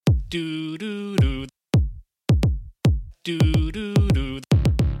Do do do do do do.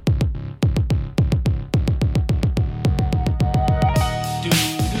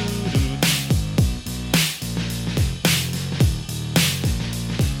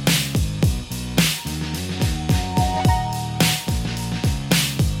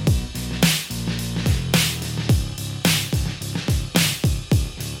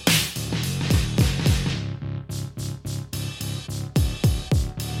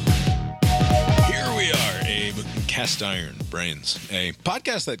 Cast Iron Brains, a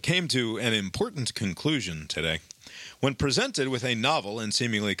podcast that came to an important conclusion today. When presented with a novel and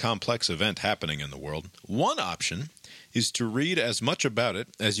seemingly complex event happening in the world, one option is to read as much about it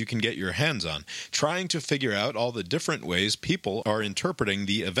as you can get your hands on, trying to figure out all the different ways people are interpreting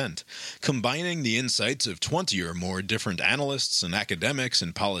the event, combining the insights of 20 or more different analysts and academics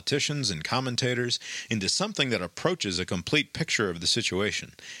and politicians and commentators into something that approaches a complete picture of the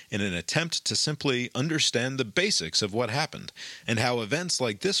situation, in an attempt to simply understand the basics of what happened, and how events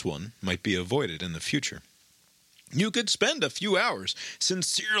like this one might be avoided in the future. You could spend a few hours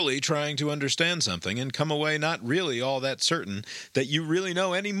sincerely trying to understand something and come away not really all that certain that you really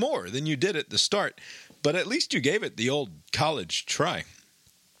know any more than you did at the start, but at least you gave it the old college try.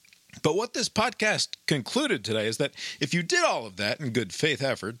 But what this podcast concluded today is that if you did all of that in good faith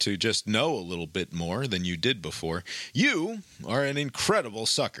effort to just know a little bit more than you did before, you are an incredible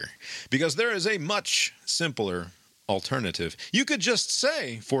sucker, because there is a much simpler alternative. You could just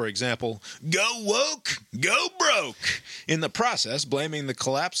say, for example, go woke, go broke, in the process blaming the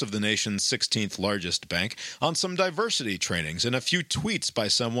collapse of the nation's 16th largest bank on some diversity trainings and a few tweets by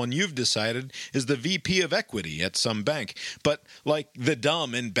someone you've decided is the VP of equity at some bank, but like the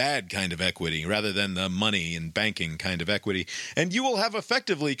dumb and bad kind of equity rather than the money and banking kind of equity, and you will have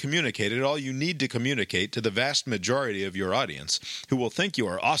effectively communicated all you need to communicate to the vast majority of your audience, who will think you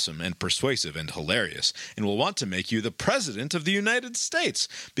are awesome and persuasive and hilarious, and will want to make you the President of the United States,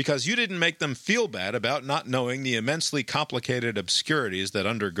 because you didn't make them feel bad about not knowing the immensely complicated obscurities that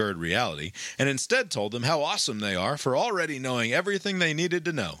undergird reality, and instead told them how awesome they are for already knowing everything they needed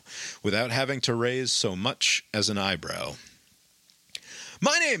to know, without having to raise so much as an eyebrow.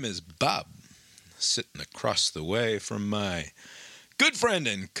 My name is Bob, sitting across the way from my good friend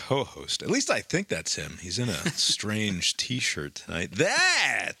and co-host. At least I think that's him. He's in a strange t-shirt tonight.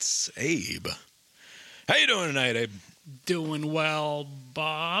 That's Abe. How you doing tonight, Abe? Doing well,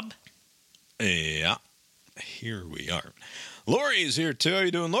 Bob. Yeah, here we are. Lori's here, too. How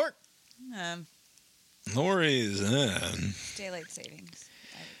you doing, Lori? Lori's in. Daylight savings.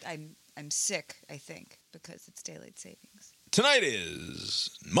 I'm sick, I think, because it's daylight savings. Tonight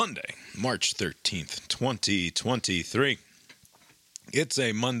is Monday, March 13th, 2023. It's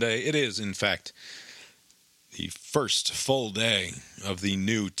a Monday. It is, in fact, the first full day of the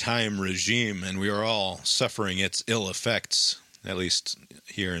new time regime, and we are all suffering its ill effects, at least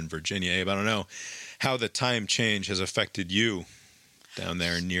here in Virginia. Abe, I don't know how the time change has affected you down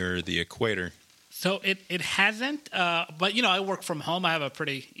there near the equator. So it hasn't, but, I work from home. I have a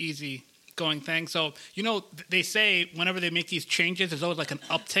pretty easy going thing. So, they say whenever they make these changes, there's always like an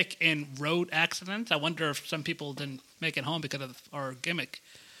uptick in road accidents. I wonder if some people didn't make it home because of our gimmick.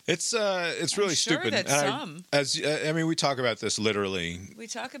 It's really stupid. That some. We talk about this literally. We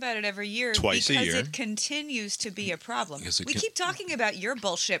talk about it every year twice a year because it continues to be a problem. We keep talking about your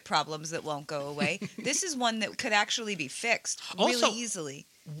bullshit problems that won't go away. This is one that could actually be fixed really easily.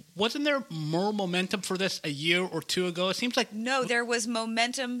 Wasn't there more momentum for this a year or two ago? It seems like no, there was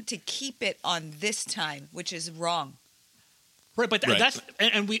momentum to keep it on this time, which is wrong. Right, but that's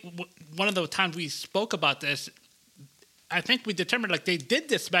one of the times we spoke about this. I think we determined they did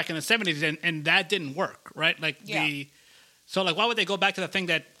this back in the 70s and that didn't work, right? So why would they go back to the thing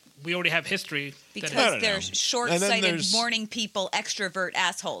that we already have history? Because they're short-sighted morning people, extrovert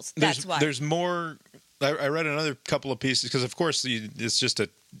assholes. That's why. There's more. I read another couple of pieces because, of course, it's just a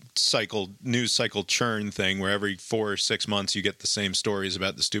news cycle churn thing where every 4 or 6 months you get the same stories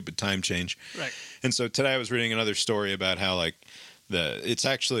about the stupid time change. Right. And so today I was reading another story about how it's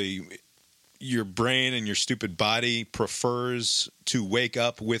actually your brain and your stupid body prefers to wake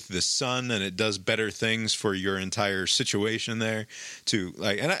up with the sun, and it does better things for your entire situation there.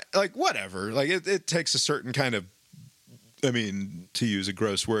 Whatever. It takes a certain kind of, to use a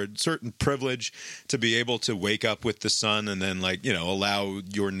gross word, certain privilege to be able to wake up with the sun and then allow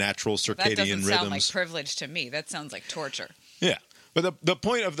your natural circadian rhythms. That doesn't sound like privilege to me. That sounds like torture. Yeah. But the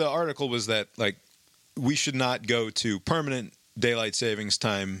point of the article was that we should not go to permanent daylight savings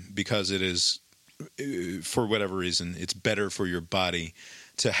time because it is, for whatever reason, it's better for your body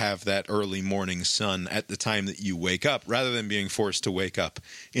to have that early morning sun at the time that you wake up, rather than being forced to wake up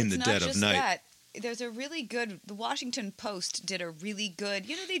in the dead of night. That. There's a really good, the Washington Post did a really good,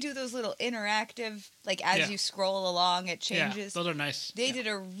 they do those little interactive, like as you scroll along, it changes. Yeah, those are nice. They did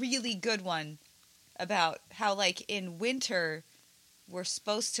a really good one about how, like, in winter, we're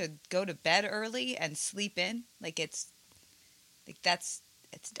supposed to go to bed early and sleep in. It's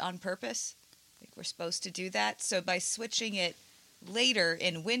on purpose. Like, we're supposed to do that. So by switching it later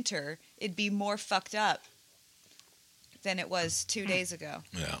in winter, it'd be more fucked up than it was 2 days ago.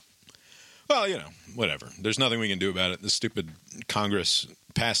 Yeah. Well, whatever. There's nothing we can do about it. The stupid Congress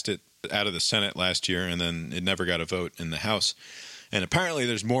passed it out of the Senate last year, and then it never got a vote in the House. And apparently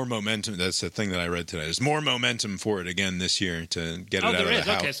there's more momentum. That's the thing that I read today. There's more momentum for it again this year to get it out of the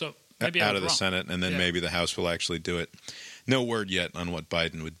House, okay, so maybe out of the Senate, and then maybe the House will actually do it. No word yet on what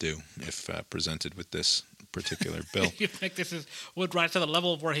Biden would do if presented with this particular bill. You think this would rise to the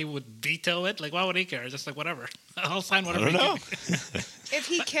level where he would veto it? Like, why would he care? Just like, whatever. I'll sign whatever. I don't know. If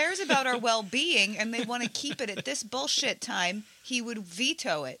he cares about our well-being and they want to keep it at this bullshit time, he would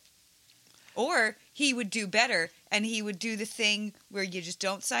veto it. Or he would do better, and he would do the thing where you just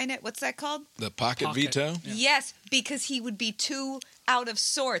don't sign it. What's that called? The pocket veto? Yeah. Yes, because he would be too out of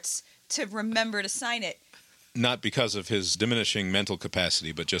sorts to remember to sign it. Not because of his diminishing mental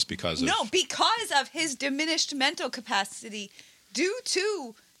capacity, but just because of... No, because of his diminished mental capacity due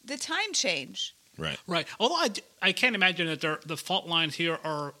to the time change. Right. Right. Although I can't imagine that the fault lines here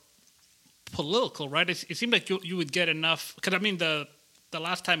are political, right? It seemed like you would get enough... Because, I mean, the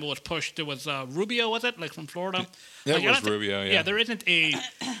last time it was pushed, it was Rubio, was it? Like, from Florida? It was Rubio, yeah. Yeah, there isn't a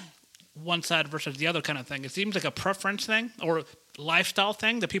one side versus the other kind of thing. It seems like a preference thing, or lifestyle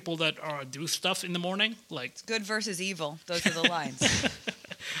thing. The people that do stuff in the morning, like, it's good versus evil. Those are the lines.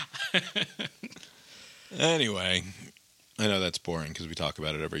 Anyway, I know that's boring because we talk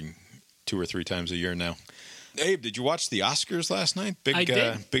about it every 2 or 3 times a year now. Abe, did you watch the Oscars last night? I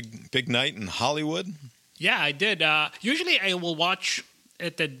did. Big night in Hollywood. Yeah, I did. Usually I will watch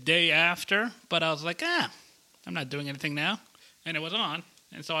it the day after, but I was like, I'm not doing anything now, and it was on,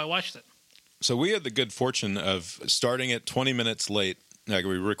 and so I watched it. So we had the good fortune of starting it 20 minutes late. Like,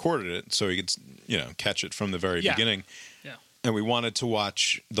 we recorded it so we could, catch it from the very beginning. Yeah. And we wanted to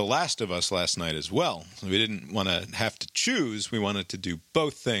watch The Last of Us last night as well. We didn't want to have to choose. We wanted to do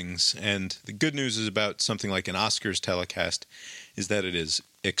both things. And the good news is about something like an Oscars telecast is that it is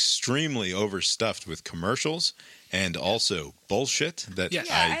extremely overstuffed with commercials and also bullshit that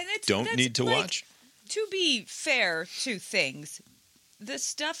I don't need to watch. To be fair to things, the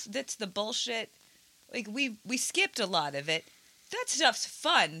stuff that's the bullshit, like, we skipped a lot of it. That stuff's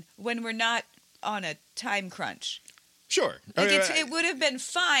fun when we're not on a time crunch. Sure. Like, it would have been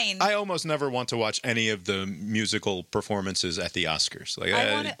fine. I almost never want to watch any of the musical performances at the Oscars. Like,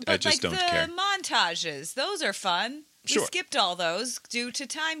 I just don't care. The montages, those are fun. Sure. We skipped all those due to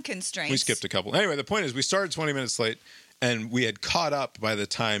time constraints. We skipped a couple. Anyway, the point is we started 20 minutes late, and we had caught up by the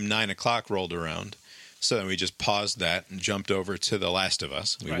time 9 o'clock rolled around. So then we just paused that and jumped over to The Last of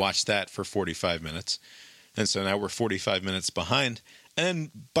Us. We watched that for 45 minutes. And so now we're 45 minutes behind.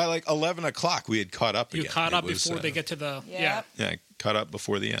 And by like 11 o'clock, we had caught up again. You caught up before they get to the... Yeah. Yeah, caught up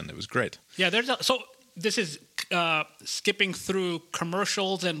before the end. It was great. Yeah, so this is skipping through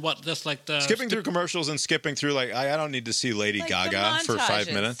commercials and what, just like the... Skipping through commercials and skipping through, like, I don't need to see Lady Gaga for 5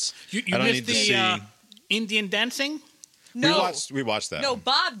 minutes. You I don't missed need to the see... Indian dancing? No. We watched that. No,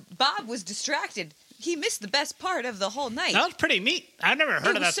 Bob was distracted. He missed the best part of the whole night. That was pretty neat. I've never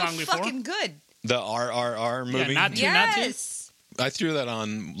heard of that song before. It was so fucking good. The RRR movie? Yeah, not too. Yes. I threw that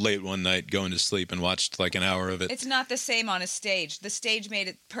on late one night going to sleep and watched like an hour of it. It's not the same on a stage. The stage made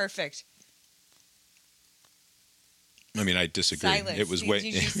it perfect. I mean, I disagree. Silence. It was Did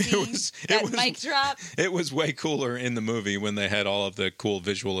you see that mic drop? It was way cooler in the movie when they had all of the cool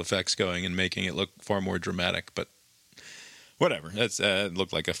visual effects going and making it look far more dramatic, but whatever. It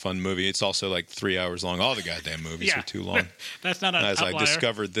looked like a fun movie. It's also like 3 hours long. All the goddamn movies are too long. That's not an As outlier. I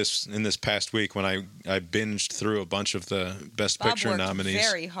discovered this in this past week when I binged through a bunch of the Best Picture nominees. Bob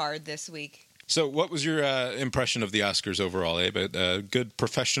worked very hard this week. So what was your impression of the Oscars overall, Abe? A good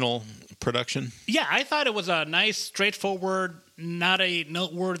professional production? Yeah, I thought it was a nice, straightforward, not a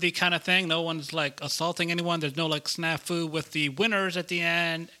noteworthy kind of thing. No one's like assaulting anyone. There's no like snafu with the winners at the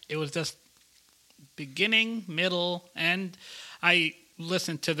end. It was just beginning, middle, end. I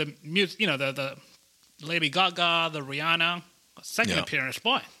listened to the music, the Lady Gaga, the Rihanna second appearance.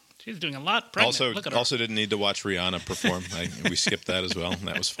 Boy, she's doing a lot. Pregnant. Look at her. Also didn't need to watch Rihanna perform. We skipped that as well. And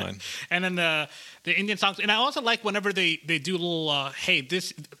that was fine. And then the Indian songs. And I also like whenever they do a little,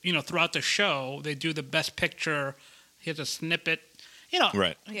 throughout the show, they do the best picture. Here's a snippet.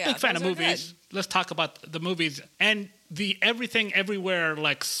 Right. Yeah, big fan of those are movies. Let's talk about the movies. And the Everything Everywhere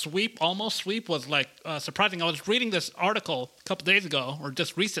almost sweep was surprising. I was reading this article a couple days ago, or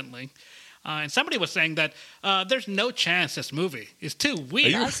just recently, and somebody was saying that there's no chance this movie is too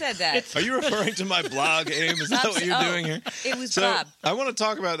weird. I said that. Are you referring to my blog, Abe? Is that what you're doing here? It was So Bob. I want to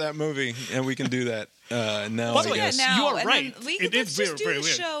talk about that movie, and we can do that now, By the I way, guess. now. You are and right. Then It let's is just do very the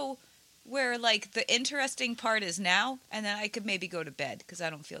weird. show where the interesting part is now, and then I could maybe go to bed because I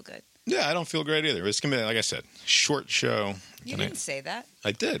don't feel good. Yeah, I don't feel great either. It's going to be, like I said, short show. You And didn't say that.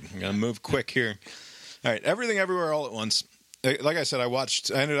 I did. I'm going to move quick here. All right, Everything Everywhere All at Once. Like I said, I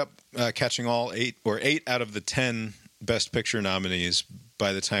ended up catching all 8 out of the 10 Best Picture nominees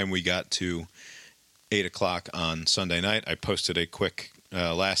by the time we got to 8 o'clock on Sunday night. I posted a quick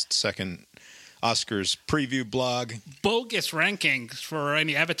last-second Oscars preview blog. Bogus rankings for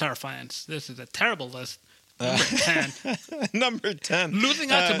any Avatar fans. This is a terrible list. Number 10. Number 10. Losing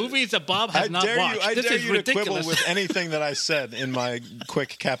out to movies that Bob has not watched. I This dare is you ridiculous. to quibble with anything that I said in my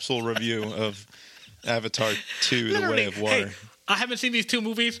quick capsule review of Avatar 2, The Way Literally, of Water. hey, I haven't seen these 2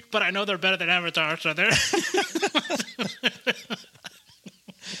 movies, but I know they're better than Avatar, so they're...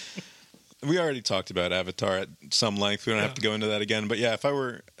 We already talked about Avatar at some length. We don't have to go into that again. But yeah, if I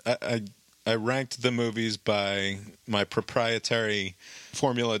were... I ranked the movies by my proprietary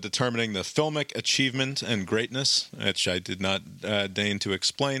formula determining the filmic achievement and greatness, which I did not deign to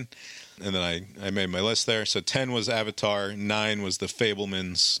explain. And then I made my list there. So 10 was Avatar, 9 was The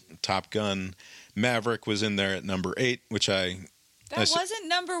Fabelmans, Top Gun. Maverick was in there at number 8, which That wasn't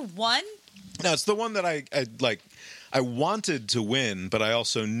number 1? No, it's the one that I wanted to win, but I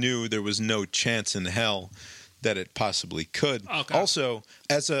also knew there was no chance in hell that it possibly could. Okay. Also,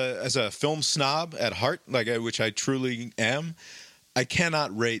 as a film snob at heart, which I truly am, I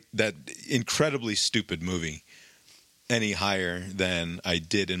cannot rate that incredibly stupid movie any higher than I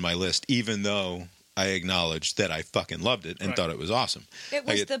did in my list, even though I acknowledged that I fucking loved it and Right. thought it was awesome. It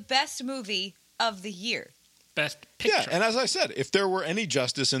was the best movie of the year. Best Picture. Yeah, and as I said, if there were any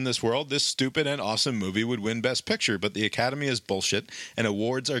justice in this world, this stupid and awesome movie would win Best Picture. But the Academy is bullshit, and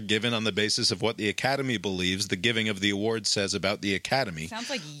awards are given on the basis of what the Academy believes the giving of the award says about the Academy.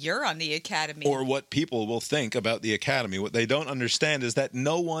 Sounds like you're on the Academy. Or what people will think about the Academy. What they don't understand is that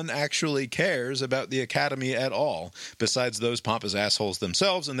no one actually cares about the Academy at all, besides those pompous assholes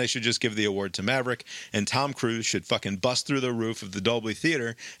themselves, and they should just give the award to Maverick, and Tom Cruise should fucking bust through the roof of the Dolby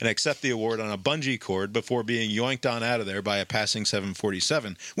Theater and accept the award on a bungee cord before being yoinked on out of there by a passing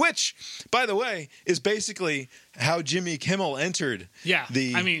 747, which, by the way, is basically how Jimmy Kimmel entered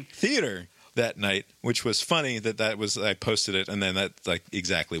the theater that night, which was funny that was, I posted it, and then that's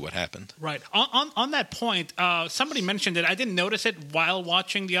exactly what happened. Right. On that point, somebody mentioned it. I didn't notice it while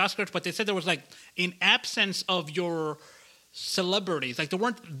watching the Oscars, but they said there was in absence of your celebrities, there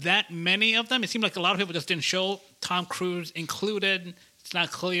weren't that many of them. It seemed like a lot of people just didn't show, Tom Cruise included. It's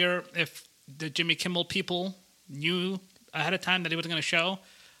not clear if the Jimmy Kimmel people knew ahead of time that he wasn't going to show,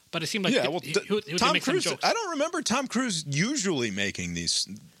 but it seemed like he would Tom make Cruise. some jokes. I don't remember Tom Cruise usually making these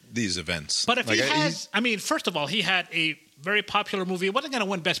events. But if he has, first of all, he had a very popular movie. It wasn't going to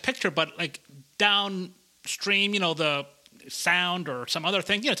win Best Picture, but downstream, the sound or some other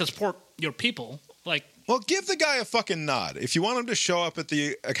thing, to support your people. Well, give the guy a fucking nod. If you want him to show up at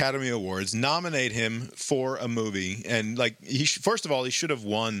the Academy Awards, nominate him for a movie. And first of all, he should have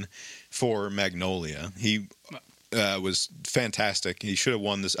won for Magnolia. He was fantastic. He should have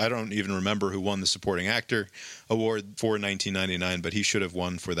won this. I don't even remember who won the Supporting Actor award for 1999, but he should have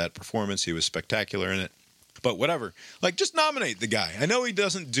won for that performance. He was spectacular in it. But whatever. Just nominate the guy. I know he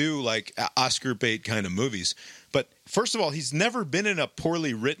doesn't do Oscar bait kind of movies, but first of all, he's never been in a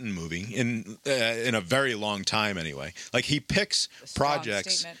poorly written movie in a very long time anyway. He picks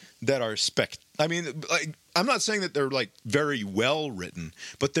projects that are I'm not saying that they're very well written,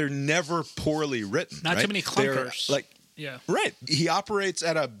 but they're never poorly written. Not right? too many clunkers. Yeah. Right. He operates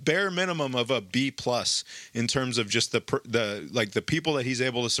at a bare minimum of a B+ in terms of just the people that he's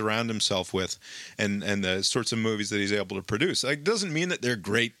able to surround himself with and the sorts of movies that he's able to produce. It doesn't mean that they're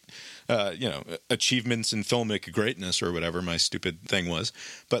great achievements in filmic greatness or whatever my stupid thing was,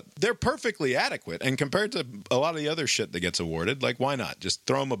 but they're perfectly adequate. And compared to a lot of the other shit that gets awarded, why not? Just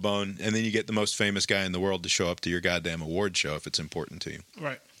throw him a bone, and then you get the most famous guy in the world to show up to your goddamn award show if it's important to you.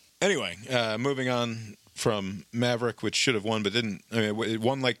 Right. Anyway, moving on from Maverick, which should have won but didn't. It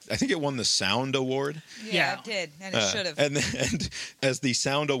won I think it won the Sound Award. Yeah, it did, and it should have. And as the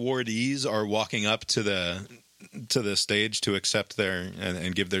Sound Awardees are walking up to to the stage to accept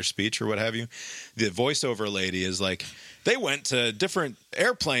and give their speech or what have you, the voiceover lady is like, they went to different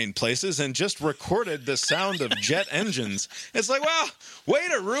airplane places and just recorded the sound of jet engines. It's like, wow, way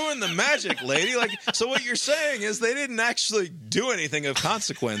to ruin the magic, lady. Like, so what you're saying is they didn't actually do anything of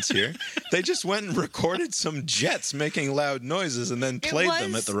consequence here. They just went and recorded some jets making loud noises and then played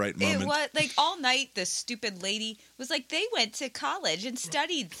them at the right moment. It was like all night. The stupid lady was like, they went to college and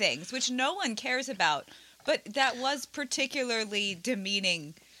studied things, which no one cares about. But that was particularly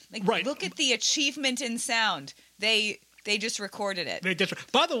demeaning. Like, Right. Look at the achievement in sound. They just recorded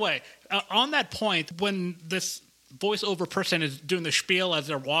it. By the way, on that point, when this voiceover person is doing the spiel as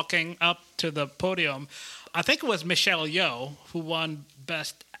they're walking up to the podium, I think it was Michelle Yeoh who won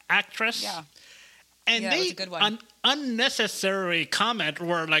Best Actress. Yeah. And that was a good one. an unnecessary comment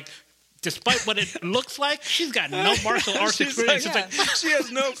where, like, despite what it looks like, she's got no martial arts She's experience. like, It's like, she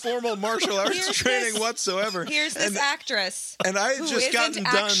has no formal martial arts Here's training this- whatsoever. Here's this actress and I had who just gotten isn't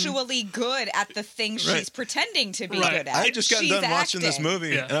done- actually good at the thing Right. she's pretending to be Right. good at. I had just gotten She's done watching this acting. movie,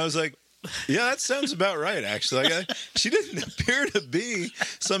 Yeah. and I was like, yeah, that sounds about right, actually. Like, she didn't appear to be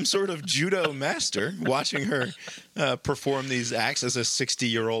some sort of judo master watching her perform these acts as a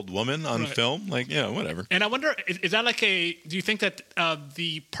 60-year-old woman on Right. film. Like, yeah, whatever. and I wonder, is that like do you think that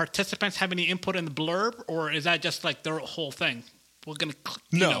the participants have any input in the blurb, or is that just like their whole thing? We're going to,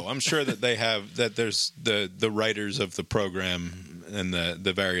 No, I'm sure that they have, that there's the writers of the program and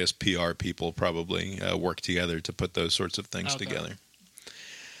the various PR people probably work together to put those sorts of things Okay. together.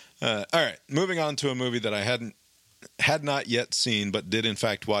 All right, moving on to a movie that I had not yet seen, but did in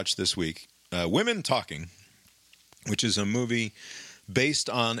fact watch this week. Women Talking, which is a movie based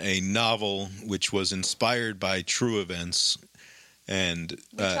on a novel which was inspired by true events. And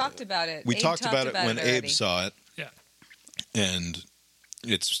We talked about it. we Abe talked about it when Abe already. saw it. Yeah. And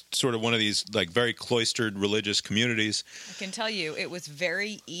it's sort of one of these like very cloistered religious communities. I can tell you, it was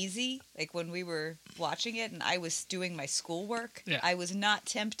very easy. Like when we were watching it and I was doing my schoolwork, Yeah. I was not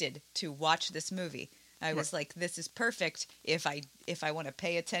tempted to watch this movie. I was like, this is perfect if I want to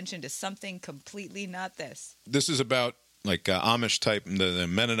pay attention to something completely not this. This is about like Amish type, the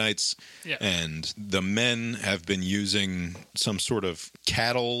Mennonites, Yeah. and the men have been using some sort of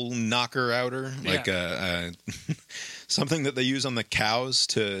cattle knocker outer, like something that they use on the cows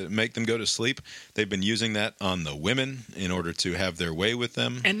to make them go to sleep. They've been using that on the women in order to have their way with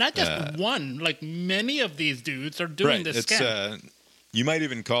them. And not just one, like many of these dudes are doing this It's scam. you might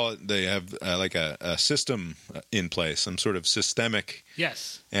even call it. They have like a system in place, some sort of systemic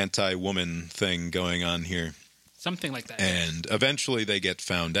Yes, anti-woman thing going on here. something like that. And eventually they get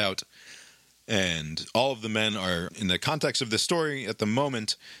found out. And all of the men are, in the context of the story at the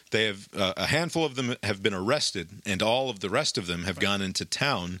moment, they have a handful of them have been arrested, and all of the rest of them have gone into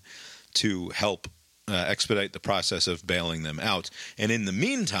town to help expedite the process of bailing them out. And in the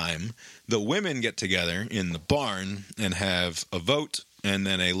meantime, the women get together in the barn and have a vote and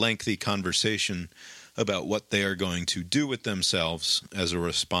then a lengthy conversation about what they are going to do with themselves as a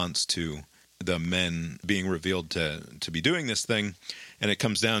response to the men being revealed to be doing this thing. And it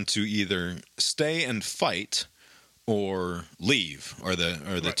comes down to either stay and fight or leave are the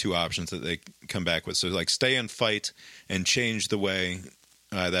Right. two options that they come back with. So like stay and fight and change the way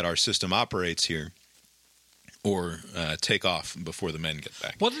that our system operates here, or take off before the men get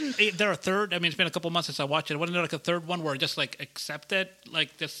back. Wasn't there a third? I mean, it's been a couple months since I watched it. Wasn't there like a third one where just like accept it,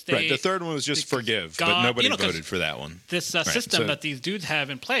 like just stay? Right. The third one was just because forgive, but God- nobody 'cause voted for that one. this Right, system so- that these dudes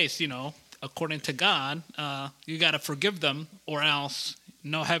have in place, according to God, you got to forgive them, or else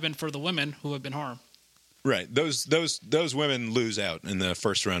no heaven for the women who have been harmed. Right. Those women lose out in the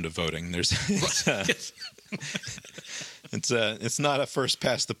first round of voting. There's Yes. it's not a first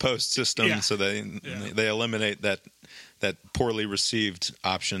past the post system, Yeah. so they eliminate that poorly received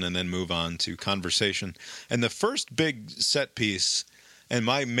option and then move on to conversation. And the first big set piece, and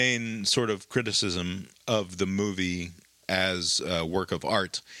my main sort of criticism of the movie as a work of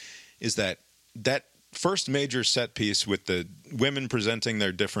art, is that first major set piece with the women presenting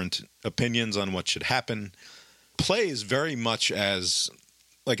their different opinions on what should happen plays very much as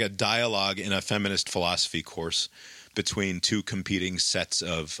like a dialogue in a feminist philosophy course between two competing sets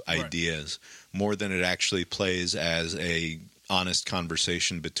of ideas, more than it actually plays as a honest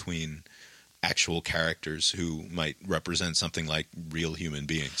conversation between actual characters who might represent something like real human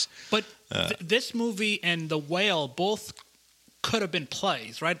beings. But this movie and The Whale both could have been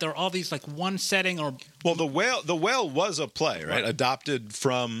plays, right? There are all these like one setting or Well, the whale was a play, right? Right. Adopted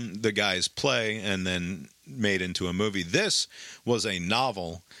from the guy's play and then made into a movie. This was a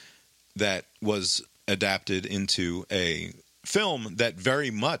novel that was adapted into a film that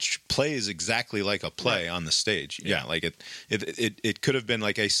very much plays exactly like a play on the stage. Yeah, like it could have been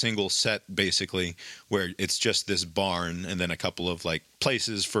like a single set basically, where it's just this barn and then a couple of like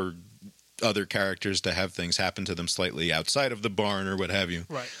places for other characters to have things happen to them slightly outside of the barn or what have you.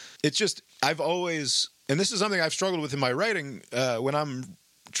 Right. It's just, I've always, and this is something I've struggled with in my writing when I'm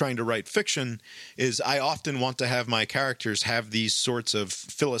trying to write fiction, is I often want to have my characters have these sorts of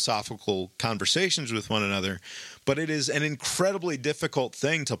philosophical conversations with one another, but it is an incredibly difficult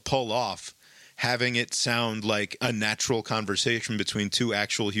thing to pull off, having it sound like a natural conversation between two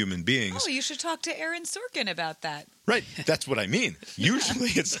actual human beings. Oh, you should talk to Aaron Sorkin about that. Right, that's what I mean.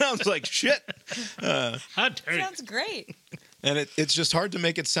 Usually it sounds like shit. How dare you. Sounds great. And it's just hard to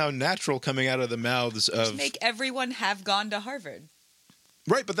make it sound natural coming out of the mouths of... Just make everyone have gone to Harvard.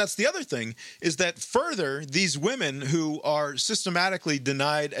 Right, but that's the other thing, is that further, these women who are systematically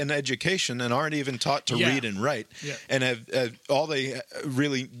denied an education and aren't even taught to read and write, and have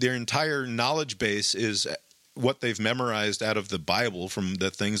their entire knowledge base is what they've memorized out of the Bible from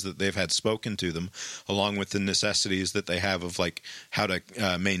the things that they've had spoken to them, along with the necessities that they have of like how to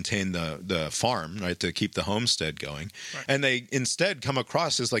maintain the farm, right, to keep the homestead going. Right. And they instead come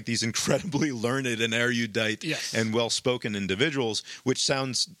across as like these incredibly learned and erudite and well-spoken individuals, which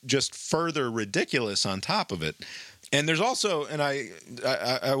sounds just further ridiculous on top of it. And there's also, and I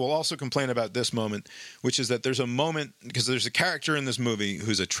will also complain about this moment, which is that there's a moment, because there's a character in this movie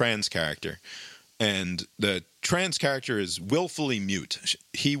who's a trans character. And the trans character is willfully mute.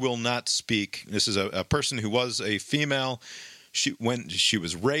 He will not speak. This is a person who was a female. When she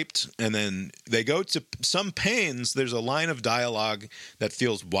was raped, and then they go to some pains. There's a line of dialogue that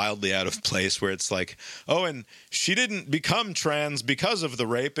feels wildly out of place, where it's like, oh, and she didn't become trans because of the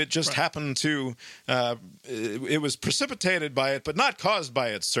rape. It just happened to, it was precipitated by it, but not caused by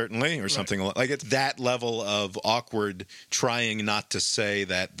it, certainly, or something like it's that level of awkward trying not to say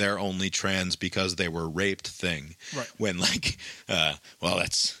that they're only trans because they were raped thing. Right. When like, well,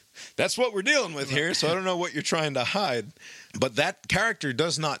 that's what we're dealing with here, so I don't know what you're trying to hide. But that character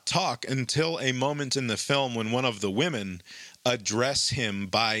does not talk until a moment in the film when one of the women address him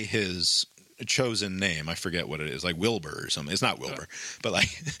by his chosen name. I forget what it is, like Wilbur or something. It's not Wilbur, but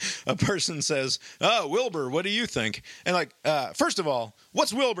like a person says, "Oh, Wilbur, what do you think?" And like, first of all,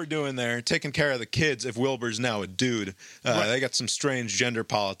 what's Wilbur doing there taking care of the kids if Wilbur's now a dude? They got some strange gender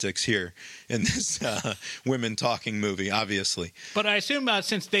politics here in this women talking movie, obviously. But I assume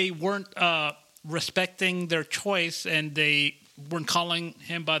since they weren't respecting their choice and they weren't calling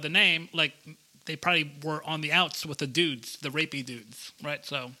him by the name, like they probably were on the outs with the dudes, the rapey dudes, right?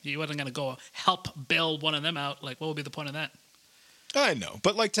 So he wasn't going to go help bail one of them out. Like, what would be the point of that? I know,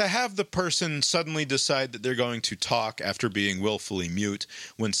 but like to have the person suddenly decide that they're going to talk after being willfully mute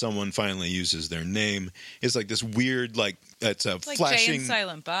when someone finally uses their name is like this weird, like it's a like flashing Jay and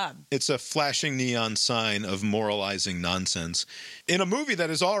Silent Bob. It's a flashing neon sign of moralizing nonsense in a movie that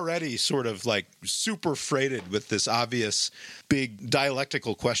is already sort of like super freighted with this obvious big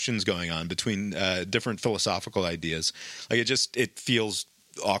dialectical questions going on between different philosophical ideas. Like it feels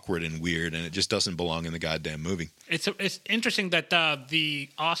awkward and weird, and it just doesn't belong in the goddamn movie. It's interesting that the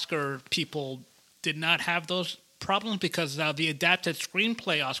Oscar people did not have those problems, because the adapted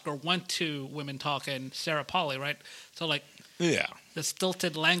screenplay Oscar went to Women Talk and Sarah Polley, right? So like, the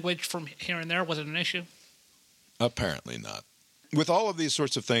stilted language from here and there wasn't an issue. Apparently not. With all of these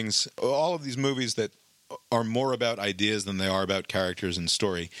sorts of things, all of these movies that are more about ideas than they are about characters and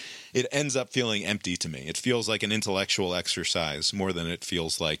story, it ends up feeling empty to me. It feels like an intellectual exercise more than it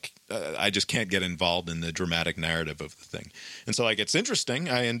feels like I just can't get involved in the dramatic narrative of the thing. And so like it's interesting.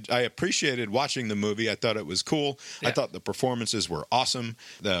 I appreciated watching the movie. I thought it was cool. Yeah. I thought the performances were awesome.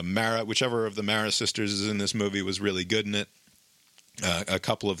 The Mara, whichever of the Mara sisters is in this movie, was really good in it. A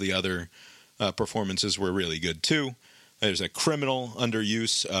couple of the other performances were really good too. There's a criminal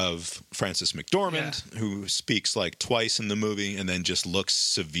underuse of Frances McDormand, who speaks like twice in the movie and then just looks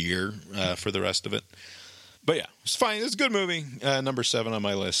severe for the rest of it. But yeah, it's fine. It's a good movie. Number 7 on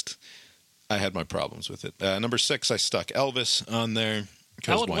my list. I had my problems with it. Number 6, I stuck Elvis on there.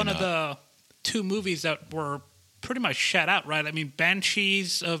 That was one of the 2 movies that were pretty much shut out, right? I mean,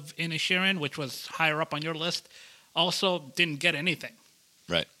 Banshees of Inisherin, which was higher up on your list, also didn't get anything.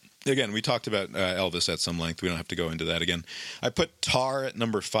 Right. Again, we talked about Elvis at some length. We don't have to go into that again. I put Tar at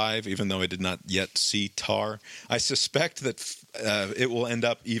number 5, even though I did not yet see Tar. I suspect that it will end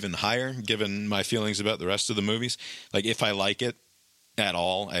up even higher, given my feelings about the rest of the movies. Like, if I like it at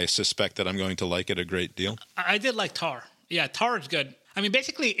all, I suspect that I'm going to like it a great deal. I did like Tar. Yeah, Tar is good. I mean,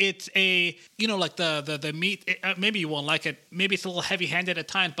 basically, it's a, like the meat. Maybe you won't like it. Maybe it's a little heavy-handed at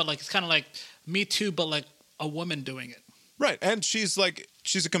times, but like it's kind of like Me Too, but like a woman doing it. Right, and she's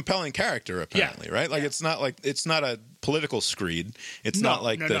a compelling character apparently, right? Like it's not a political screed. It's not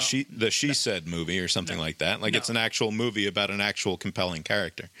like the She Said movie or something like that. Like it's an actual movie about an actual compelling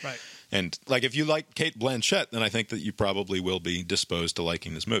character. Right. And like if you like Cate Blanchett, then I think that you probably will be disposed to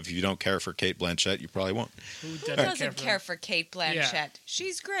liking this movie. If you don't care for Cate Blanchett, you probably won't. Who doesn't care for Cate Blanchett? Yeah.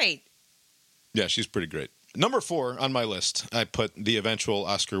 She's great. Yeah, she's pretty great. Number 4 on my list, I put the eventual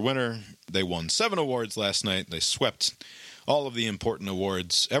Oscar winner. They won 7 awards last night. They swept all of the important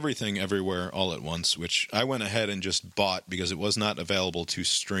awards, Everything Everywhere All at Once, which I went ahead and just bought because it was not available to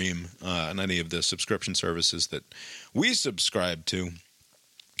stream on any of the subscription services that we subscribe to.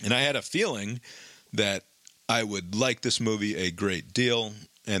 And I had a feeling that I would like this movie a great deal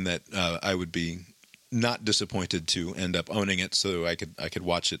and that I would be not disappointed to end up owning it so I could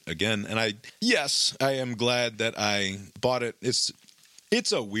watch it again. And I am glad that I bought it.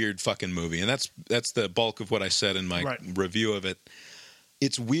 It's a weird fucking movie, and that's the bulk of what I said in my review of it.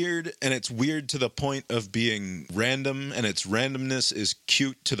 It's weird, and it's weird to the point of being random, and its randomness is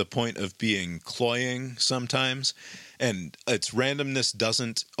cute to the point of being cloying sometimes. And its randomness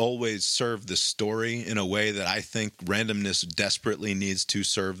doesn't always serve the story in a way that I think randomness desperately needs to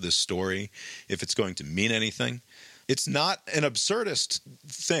serve the story if it's going to mean anything. It's not an absurdist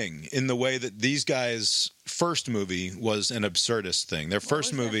thing in the way that these guys' first movie was an absurdist thing. Their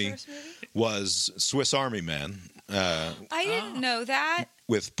first movie was Swiss Army Man. I didn't know that.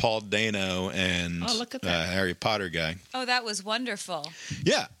 With Paul Dano and Harry Potter guy. Oh, that was wonderful.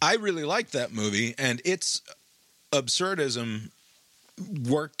 Yeah, I really liked that movie, and its absurdism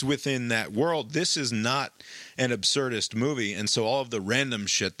worked within that world. This is not an absurdist movie, and so all of the random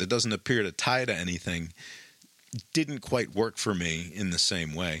shit that doesn't appear to tie to anything didn't quite work for me in the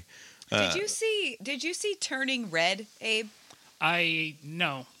same way. Did you see Turning Red, Abe?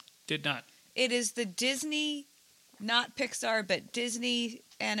 No, did not. It is the Disney, not Pixar, but Disney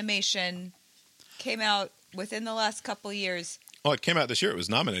animation, came out within the last couple years. Oh, it came out this year. It was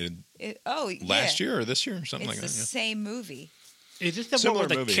nominated last year or this year or something like that. It's the same movie. Is this the one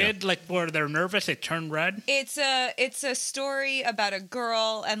where the kid, like, where they're nervous, they turn red? It's a story about a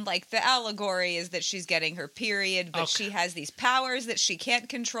girl, and, like, the allegory is that she's getting her period, but she has these powers that she can't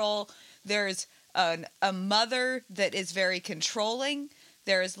control. There's a mother that is very controlling.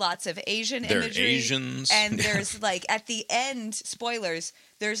 There's lots of Asian imagery. They're Asians. And there's, like, at the end, spoilers,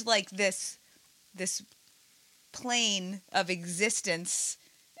 there's, like, this plane of existence,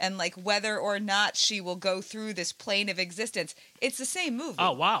 and like whether or not she will go through this plane of existence. It's the same movie.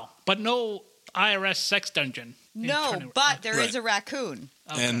 Oh, wow. But no IRS sex dungeon. No, but there is a raccoon.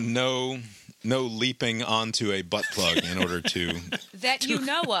 Okay. And no leaping onto a butt plug in order to that you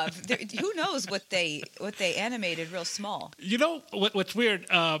know of. Who knows what they animated real small. You know what's weird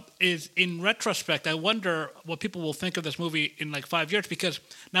is in retrospect, I wonder what people will think of this movie in like 5 years, because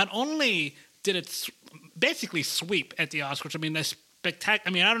not only did it basically sweep at the Oscars. I mean, I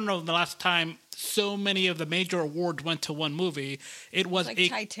mean, I don't know the last time so many of the major awards went to one movie. It was like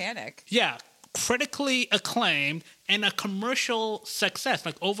Titanic. Yeah, critically acclaimed and a commercial success,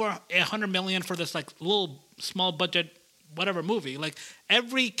 like over $100 million for this like little small budget whatever movie. Like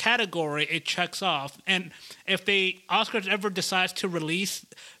every category it checks off. And if the Oscars ever decides to release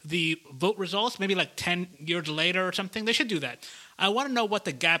the vote results, maybe like 10 years later or something, they should do that. I want to know what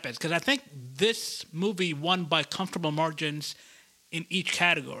the gap is, because I think this movie won by comfortable margins in each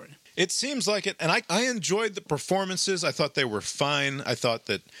category. It seems like it, and I enjoyed the performances. I thought they were fine. I thought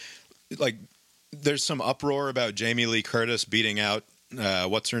that, like, there's some uproar about Jamie Lee Curtis beating out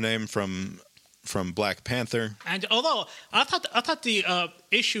what's her name from Black Panther. And although I thought the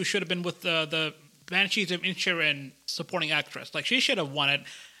issue should have been with the Banshees of Inisherin supporting actress. Like, she should have won it.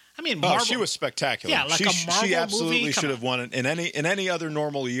 I mean, Marvel, she was spectacular. Yeah, like a Marvel she absolutely movie. should have won it. In any other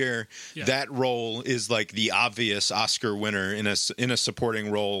normal year, that role is like the obvious Oscar winner in a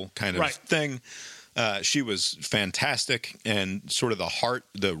supporting role kind of thing. She was fantastic and sort of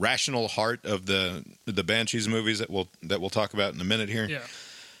the rational heart of the Banshees movies that we'll talk about in a minute here. Yeah.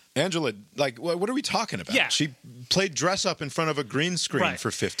 Angela, like, what are we talking about? Yeah. She played dress up in front of a green screen for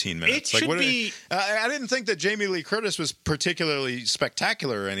 15 minutes. It should be. I didn't think that Jamie Lee Curtis was particularly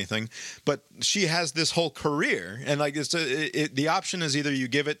spectacular or anything, but she has this whole career, and like the option is either you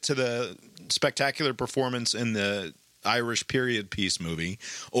give it to the spectacular performance in the Irish period piece movie,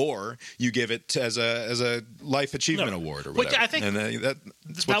 or you give it as a life achievement award or whatever. Which I think, and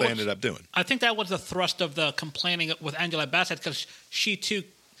that's what they ended up doing. I think that was the thrust of the complaining with Angela Bassett, because she too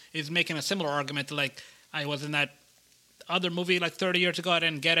is making a similar argument. Like, I was in that other movie like 30 years ago. I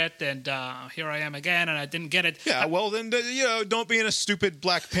didn't get it, and here I am again, and I didn't get it. Yeah, well then, don't be in a stupid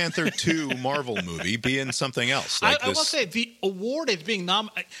Black Panther 2 Marvel movie. Be in something else. I will say the award is being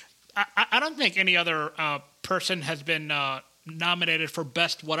nominated. I don't think any other person has been nominated for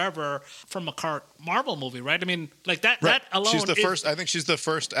best whatever from a current Marvel movie, right? I mean, like that. Right. That alone. She's the first. I think she's the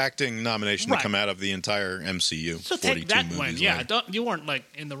first acting nomination to come out of the entire MCU. So 42 take that movies win. Yeah, later. you weren't like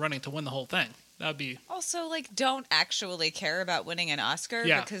in the running to win the whole thing. That'd be Also, like, don't actually care about winning an Oscar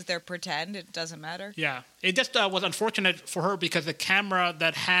because they're pretend. It doesn't matter. yeah. It just was unfortunate for her because the camera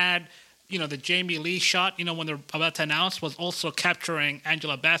that had the Jamie Lee shot, when they're about to announce, was also capturing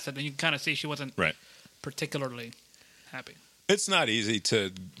Angela Bassett, and you can kind of see she wasn't particularly happy. It's not easy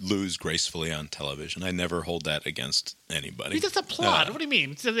to lose gracefully on television. I never hold that against anybody. You just applaud. What do you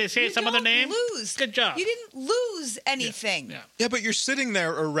mean? Did they say some other name? Lose. Good job. You didn't lose anything. Yeah. Yeah, but you're sitting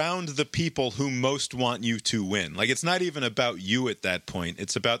there around the people who most want you to win. Like, it's not even about you at that point.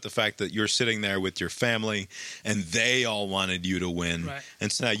 It's about the fact that you're sitting there with your family and they all wanted you to win. Right. And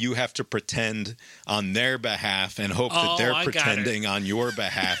so now you have to pretend on their behalf and hope that they're pretending on your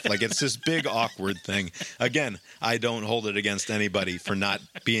behalf. Like, it's this big awkward thing. Again, I don't hold it against anybody for not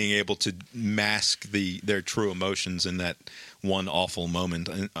being able to mask their true emotions in that one awful moment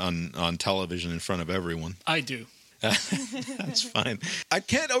on television in front of everyone. I do. That's fine. I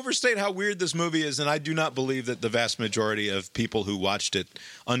can't overstate how weird this movie is, and I do not believe that the vast majority of people who watched it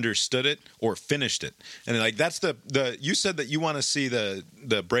understood it or finished it. And like that's the you said that you want to see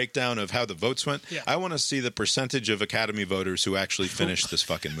the breakdown of how the votes went. Yeah. I want to see the percentage of Academy voters who actually finished this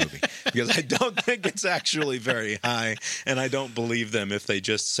fucking movie because I don't think it's actually very high, and I don't believe them if they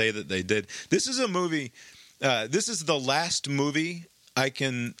just say that they did. This is a movie. This is the last movie I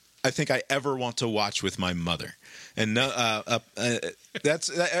think I ever want to watch with my mother. And that's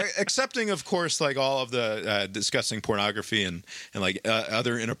accepting, of course, like all of the discussing pornography and like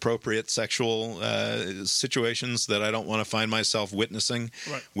other inappropriate sexual situations that I don't want to find myself witnessing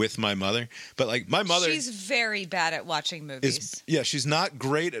with my mother. But like my mother, she's very bad at watching movies. She's not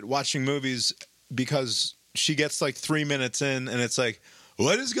great at watching movies because she gets like 3 minutes in and it's like,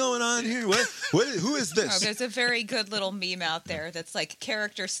 what is going on here? Who is this? Oh, there's a very good little meme out there that's like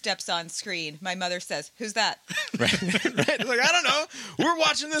character steps on screen. My mother says, "Who's that?" Right. Like, I don't know. We're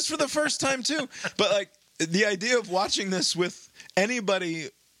watching this for the first time too. But like the idea of watching this with anybody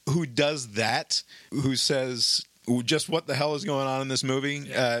who does that, who says just what the hell is going on in this movie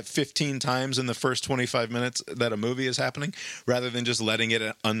 15 times in the first 25 minutes that a movie is happening, rather than just letting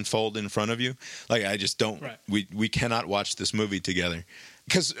it unfold in front of you. Like, I just don't. Right. We cannot watch this movie together.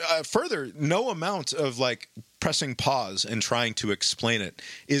 Because further, no amount of like pressing pause and trying to explain it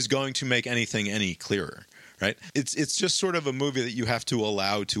is going to make anything any clearer, right? It's just sort of a movie that you have to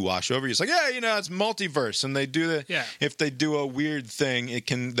allow to wash over you. It's like, it's multiverse, and they do if they do a weird thing,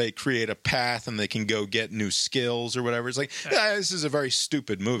 they create a path and they can go get new skills or whatever. It's like, this is a very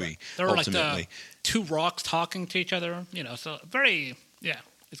stupid movie. There are ultimately. like two rocks talking to each other, so very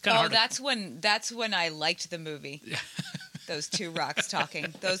it's kind of hard. That's when I liked the movie. Yeah. Those two rocks talking.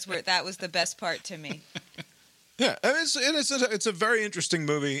 That was the best part to me. Yeah, I mean, it's a very interesting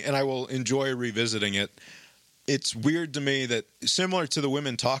movie, and I will enjoy revisiting it. It's weird to me that, similar to the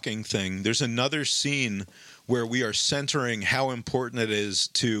women talking thing, there's another scene where we are centering how important it is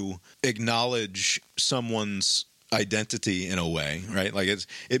to acknowledge someone's identity in a way, right? Like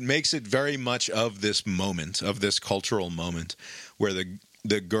it makes it very much of this moment, of this cultural moment, where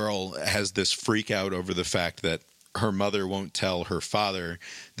the girl has this freak out over the fact that her mother won't tell her father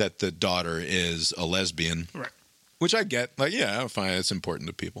that the daughter is a lesbian. Right. Which I get. Like, fine, it's important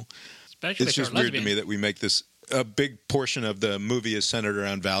to people. Especially it's just weird to me that we make this a big portion of the movie is centered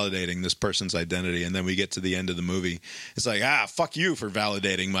around validating this person's identity, and then we get to the end of the movie. It's like, fuck you for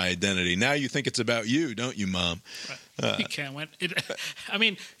validating my identity. Now you think it's about you, don't you, Mom? Right. You can't win. I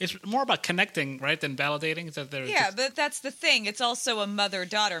mean, it's more about connecting, right, than validating. But that's the thing. It's also a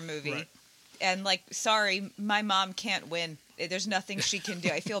mother-daughter movie. Right. And, like, sorry, my mom can't win. There's nothing she can do.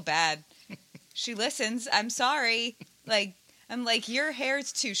 I feel bad. She listens. I'm sorry. Like, I'm like, your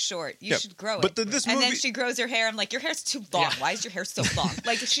hair's too short. You should grow it. But this movie... And then she grows her hair. I'm like, your hair's too long. Why is your hair so long?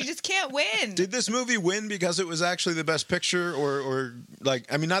 Like, she just can't win. Did this movie win because it was actually the best picture? Or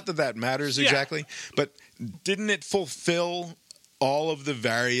like, I mean, not that matters exactly, but didn't it fulfill all of the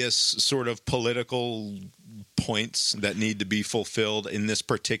various sort of political points that need to be fulfilled in this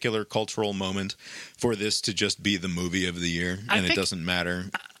particular cultural moment for this to just be the movie of the year, and it doesn't matter?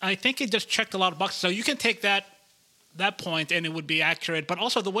 I think it just checked a lot of boxes. So you can take that point and it would be accurate, but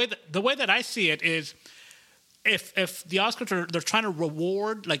also the way that I see it is if the Oscars they're trying to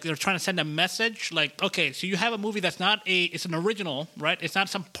reward, like they're trying to send a message, like, okay, so you have a movie that's not it's an original, right? It's not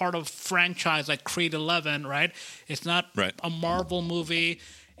some part of franchise like Creed 11, right? It's not a Marvel movie.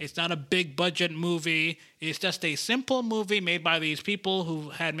 It's not a big budget movie. It's just a simple movie made by these people who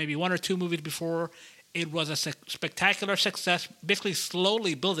had maybe one or two movies before. It was a spectacular success, basically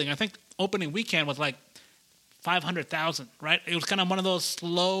slowly building. I think opening weekend was like 500,000, right? It was kind of one of those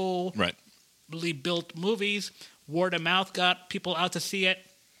slow, built movies. Word of mouth got people out to see it,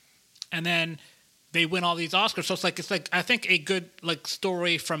 and then they win all these Oscars. So it's like I think a good like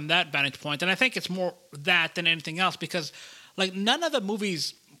story from that vantage point, and I think it's more that than anything else because like none of the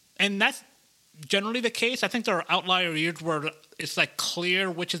movies, and that's generally the case. I think there are outlier years where it's like clear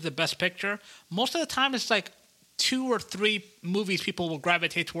which is the best picture. Most of the time, it's like 2 or 3 movies people will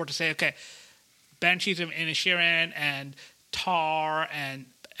gravitate toward to say, okay, Banshees of Inisherin and Tar and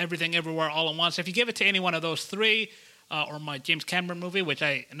Everything Everywhere All at Once. If you give it to any one of those 3, or my James Cameron movie, which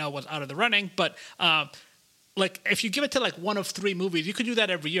I know was out of the running, but like if you give it to like one of 3 movies, you could do that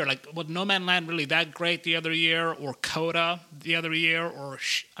every year. Like was No Man's Land really that great the other year, or Coda the other year, or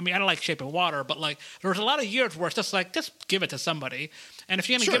I don't like Shape of Water, but like there's a lot of years where it's just like just give it to somebody, and if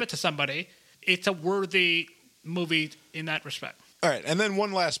you're gonna give it to somebody, it's a worthy movie in that respect. All right, and then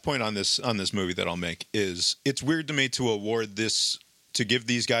one last point on this movie that I'll make is it's weird to me to give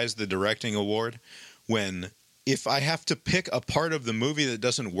these guys the directing award when if I have to pick a part of the movie that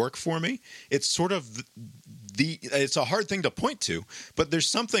doesn't work for me, it's sort of it's a hard thing to point to, but there's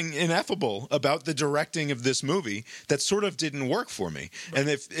something ineffable about the directing of this movie that sort of didn't work for me. Right. And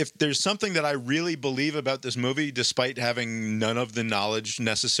if there's something that I really believe about this movie, despite having none of the knowledge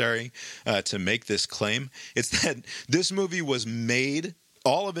necessary to make this claim, it's that this movie was made.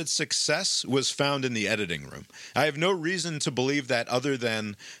 All of its success was found in the editing room. I have no reason to believe that other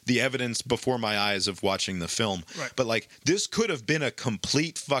than the evidence before my eyes of watching the film. Right. But like this could have been a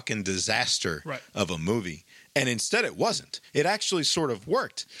complete fucking disaster of a movie. And instead it wasn't. It actually sort of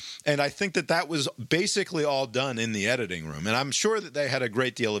worked. And I think that was basically all done in the editing room. And I'm sure that they had a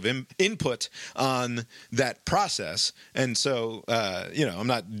great deal of input on that process. And so, I'm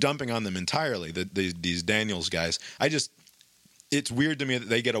not dumping on them entirely, these Daniels guys. It's weird to me that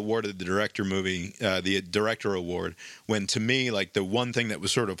they get awarded the director award, when to me, like the one thing that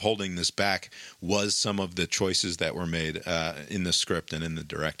was sort of holding this back was some of the choices that were made in the script and in the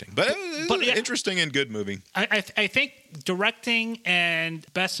directing. But it was an interesting and good movie. I think directing and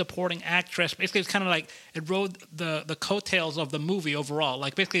best supporting actress, basically it's kind of like it rode the coattails of the movie overall.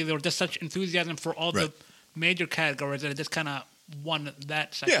 Like basically there was just such enthusiasm for all the major categories that it just kind of won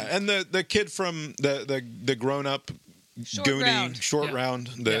that section. Yeah, and the kid from the grown-up Short Round,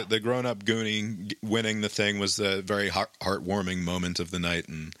 the grown-up Goonie winning the thing was the very heartwarming moment of the night,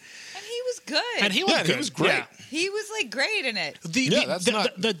 and he was good. And he was good. He was great. Yeah. He was like great in it.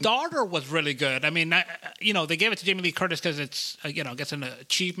 The daughter was really good. I mean, they gave it to Jamie Lee Curtis because it's gets an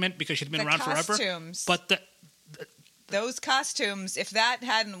achievement because she's been around costumes, forever. But those costumes, if that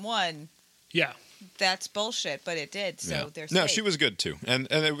hadn't won, that's bullshit, but it did. So they're safe. No, she was good too, and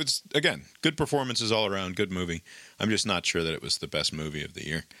it was again good performances all around, good movie. I'm just not sure that it was the best movie of the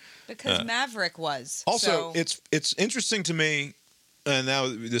year because Maverick was. Also, it's interesting to me, and now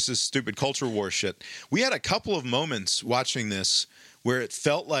this is stupid culture war shit. We had a couple of moments watching this where it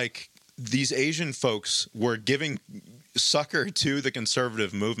felt like these Asian folks were giving succor to the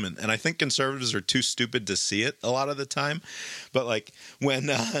conservative movement, and I think conservatives are too stupid to see it a lot of the time. But like when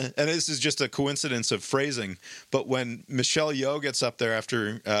and this is just a coincidence of phrasing, but when Michelle Yeoh gets up there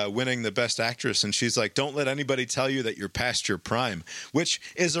after winning the Best Actress and she's like, don't let anybody tell you that you're past your prime, which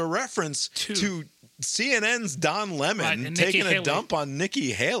is a reference to CNN's Don Lemon taking a dump on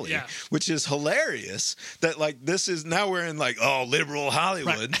Nikki Haley, which is hilarious. That like this is now we're in like liberal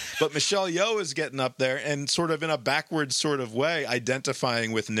Hollywood, but Michelle Yeoh is getting up there and sort of in a backwards sort of way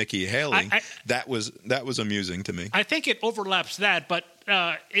identifying with Nikki Haley. That was amusing to me. I think it overlaps that, but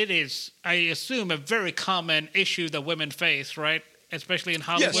it is, I assume, a very common issue that women face, right? Especially in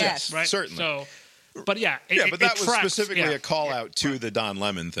Hollywood, yes, right? Certainly. So. But but that was specifically a call out to the Don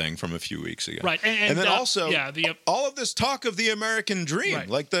Lemon thing from a few weeks ago. Right. And then also, all of this talk of the American dream,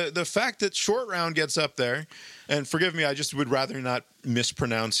 like the fact that Short Round gets up there, and forgive me, I just would rather not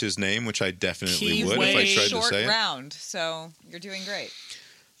mispronounce his name, which I definitely would if I tried to say it. Short Round, so you're doing great.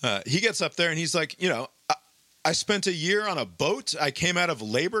 He gets up there and he's like, I spent a year on a boat. I came out of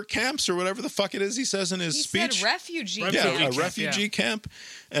labor camps or whatever the fuck it is he says in his He speech. said refugee Refugee camp. Yeah, a camp, refugee camp.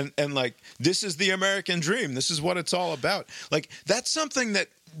 And like, this is the American dream. This is what it's all about. Like, that's something that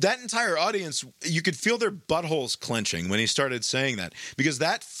entire audience, you could feel their buttholes clenching when he started saying that, because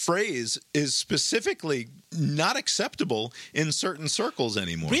that phrase is specifically not acceptable in certain circles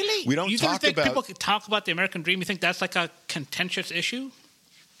anymore. Really? We don't you talk think about... people talk about the American dream? You think that's like a contentious issue?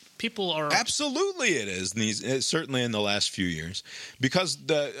 People are... Absolutely it is, certainly in the last few years, because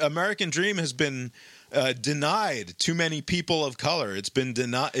the American dream has been denied too many people of color. It's been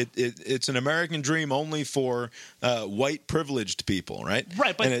denied. It's an American dream only for white privileged people, right?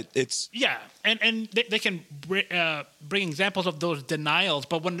 Right, but and it's yeah, and they can bring examples of those denials,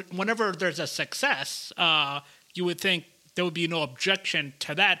 but whenever there's a success, you would think there would be no objection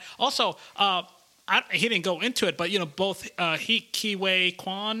to that. Also, he didn't go into it, but both Kiwei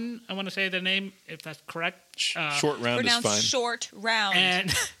Kwan, I want to say the name if that's correct. short round is Pronounced fine. short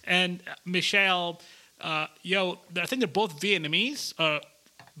round. And Michelle Yeoh, I think they're both Vietnamese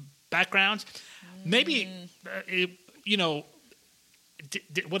backgrounds. Maybe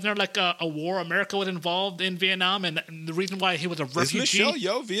wasn't there like a war? America was involved in Vietnam, and the reason why he was a refugee. Is Michelle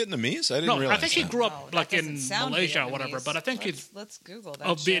Yeoh Vietnamese? I didn't realize. I think she grew up that like in doesn't sound Malaysia or Vietnamese. whatever. But I think she's Let's Google that.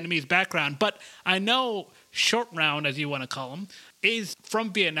 of shit. Vietnamese background. But I know Short Round, as you want to call him, is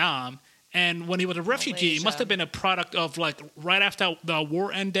from Vietnam. And when he was a refugee, he must have been a product of like right after the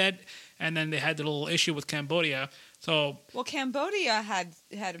war ended, and then they had the little issue with Cambodia. So Well, Cambodia had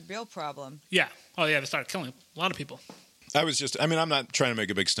a real problem. yeah, they started killing a lot of people. I'm not trying to make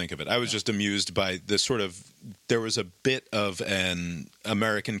a big stink of it. I was just amused by this there was a bit of an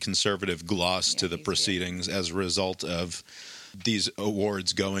American conservative gloss to the proceedings as a result of these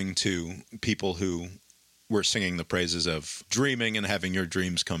awards going to people who were singing the praises of dreaming and having your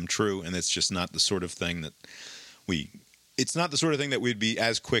dreams come true. And it's just not the sort of thing that it's not the sort of thing that we'd be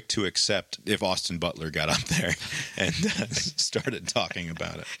as quick to accept if Austin Butler got up there and started talking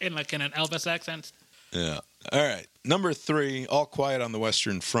about it. In an Elvis accent. Yeah. All right. Number 3, All Quiet on the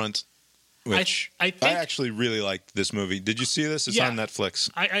Western Front, which I I think, actually really liked this movie. Did you see this? It's on Netflix.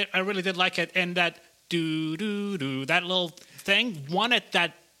 I really did like it. And that that little thing won it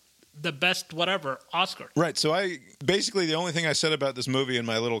the best whatever Oscar. Right. So basically the only thing I said about this movie in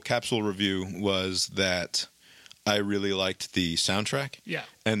my little capsule review was that I really liked the soundtrack. Yeah.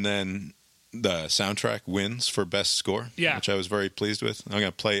 And then the soundtrack wins for best score, which I was very pleased with. I'm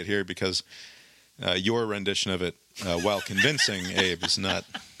going to play it here because your rendition of it, while convincing, Abe,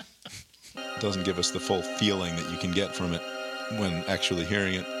 doesn't give us the full feeling that you can get from it when actually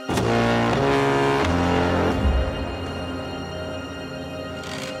hearing it.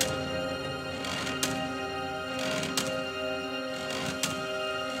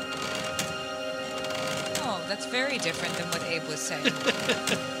 Oh, that's very different than what Abe was saying.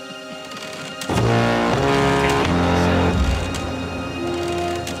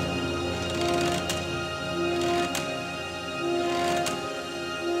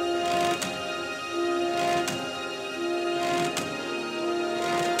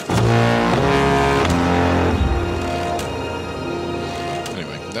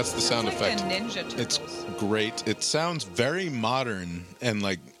 That's the sound like effect. the Ninja Turtles. It's great. It sounds very modern and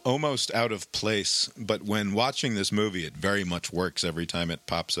like almost out of place, but when watching this movie, it very much works every time it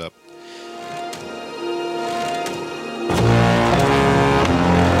pops up.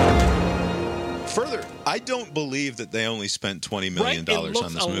 Further, I don't believe that they only spent $20 million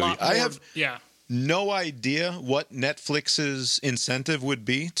on this movie. I have no idea what Netflix's incentive would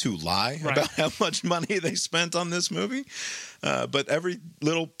be to lie about how much money they spent on this movie. But every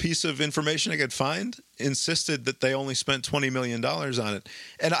little piece of information I could find insisted that they only spent $20 million on it.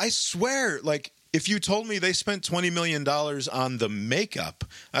 And I swear, like, if you told me they spent $20 million on the makeup,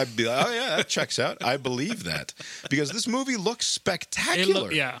 I'd be like, oh, yeah, that checks out. I believe that. Because this movie looks spectacular.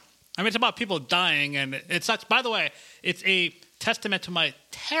 I mean, it's about people dying, and it sucks. By the way, it's a testament to my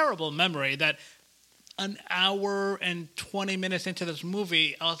terrible memory that an hour and 20 minutes into this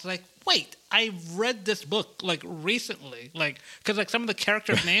movie, I was like, wait, I read this book like recently, like because like some of the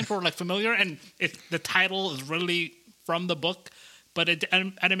characters' names were like familiar, and the title is really from the book, but I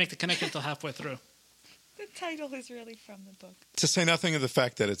didn't make the connection until halfway through. The title is really from the book. To say nothing of the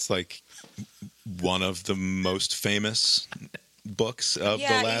fact that it's like one of the most famous books of the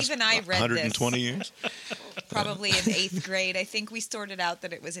last even I read 120 years. Probably in 8th grade. I think we sorted out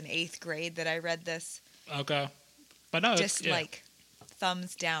that it was in 8th grade that I read this. Okay. But no, just like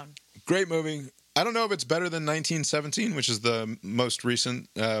thumbs down. Great movie. I don't know if it's better than 1917, which is the most recent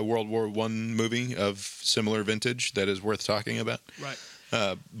World War I movie of similar vintage that is worth talking about. Right.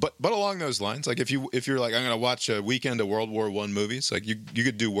 But along those lines, like if you're like, I'm going to watch a weekend of World War I movies, like you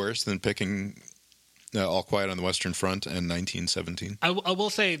could do worse than picking All Quiet on the Western Front and 1917. I will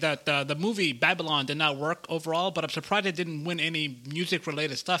say that the movie Babylon did not work overall, but I'm surprised it didn't win any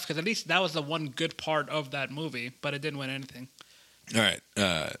music-related stuff, because at least that was the one good part of that movie, but it didn't win anything. All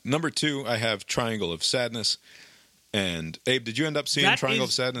right. Number 2, I have Triangle of Sadness. And Abe, did you end up seeing Triangle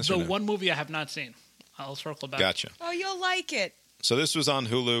of Sadness? The one movie I have not seen. I'll circle back. Gotcha. Oh, you'll like it. So this was on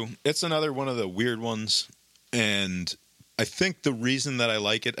Hulu. It's another one of the weird ones. And I think the reason that I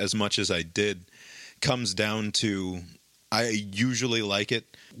like it as much as I did comes down to I usually like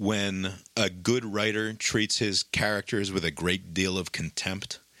it when a good writer treats his characters with a great deal of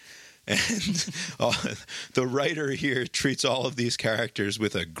contempt. And the writer here treats all of these characters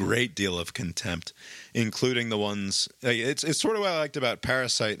with a great deal of contempt, including the ones. It's sort of what I liked about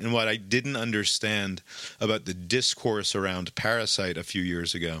Parasite, and what I didn't understand about the discourse around Parasite a few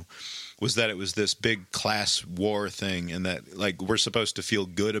years ago was that it was this big class war thing, and that like we're supposed to feel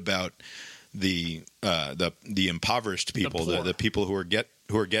good about the impoverished people, the people who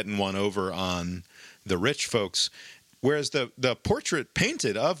are getting one over on the rich folks. Whereas the portrait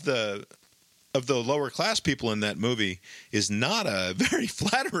painted of the lower class people in that movie is not a very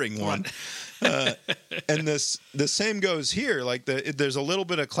flattering one. And the same goes here. Like there's a little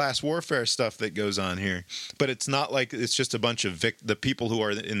bit of class warfare stuff that goes on here, but it's not like it's just a bunch of the people who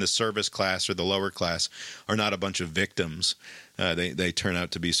are in the service class or the lower class are not a bunch of victims. They turn out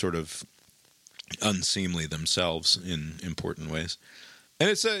to be sort of unseemly themselves in important ways. And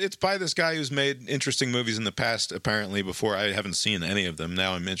it's by this guy who's made interesting movies in the past, apparently, before. I haven't seen any of them.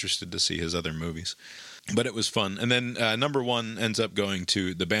 Now I'm interested to see his other movies. But it was fun. And then number 1 ends up going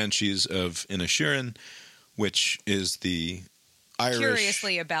to The Banshees of Inisherin, which is the Irish...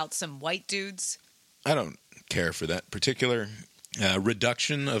 Curiously about some white dudes. I don't care for that particular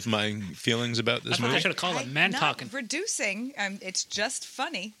reduction of my feelings about this movie. I should have called it man talking. Reducing. It's just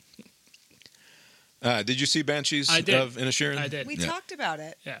funny. Did you see Banshees of Inisherin? I did. We talked about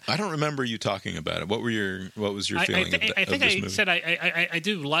it. Yeah. I don't remember you talking about it. What was your feeling of this movie? I think I said I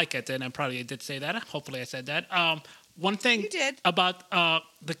do like it, and I probably did say that. Hopefully I said that. One thing You did. about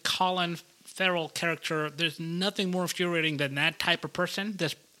the Colin Farrell character, there's nothing more infuriating than that type of person.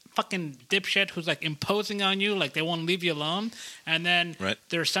 This fucking dipshit who's like imposing on you, like they won't leave you alone. And then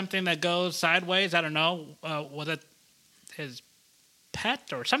there's something that goes sideways. I don't know. Was it his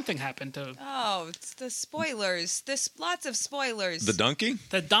pet or something happened to? Oh, it's the spoilers. There's lots of spoilers. The donkey?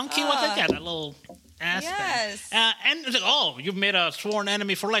 The donkey was like that little ass Yes. thing. And it's like, oh, you've made a sworn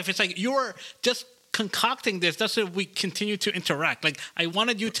enemy for life. It's like you're just concocting this just so we continue to interact. Like, I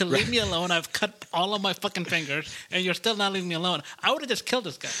wanted you to leave me alone. I've cut all of my fucking fingers, and you're still not leaving me alone. I would have just killed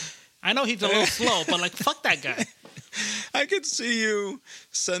this guy. I know he's a little slow, but like, fuck that guy. I could see you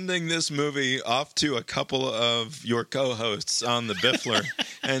sending this movie off to a couple of your co-hosts on the Biffler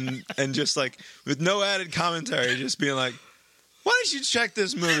and just like with no added commentary, just being like, why don't you check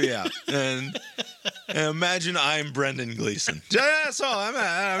this movie out? And imagine I'm Brendan Gleeson. Yeah, that's all.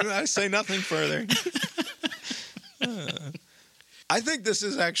 I say nothing further. I think this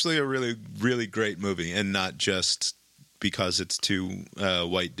is actually a really, really great movie, and not just because it's two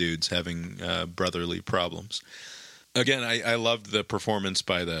white dudes having brotherly problems. Again, I loved the performance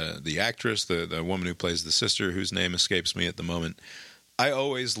by the actress, the woman who plays the sister, whose name escapes me at the moment. I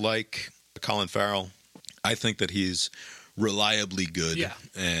always like Colin Farrell. I think that he's reliably good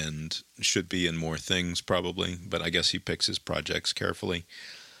and should be in more things probably, but I guess he picks his projects carefully.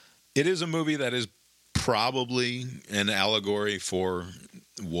 It is a movie that is probably an allegory for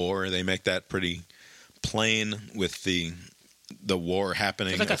war. They make that pretty plain with the war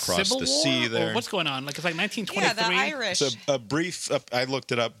happening like across the sea there. Or what's going on? Like, it's like 1923? Yeah, the Irish. So a brief, I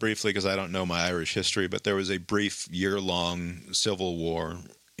looked it up briefly because I don't know my Irish history, but there was a brief year-long civil war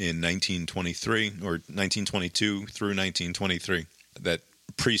in 1923 or 1922 through 1923 that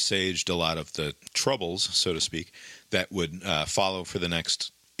presaged a lot of the troubles, so to speak, that would follow for the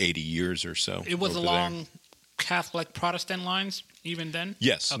next 80 years or so. It was along Catholic Protestant lines even then?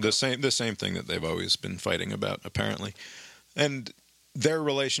 Yes, okay. the same thing that they've always been fighting about, apparently. And their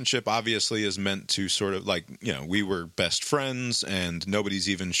relationship obviously is meant to sort of like, you know, we were best friends and nobody's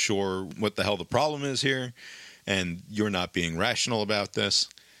even sure what the hell the problem is here. And you're not being rational about this.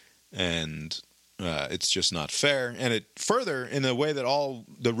 And it's just not fair. And it further, in a way that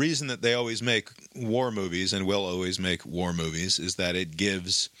the reason that they always make war movies and will always make war movies is that it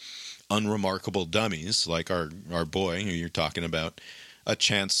gives unremarkable dummies like our boy who you're talking about a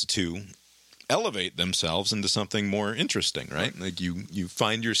chance to elevate themselves into something more interesting, right? Like you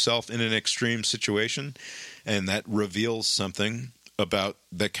find yourself in an extreme situation and that reveals something about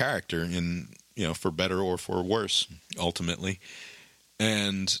the character in, for better or for worse, ultimately.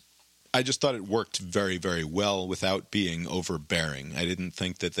 And I just thought it worked very, very well without being overbearing. I didn't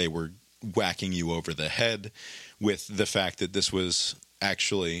think that they were whacking you over the head with the fact that this was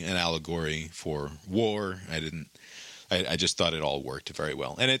actually an allegory for war. I just thought it all worked very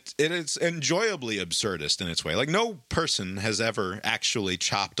well. And it is enjoyably absurdist in its way. Like, no person has ever actually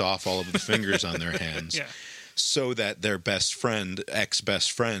chopped off all of the fingers on their hands so that their best friend,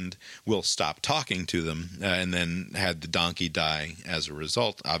 ex-best friend, will stop talking to them and then had the donkey die as a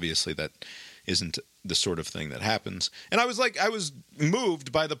result. Obviously, that isn't the sort of thing that happens. And I was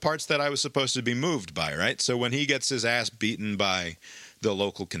moved by the parts that I was supposed to be moved by, right? So when he gets his ass beaten by the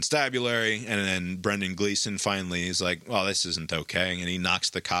local constabulary, and then Brendan Gleeson finally is like, well, this isn't okay, and he knocks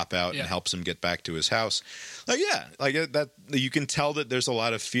the cop out and helps him get back to his house. That you can tell that there's a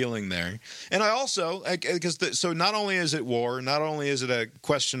lot of feeling there. And I also, so not only is it war, not only is it a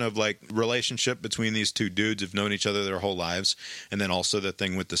question of like relationship between these two dudes who've known each other their whole lives, and then also the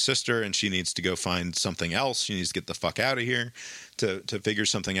thing with the sister, and she needs to go find something else. She needs to get the fuck out of here to figure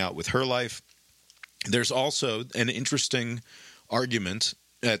something out with her life. There's also an interesting argument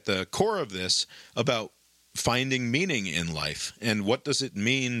at the core of this about finding meaning in life, and what does it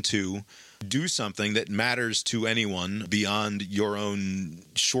mean to do something that matters to anyone beyond your own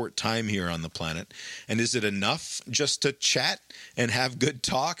short time here on the planet. And is it enough just to chat and have good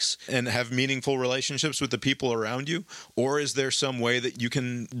talks and have meaningful relationships with the people around you? Or is there some way that you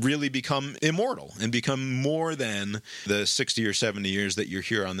can really become immortal and become more than the 60 or 70 years that you're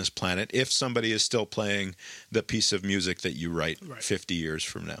here on this planet if somebody is still playing the piece of music that you write 50 years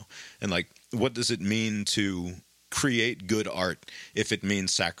from now? And like, what does it mean to create good art if it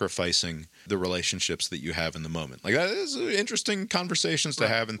means sacrificing the relationships that you have in the moment? Like, that is interesting conversations to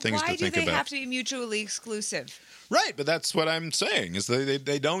have and things to think about. Why do they have to be mutually exclusive? Right, but that's what I'm saying, is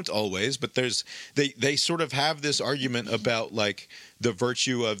they don't always, but they sort of have this argument about like the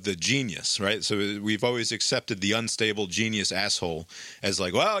virtue of the genius, right? So we've always accepted the unstable genius asshole as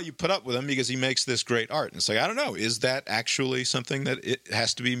like, well, you put up with him because he makes this great art. And it's like, I don't know, is that actually something that it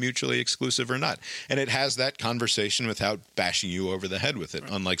has to be mutually exclusive or not? And it has that conversation without bashing you over the head with it,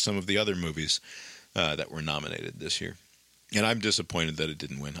 unlike some of the other movies that were nominated this year. And I'm disappointed that it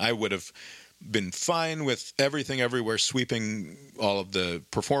didn't win. I would have been fine with Everything Everywhere sweeping all of the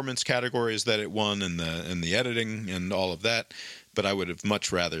performance categories that it won and the editing and all of that, but I would have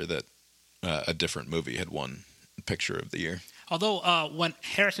much rather that a different movie had won Picture of the Year. Although when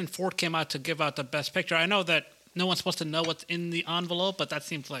Harrison Ford came out to give out the Best Picture, I know that no one's supposed to know what's in the envelope, but that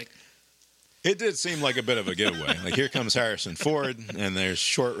seems like... It did seem like a bit of a giveaway. Like, here comes Harrison Ford, and there's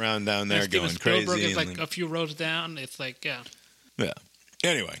Short Round down there going crazy. Spielberg is like a few rows down. It's like, yeah. Yeah.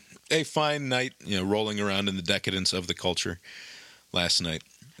 Anyway, a fine night, rolling around in the decadence of the culture last night.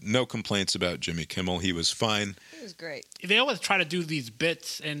 No complaints about Jimmy Kimmel. He was fine. It was great. They always try to do these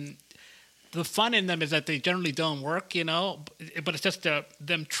bits, and the fun in them is that they generally don't work, but it's just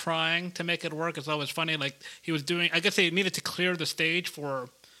them trying to make it work. It's always funny. Like, he was doing, I guess they needed to clear the stage for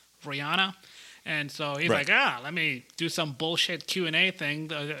Rihanna. And so he's like, let me do some bullshit Q&A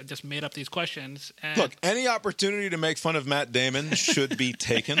thing. Just made up these questions. And look, any opportunity to make fun of Matt Damon should be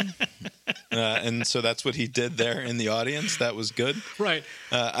taken. And so that's what he did there in the audience. That was good. Right.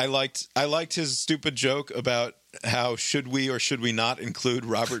 I liked his stupid joke about how should we or should we not include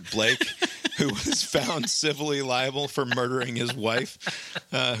Robert Blake, who was found civilly liable for murdering his wife,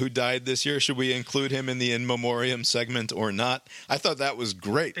 who died this year. Should we include him in the in memoriam segment or not? I thought that was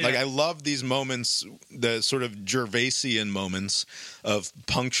great. Yeah. Like, I love these moments, the sort of Gervaisian moments of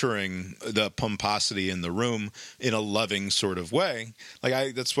puncturing the pomposity in the room in a loving sort of way.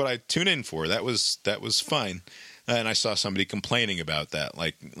 Like, that's what I tune in for. That was fine. And I saw somebody complaining about that,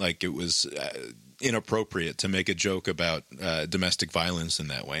 like it was inappropriate to make a joke about domestic violence in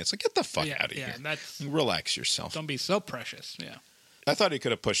that way. It's like, get the fuck out of here. Relax yourself. Don't be so precious. Yeah. I thought he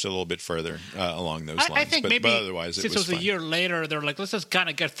could have pushed a little bit further along those lines. I think maybe but otherwise since it was a year later, they're like, let's just kind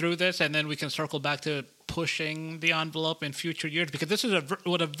of get through this, and then we can circle back to pushing the envelope in future years. Because this is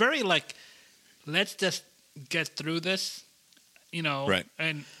a very like, let's just get through this. Right.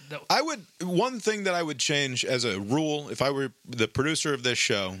 And one thing that I would change as a rule, if I were the producer of this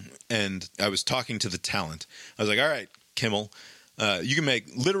show and I was talking to the talent, I was like, all right, Kimmel, you can make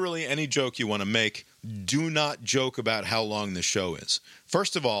literally any joke you want to make. Do not joke about how long the show is.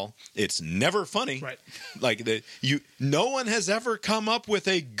 First of all, it's never funny. Right. Like, no one has ever come up with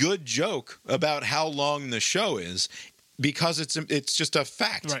a good joke about how long the show is. because it's just a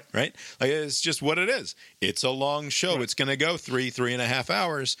fact, right? Like it's just what it is. It's a long show. Right. It's going to go 3.5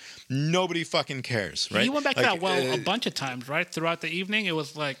 hours. Nobody fucking cares, right? He went back to that well a bunch of times, right? Throughout the evening, it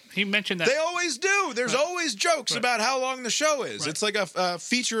was like he mentioned that they always do. There's always jokes about how long the show is. Right. It's like a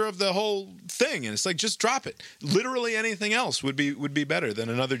feature of the whole thing, and it's like just drop it. Literally anything else would be better than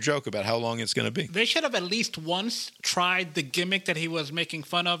another joke about how long it's going to be. They should have at least once tried the gimmick that he was making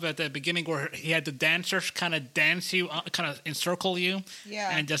fun of at the beginning, where he had the dancers kind of dance you, kind of encircle you,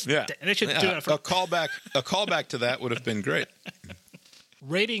 and just they should do it. A callback to that would have been great.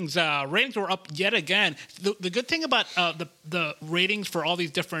 Ratings were up yet again. The good thing about the ratings for all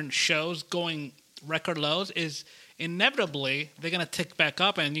these different shows going record lows is inevitably they're going to tick back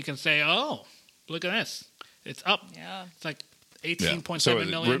up, and you can say, "Oh, look at this, it's up." Yeah, it's like 18.7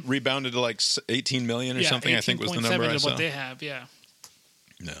 million. Rebounded to like 18 million or something. I think was the number I saw. What they have,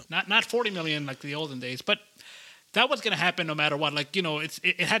 no, not 40 million like the olden days, but that was going to happen no matter what. Like,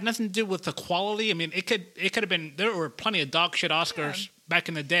 it had nothing to do with the quality. I mean, it could have been. There were plenty of dog shit Oscars back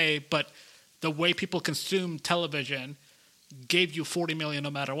in the day, but the way people consume television gave you 40 million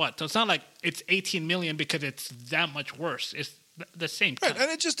no matter what. So it's not like it's 18 million because it's that much worse. It's the same time. Right, and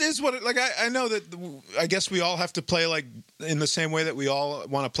it just is what it, like I know that I guess we all have to play like in the same way that we all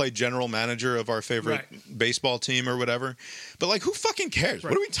want to play general manager of our favorite baseball team or whatever. But like, who fucking cares?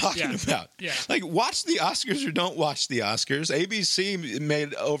 What are we talking about? Yeah. Like, watch the Oscars or don't watch the Oscars. ABC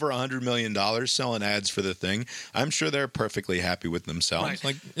made over $100 million selling ads for the thing. I'm sure they're perfectly happy with themselves. Right.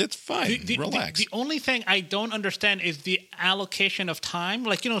 Like, it's fine. Relax. The only thing I don't understand is the allocation of time.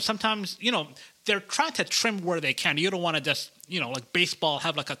 Like, sometimes, they're trying to trim where they can. You don't want to just, like baseball,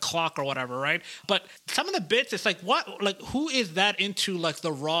 have like a clock or whatever, right? But some of the bits, it's like, what? Like, who is that into, like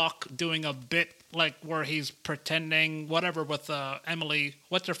The Rock doing a bit like where he's pretending whatever with Emily,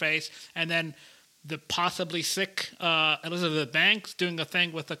 what's her face, and then the possibly sick Elizabeth Banks doing a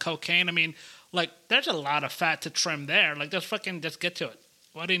thing with the cocaine. I mean, like, there's a lot of fat to trim there. Like, just get to it.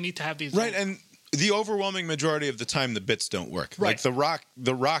 Why do you need to have these? Right, and the overwhelming majority of the time, the bits don't work. Right. Like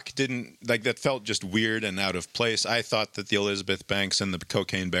the Rock didn't, like, that felt just weird and out of place. I thought that the Elizabeth Banks and the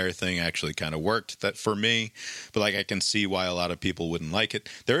Cocaine Bear thing actually kind of worked that for me, but like I can see why a lot of people wouldn't like it.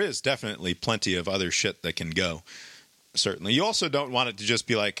 There is definitely plenty of other shit that can go. Certainly, you also don't want it to just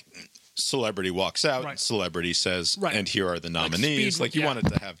be like, celebrity walks out, celebrity says, and here are the nominees. Like you want it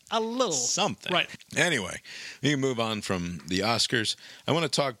to have a little something. Right. Anyway, we can move on from the Oscars. I want to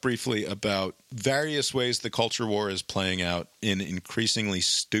talk briefly about various ways the culture war is playing out in increasingly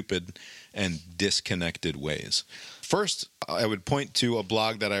stupid and disconnected ways. First, I would point to a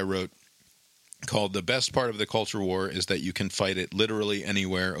blog that I wrote called "The Best Part of the Culture War is that you can fight it literally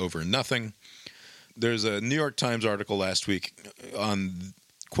anywhere over nothing." There's a New York Times article last week on,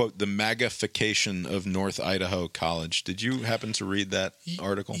 quote, the MAGAfication of North Idaho College. Did you happen to read that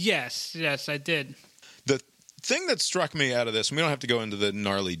article? Yes, I did. The thing that struck me out of this, and we don't have to go into the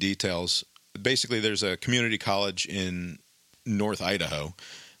gnarly details, basically there's a community college in North Idaho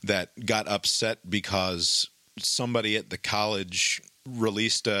that got upset because somebody at the college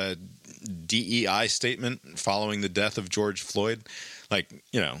released a DEI statement following the death of George Floyd. Like,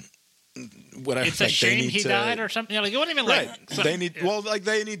 whatever. It's a shame he died or something. Like, it wasn't even like they need. Yeah. Well, like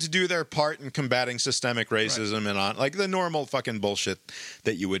they need to do their part in combating systemic racism and on like the normal fucking bullshit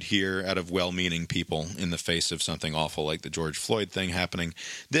that you would hear out of well-meaning people in the face of something awful like the George Floyd thing happening.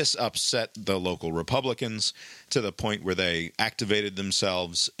 This upset the local Republicans to the point where they activated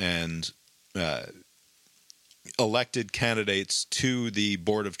themselves and elected candidates to the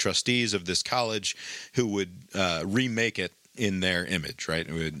board of trustees of this college who would remake it in their image, right?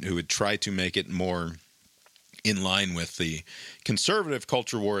 Who would try to make it more in line with the conservative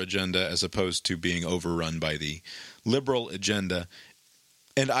culture war agenda as opposed to being overrun by the liberal agenda.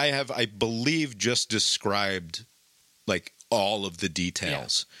 And I believe, just described like all of the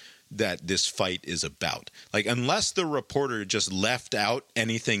details that this fight is about. Like, unless the reporter just left out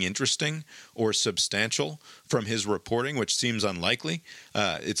anything interesting or substantial from his reporting, which seems unlikely,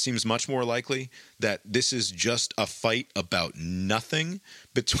 it seems much more likely that this is just a fight about nothing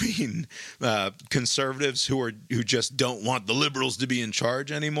between conservatives who just don't want the liberals to be in charge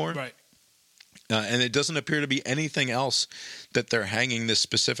anymore. Right. And it doesn't appear to be anything else that they're hanging this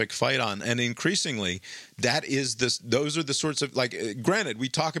specific fight on. And increasingly, those are the sorts of, like, granted, we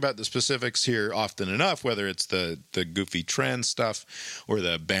talk about the specifics here often enough, whether it's the goofy trans stuff or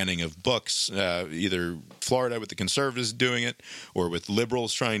the banning of books, either Florida with the conservatives doing it or with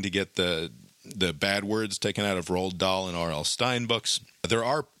liberals trying to get the the bad words taken out of Roald Dahl and R.L. Stein books. There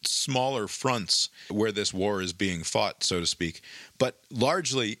are smaller fronts where this war is being fought, so to speak, but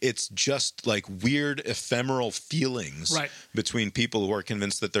largely it's just like weird ephemeral feelings between people who are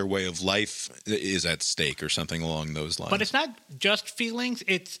convinced that their way of life is at stake or something along those lines. But it's not just feelings,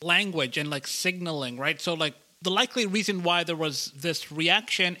 it's language and like signaling, right? So like the likely reason why there was this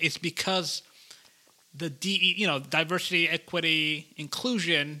reaction is because the diversity, equity,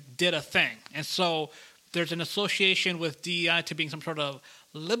 inclusion did a thing. And so there's an association with DEI to being some sort of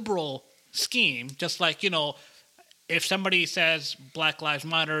liberal scheme, just like, if somebody says Black Lives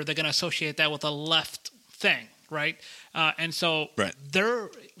Matter, they're going to associate that with a left thing, right? And so there,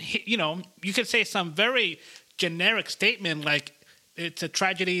 you could say some very generic statement like it's a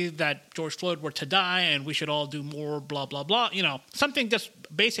tragedy that George Floyd were to die and we should all do more, blah, blah, blah, something just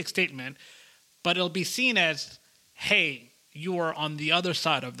basic statement, but it'll be seen as, hey, you are on the other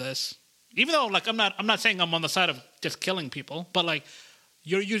side of this. Even though, like, I'm not saying I'm on the side of just killing people, but like,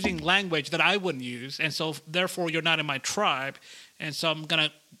 you're using language that I wouldn't use, and so therefore you're not in my tribe, and so I'm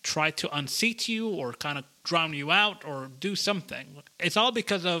gonna try to unseat you or kind of drown you out or do something. It's all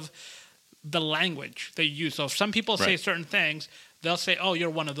because of the language they use. So if some people say certain things, they'll say, "Oh, you're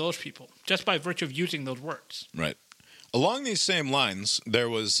one of those people," just by virtue of using those words. Right. Along these same lines, there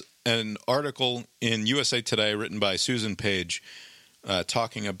was an article in USA Today written by Susan Page.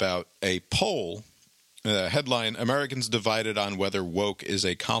 Talking about a poll, headline, Americans divided on whether woke is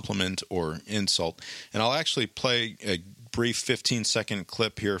a compliment or insult. And I'll actually play a brief 15-second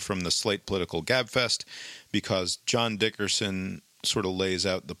clip here from the Slate Political Gabfest because John Dickerson sort of lays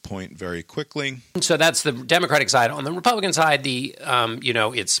out the point very quickly. So that's the Democratic side. On the Republican side,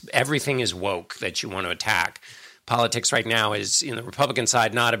 it's everything is woke that you want to attack. Politics right now is, in the Republican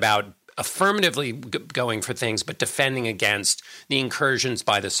side, not about affirmatively going for things, but defending against the incursions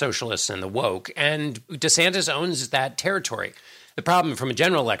by the socialists and the woke. And DeSantis owns that territory. The problem from a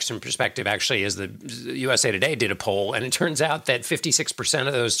general election perspective actually is the USA Today did a poll, and it turns out that 56%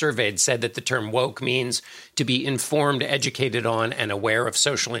 of those surveyed said that the term woke means to be informed, educated on, and aware of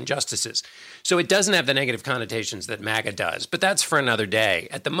social injustices. So it doesn't have the negative connotations that MAGA does, but that's for another day.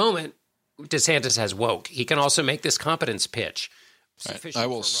 At the moment, DeSantis has woke. He can also make this competence pitch. Right. I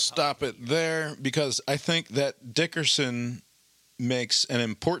will stop it there because I think that Dickerson makes an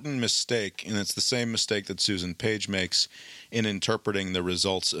important mistake, and it's the same mistake that Susan Page makes in interpreting the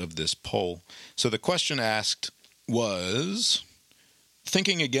results of this poll. So the question asked was,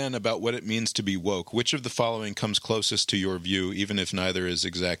 thinking again about what it means to be woke, which of the following comes closest to your view, even if neither is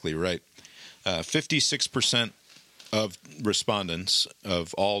exactly right? 56% of respondents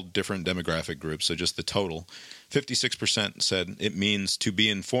of all different demographic groups, so just the total, 56% said it means to be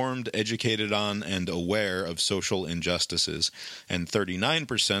informed, educated on, and aware of social injustices. And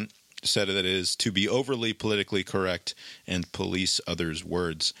 39% said that it is to be overly politically correct and police others'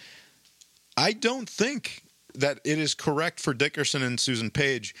 words. I don't think that it is correct for Dickerson and Susan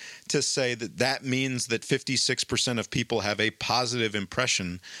Page to say that that means that 56% of people have a positive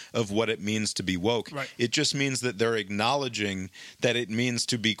impression of what it means to be woke. Right. It just means that they're acknowledging that it means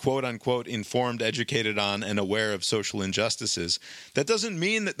to be quote-unquote informed, educated on, and aware of social injustices. That doesn't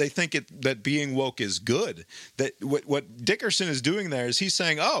mean that they think that being woke is good. That what Dickerson is doing there is he's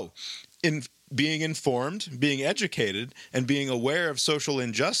saying, in being informed, being educated, and being aware of social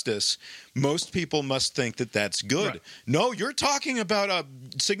injustice, most people must think that that's good. Right. No, you're talking about a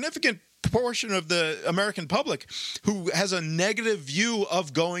significant portion of the American public who has a negative view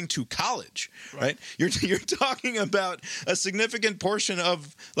of going to college, right? You're talking about a significant portion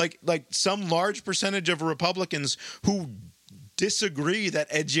of like some large percentage of Republicans who disagree that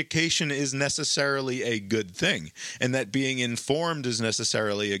education is necessarily a good thing and that being informed is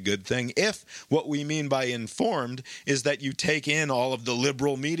necessarily a good thing if what we mean by informed is that you take in all of the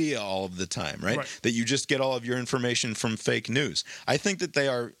liberal media all of the time, right? That you just get all of your information from fake news. I think that they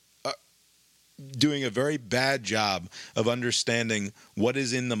are doing a very bad job of understanding what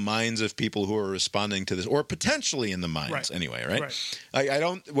is in the minds of people who are responding to this, or potentially in the minds anyway, right?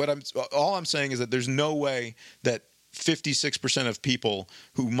 All I'm saying is that there's no way that 56% of people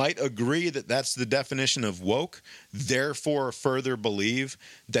who might agree that that's the definition of woke, therefore further believe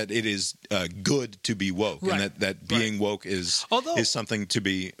that it is good to be woke, and that being woke is something to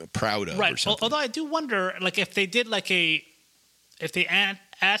be proud of. Or something. Although I do wonder, like, if they did if they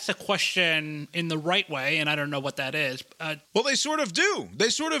asked a question in the right way, and I don't know what that is. Well, they sort of do.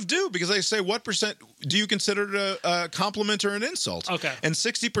 Because they say, what percent do you consider it a compliment or an insult? Okay. And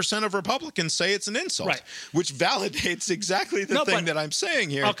 60% of Republicans say it's an insult, which validates exactly the thing that I'm saying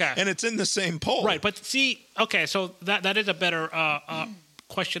here. Okay. And it's in the same poll. Right, but see, okay, so that is a better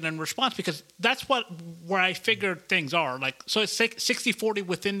question and response, because that's where I figured things are. Like, so it's 60-40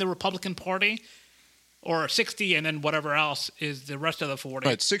 within the Republican Party, or 60 and then whatever else is the rest of the 40.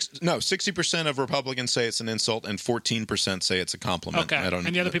 Right, 60% of Republicans say it's an insult, and 14% say it's a compliment. Okay,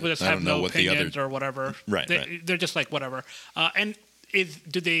 and the other people just have no opinions or whatever. Right, They're just like whatever. And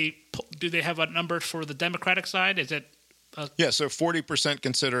do they have a number for the Democratic side? Is it? Yeah, so 40%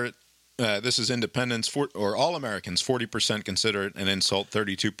 consider it. This is independents, or all Americans, 40% consider it an insult,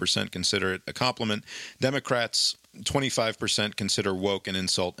 32% consider it a compliment. Democrats, 25% consider woke an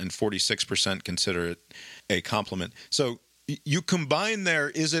insult, and 46% consider it a compliment. So you combine there,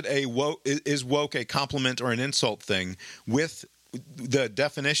 is woke a compliment or an insult thing with the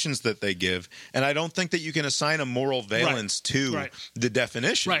definitions that they give, and I don't think that you can assign a moral valence to the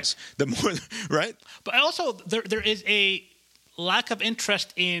definitions. Right. The more, right? But also, there is a lack of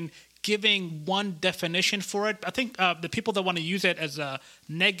interest in giving one definition for it. I think the people that want to use it as a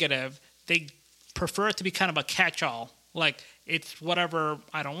negative, they prefer it to be kind of a catch-all. Like, it's whatever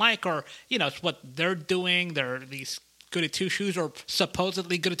I don't like, or, it's what they're doing. They're these goody two-shoes, or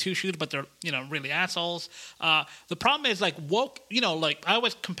supposedly goody two-shoes, but they're, really assholes. The problem is, like, woke, like, I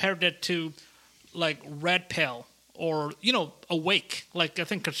always compared it to, like, red pill or, awake. Like, I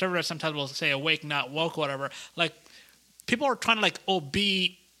think conservatives sometimes will say awake, not woke, whatever. Like, people are trying to, like,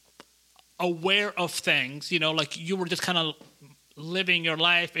 be aware of things, like you were just kind of living your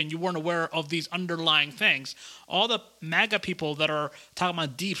life and you weren't aware of these underlying things. All the MAGA people that are talking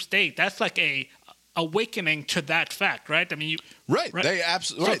about deep state, that's like a awakening to that fact, right? I mean, they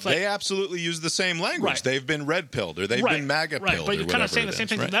absolutely use the same language. Right. They've been red pilled, or they've been MAGA pilled, but you're kind of saying the same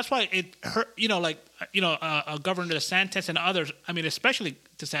thing. Right? That's why it hurt. Governor DeSantis and others. I mean, especially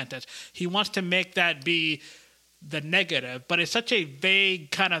DeSantis, he wants to make that be the negative, but it's such a vague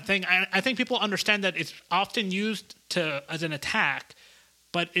kind of thing. I think people understand that it's often used as an attack,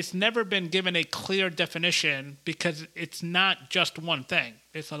 but it's never been given a clear definition, because it's not just one thing.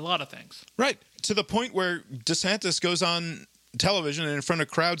 It's a lot of things. Right. To the point where DeSantis goes on television and in front of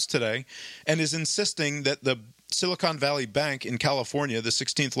crowds today and is insisting that the Silicon Valley Bank in California, the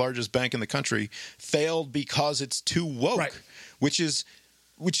 16th largest bank in the country, failed because it's too woke, which is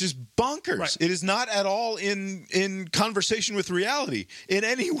bonkers. Right. It is not at all in conversation with reality in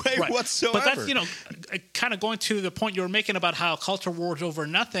any way whatsoever. But that's, kind of going to the point you were making about how culture war is over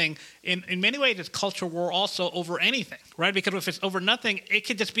nothing. In many ways, it's culture war also over anything, right? Because if it's over nothing, it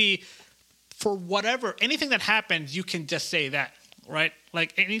could just be for whatever. Anything that happens, you can just say that, right?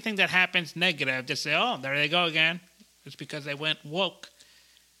 Like anything that happens negative, just say, oh, there they go again. It's because they went woke.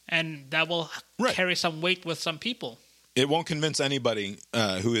 And that will carry some weight with some people. It won't convince anybody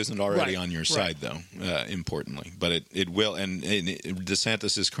who isn't already on your side, though, importantly. But it will. And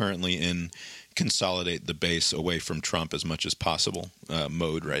DeSantis is currently in consolidate the base away from Trump as much as possible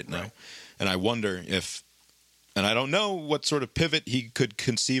mode right now. And I wonder if – and I don't know what sort of pivot he could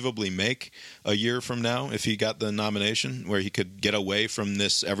conceivably make a year from now if he got the nomination, where he could get away from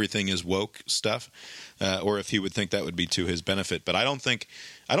this everything is woke stuff, or if he would think that would be to his benefit. But I don't think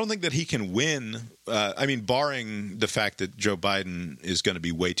that he can win. Barring the fact that Joe Biden is going to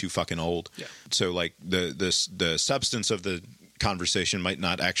be way too fucking old. Yeah. So, like, the substance of the conversation might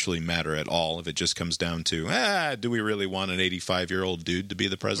not actually matter at all if it just comes down to, do we really want an 85-year-old dude to be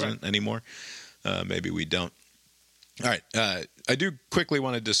the president anymore? Maybe we don't. All right. I do quickly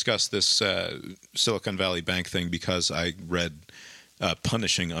want to discuss this Silicon Valley Bank thing, because I read a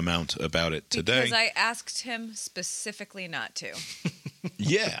punishing amount about it today. Because I asked him specifically not to.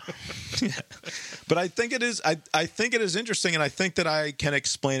 Yeah. But I think it is I think it is interesting, and I think that I can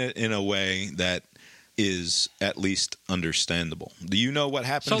explain it in a way that is at least understandable. Do you know what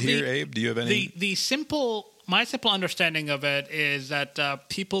happened here, Abe? Do you have any? My simple understanding of it is that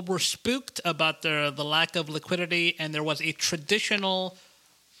people were spooked about the lack of liquidity, and there was a traditional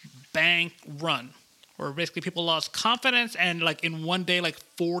bank run, where basically people lost confidence, and like in one day, like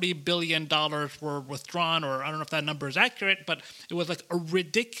 $40 billion were withdrawn, or I don't know if that number is accurate, but it was like a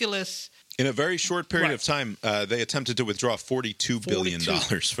ridiculous. In a very short period of time, they attempted to withdraw $42 billion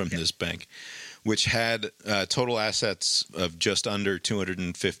from this bank, which had total assets of just under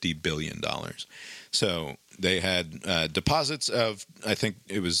 $250 billion. So they had deposits of, I think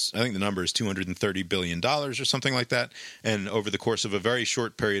the number is $230 billion or something like that. And over the course of a very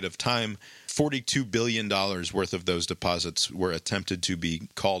short period of time, $42 billion worth of those deposits were attempted to be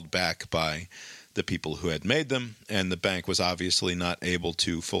called back by the people who had made them. And the bank was obviously not able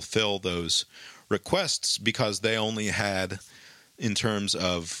to fulfill those requests, because they only had, in terms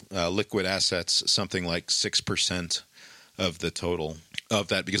of liquid assets, something like 6% of the total of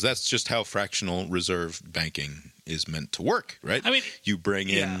that, because that's just how fractional reserve banking is meant to work, right? I mean, you bring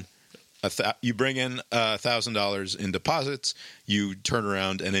in yeah. $1,000 in deposits. You turn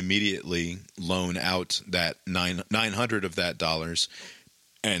around and immediately loan out that 900 of that dollars,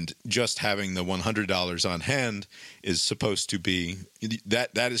 and just having the $100 on hand is supposed to be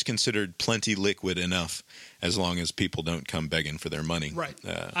that is considered plenty liquid enough, as long as people don't come begging for their money Right.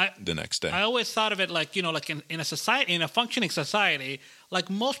 the next day. I always thought of it like, like in a society, in a functioning society, like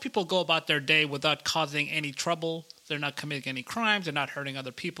most people go about their day without causing any trouble. They're not committing any crimes. They're not hurting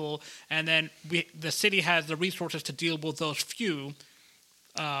other people. And then the city has the resources to deal with those few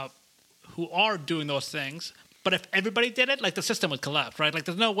who are doing those things. But if everybody did it, like the system would collapse, right? Like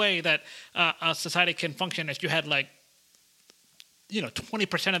there's no way that a society can function if you had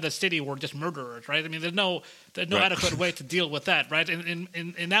 20% of the city were just murderers, right? I mean, there's no Right. adequate way to deal with that, right?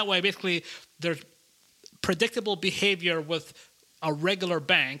 In that way, basically, there's predictable behavior with a regular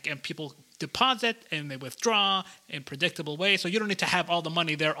bank, and people deposit and they withdraw in predictable ways. So you don't need to have all the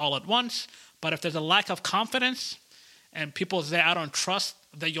money there all at once. But if there's a lack of confidence and people say, I don't trust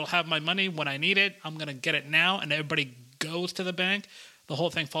that you'll have my money when I need it, I'm going to get it now, and everybody goes to the bank, the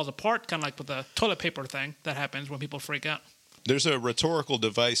whole thing falls apart, kind of like with the toilet paper thing that happens when people freak out. There's a rhetorical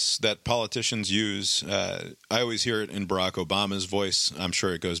device that politicians use. I always hear it in Barack Obama's voice. I'm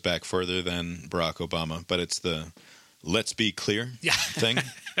sure it goes back further than Barack Obama, but it's the "let's be clear" thing.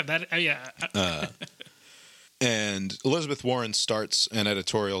 And Elizabeth Warren starts an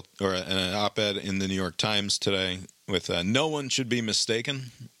editorial or an op-ed in the New York Times today with "no one should be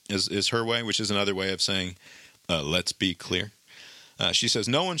mistaken" is her way, which is another way of saying "let's be clear." She says,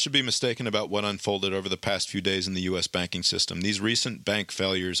 no one should be mistaken about what unfolded over the past few days in the U.S. banking system. These recent bank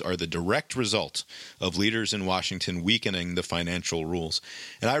failures are the direct result of leaders in Washington weakening the financial rules.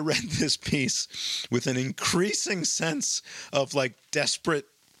 And I read this piece with an increasing sense of desperate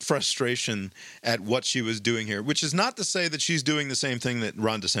frustration at what she was doing here, which is not to say that she's doing the same thing that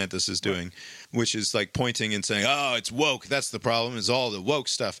Ron DeSantis is doing, which is pointing and saying, oh, it's woke. That's the problem, is all the woke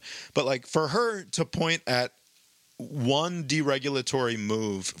stuff. But for her to point at one deregulatory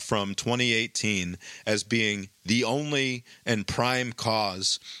move from 2018 as being the only and prime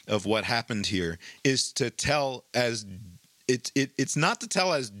cause of what happened here is to tell it's not to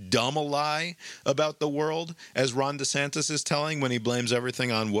tell as dumb a lie about the world as Ron DeSantis is telling when he blames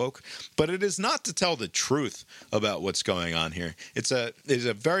everything on woke, but it is not to tell the truth about what's going on here. It's a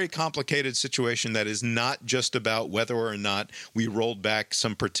very complicated situation that is not just about whether or not we rolled back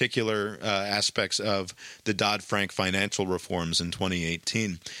some particular aspects of the Dodd-Frank financial reforms in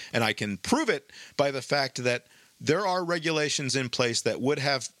 2018. And I can prove it by the fact that there are regulations in place that would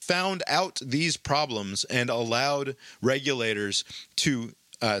have found out these problems and allowed regulators to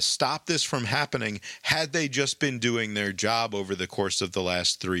stop this from happening had they just been doing their job over the course of the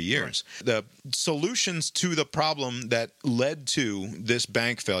last 3 years. Right. The solutions to the problem that led to this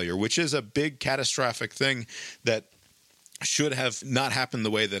bank failure, which is a big catastrophic thing that should have not happened the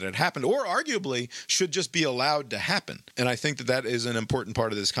way that it happened, or arguably should just be allowed to happen. And I think that is an important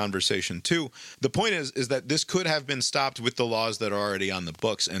part of this conversation too. The point is that this could have been stopped with the laws that are already on the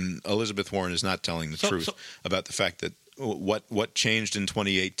books, and Elizabeth Warren is not telling the truth about the fact that what changed in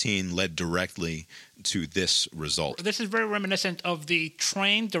 2018 led directly to this result. This is very reminiscent of the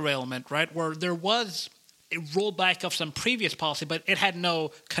train derailment, right, where there was a rollback of some previous policy, but it had no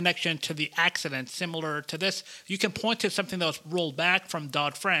connection to the accident. Similar to this, you can point to something that was rolled back from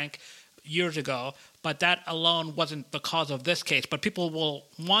Dodd-Frank years ago, but that alone wasn't the cause of this case. But people will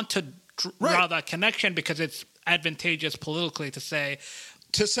want to draw that connection because it's advantageous politically to say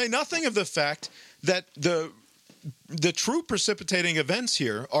nothing of the fact that the true precipitating events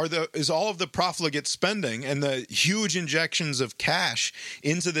here is all of the profligate spending and the huge injections of cash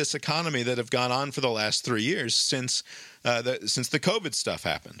into this economy that have gone on for the last 3 years since the COVID stuff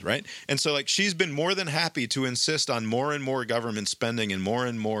happened, right? And so she's been more than happy to insist on more and more government spending and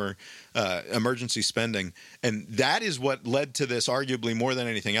more emergency spending, and that is what led to this, arguably more than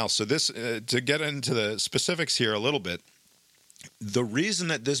anything else. So this, to get into the specifics here a little bit, the reason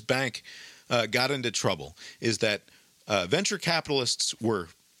that this bank got into trouble is that venture capitalists were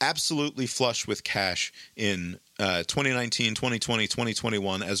absolutely flush with cash in 2019, 2020,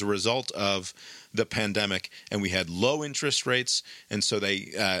 2021 as a result of the pandemic, and we had low interest rates, and so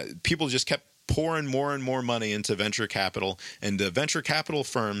people just kept pouring more and more money into venture capital, and the venture capital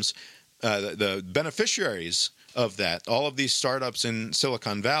firms, the beneficiaries of that, all of these startups in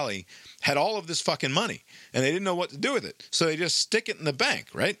Silicon Valley, had all of this fucking money, and they didn't know what to do with it, so they just stick it in the bank,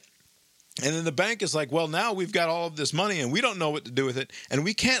 right? And then the bank is like, well, now we've got all of this money and we don't know what to do with it. And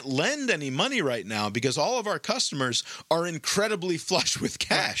we can't lend any money right now because all of our customers are incredibly flush with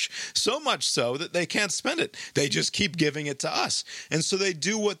cash. So much so that they can't spend it. They just keep giving it to us. And so they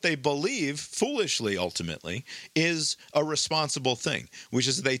do what they believe, foolishly ultimately, is a responsible thing, which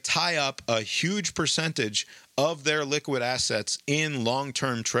is they tie up a huge percentage of their liquid assets in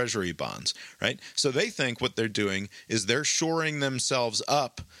long-term treasury bonds, right? So they think what they're doing is they're shoring themselves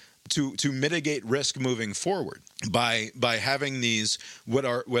up to mitigate risk moving forward by having these what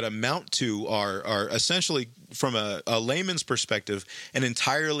amount to are essentially, from a layman's perspective, an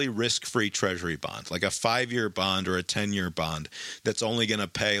entirely risk-free treasury bond, like a 5-year bond or a 10-year bond that's only going to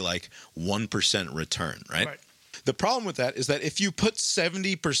pay like 1% return, right? The problem with that is that if you put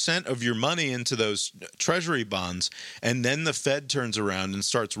 70% of your money into those treasury bonds and then the Fed turns around and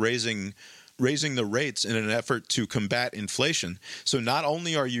starts raising the rates in an effort to combat inflation. So not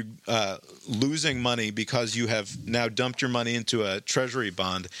only are you losing money because you have now dumped your money into a treasury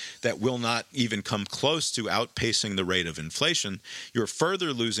bond that will not even come close to outpacing the rate of inflation, you're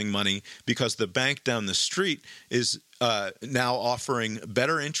further losing money because the bank down the street is now offering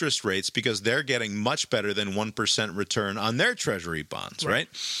better interest rates because they're getting much better than 1% return on their treasury bonds, right?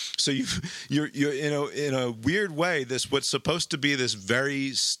 So you're in a weird way, this what's supposed to be this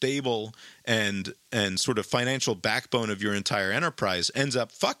very stable and sort of financial backbone of your entire enterprise ends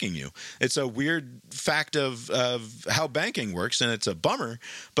up fucking you. It's a weird fact of how banking works, and it's a bummer.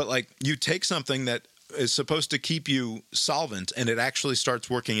 But like, you take something that is supposed to keep you solvent, and it actually starts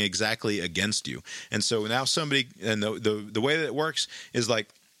working exactly against you. And so now somebody, and the way that it works is like,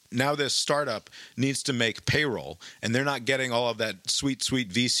 now this startup needs to make payroll, and they're not getting all of that sweet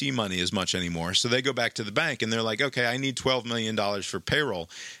VC money as much anymore. So they go back to the bank, and they're like, okay, I need $12 million for payroll.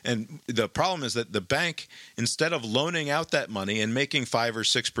 And the problem is that the bank, instead of loaning out that money and making 5 or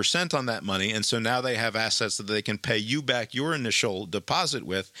 6% on that money, and so now they have assets that they can pay you back your initial deposit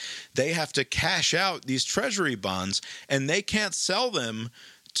with, they have to cash out these treasury bonds, and they can't sell them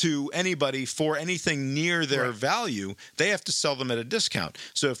to anybody for anything near their value. They have to sell them at a discount.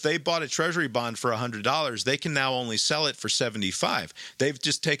 So if they bought a treasury bond for $100, they can now only sell it for $75. They've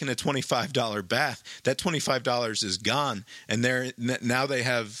just taken a $25 bath. That $25 is gone, and they're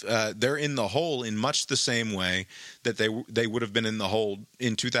in the hole in much the same way that they would have been in the hole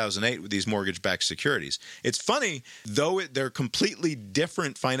in 2008 with these mortgage-backed securities. It's funny, though they're completely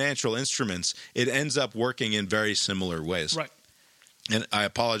different financial instruments, it ends up working in very similar ways. Right. And I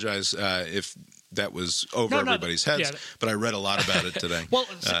apologize if that was over everybody's heads, but I read a lot about it today. Well,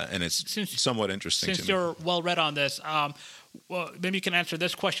 and it's somewhat interesting to me. Since you're well read on this, well, maybe you can answer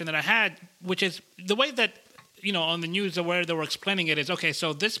this question that I had, which is the way that, on the news, the way they were explaining it is, okay,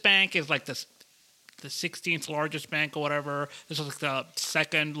 so this bank is like the 16th largest bank or whatever. This is like the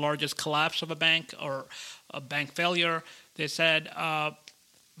second largest collapse of a bank or a bank failure. They said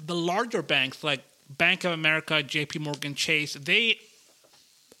the larger banks like Bank of America, JP Morgan Chase,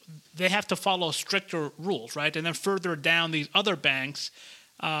 they have to follow stricter rules, right? And then further down, these other banks,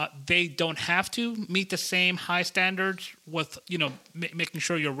 they don't have to meet the same high standards with, making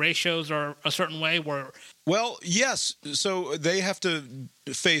sure your ratios are a certain way where... Well, yes. So they have to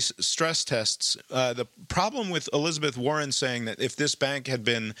face stress tests. The problem with Elizabeth Warren saying that if this bank had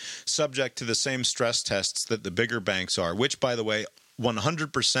been subject to the same stress tests that the bigger banks are, which, by the way,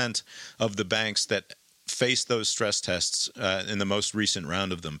 100% of the banks that faced those stress tests in the most recent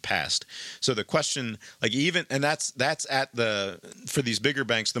round of them passed. So the question, that's at for these bigger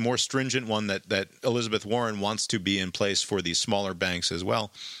banks, the more stringent one that Elizabeth Warren wants to be in place for these smaller banks as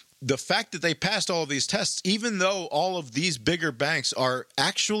well. The fact that they passed all of these tests, even though all of these bigger banks are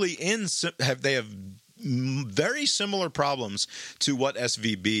actually they have very similar problems to what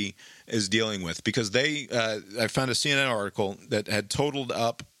SVB is dealing with, because I found a CNN article that had totaled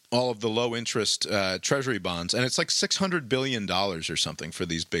up all of the low interest treasury bonds, and it's like $600 billion or something for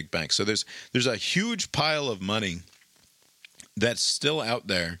these big banks. So there's a huge pile of money that's still out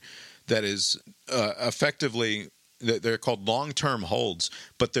there that is effectively, they're called long-term holds,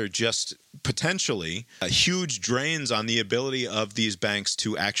 but they're just potentially huge drains on the ability of these banks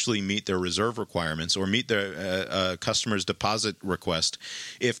to actually meet their reserve requirements or meet their customers' deposit request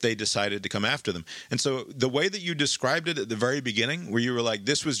if they decided to come after them. And so the way that you described it at the very beginning, where you were like,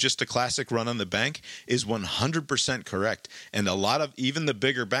 this was just a classic run on the bank, is 100% correct. And a lot of even the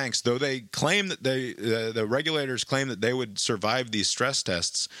bigger banks, though they claim that the regulators claim that they would survive these stress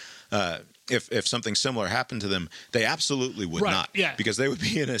tests, if something similar happened to them, they absolutely would not, because they would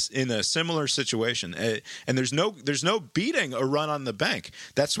be in a similar situation. And there's no beating a run on the bank.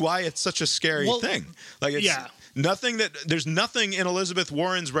 That's why it's such a scary thing. There's nothing in Elizabeth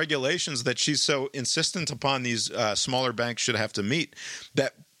Warren's regulations that she's so insistent upon these smaller banks should have to meet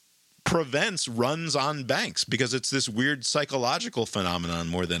that prevents runs on banks, because it's this weird psychological phenomenon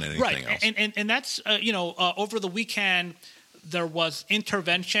more than anything else. And that's over the weekend there was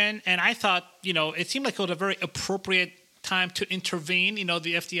intervention, and I thought it seemed like it was a very appropriate time to intervene. The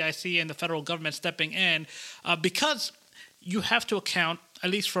FDIC and the federal government stepping in because you have to account, at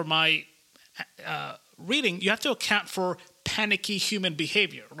least for my reading, you have to account for panicky human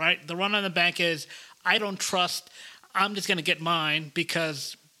behavior, right? The run on the bank is, I don't trust, I'm just going to get mine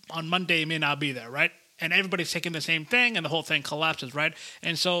because on Monday it may not be there, right? And everybody's taking the same thing and the whole thing collapses, right?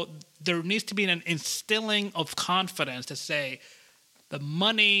 And so there needs to be an instilling of confidence to say the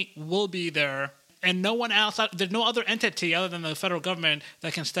money will be there and no one else, there's no other entity other than the federal government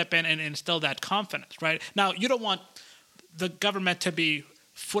that can step in and instill that confidence, right? Now, you don't want the government to be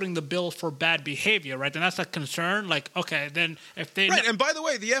footing the bill for bad behavior, right? And that's a concern. Like, okay, then if they... Right, and by the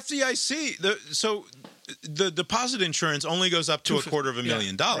way, the FDIC, the deposit insurance only goes up to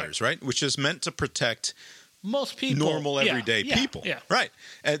 $250,000, right? Which is meant to protect most people, normal everyday people. Yeah. Right.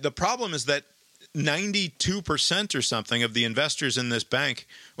 And the problem is that 92% or something of the investors in this bank,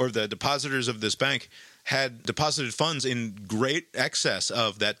 or the depositors of this bank, had deposited funds in great excess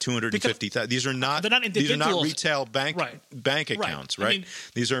of that $250,000. These are not retail bank accounts, right? I mean,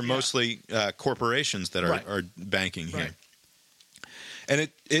 these are mostly corporations that are banking here. And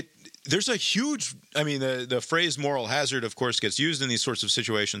there's a huge, I mean, the phrase moral hazard, of course, gets used in these sorts of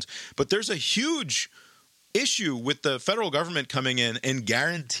situations, but there's a huge issue with the federal government coming in and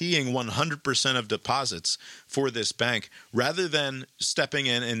guaranteeing 100% of deposits for this bank, rather than stepping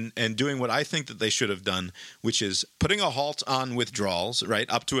in and doing what I think that they should have done, which is putting a halt on withdrawals, right,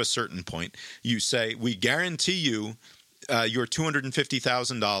 up to a certain point. You say, we guarantee you your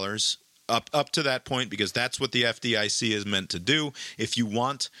 $250,000 up to that point, because that's what the FDIC is meant to do. If you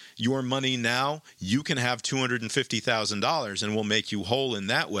want your money now, you can have $250,000, and we'll make you whole in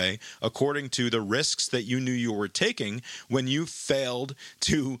that way, according to the risks that you knew you were taking when you failed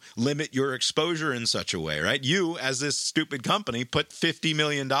to limit your exposure in such a way, right? You, as this stupid company, put $50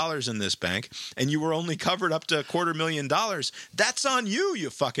 million in this bank, and you were only covered up to $250,000. That's on you, you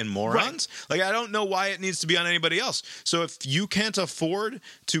fucking morons. Right. Like, I don't know why it needs to be on anybody else. So if you can't afford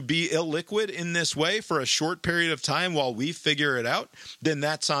to be illiquid in this way for a short period of time while we figure it out, then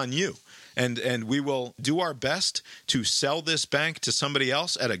that's on you. And we will do our best to sell this bank to somebody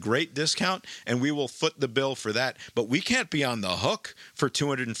else at a great discount, and we will foot the bill for that. But we can't be on the hook for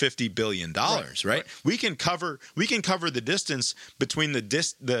 $250 billion, right? We can cover the distance between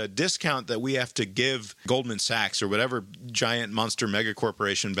the discount that we have to give Goldman Sachs or whatever giant monster mega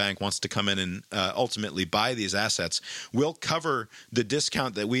corporation bank wants to come in and ultimately buy these assets. We'll cover the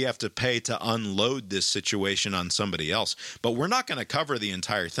discount that we have to pay to unload this situation on somebody else. But we're not going to cover the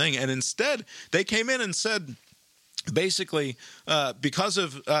entire thing. And instead, they came in and said, basically, because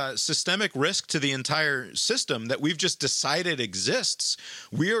of systemic risk to the entire system that we've just decided exists,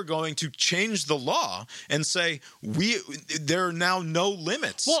 we are going to change the law and say there are now no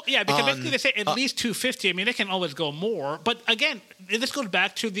limits. Well, yeah, because basically they say at least 250. I mean, they can always go more. But again, this goes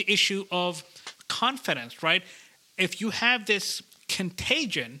back to the issue of confidence, right? If you have this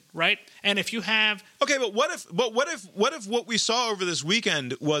contagion, right? And if you have but what if what we saw over this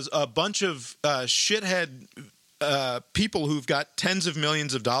weekend was a bunch of shithead people who've got tens of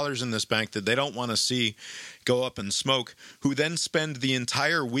millions of dollars in this bank that they don't want to see go up in smoke, who then spend the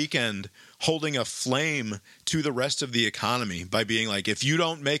entire weekend holding a flame to the rest of the economy by being like, if you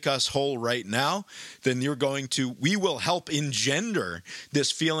don't make us whole right now, then we will help engender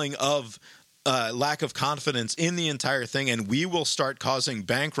this feeling of lack of confidence in the entire thing, and we will start causing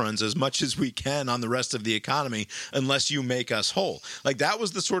bank runs as much as we can on the rest of the economy unless you make us whole. Like, that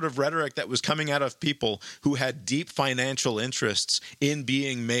was the sort of rhetoric that was coming out of people who had deep financial interests in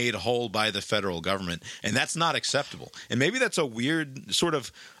being made whole by the federal government, and that's not acceptable. And maybe that's a weird sort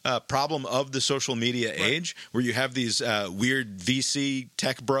of problem of the social media age, where you have these weird VC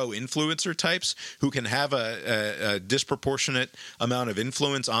tech bro influencer types who can have a disproportionate amount of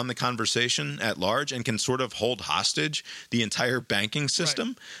influence on the conversation at large and can sort of hold hostage the entire banking system.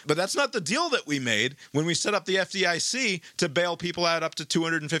 Right. But that's not the deal that we made when we set up the FDIC to bail people out up to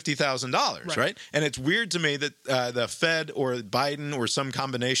 $250,000, right? And it's weird to me that the Fed or Biden or some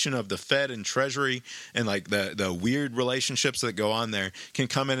combination of the Fed and Treasury and like the weird relationships that go on there can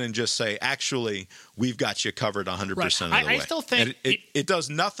come in and just say, actually, we've got you covered 100% of the way. I still think it does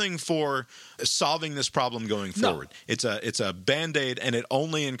nothing for solving this problem going forward. No. It's a Band-Aid, and it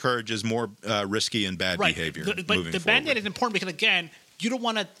only encourages more risky and bad behavior moving forward. The Band-Aid is important because, again, you don't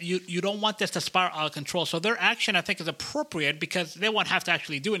want to you don't want this to spiral out of control. So their action, I think, is appropriate because they won't have to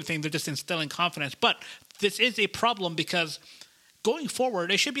actually do anything. They're just instilling confidence. But this is a problem because going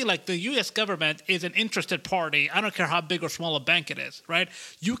forward, it should be like the U.S. government is an interested party. I don't care how big or small a bank it is, right?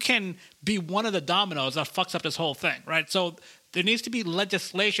 You can be one of the dominoes that fucks up this whole thing, right? So there needs to be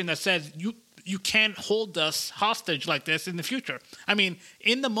legislation that says you can't hold us hostage like this in the future. I mean,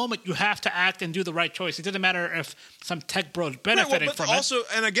 in the moment, you have to act and do the right choice. It doesn't matter if some tech bros benefiting but from also, it.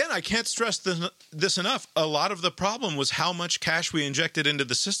 and again, I can't stress this enough. A lot of the problem was how much cash we injected into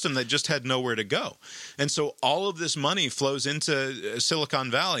the system that just had nowhere to go. And so all of this money flows into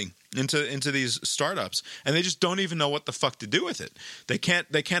Silicon Valley, into these startups, and they just don't even know what the fuck to do with it. They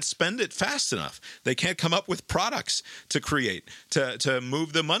can't spend it fast enough. They can't come up with products to create to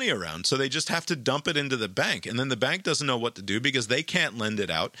move the money around. So they just have to dump it into the bank, and then the bank doesn't know what to do because they can't lend it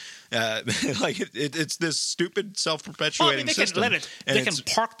out. It's this stupid self-perpetuating system. They can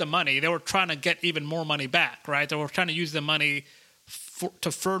park the money. They were trying to get even more money back, right? They were trying to use the money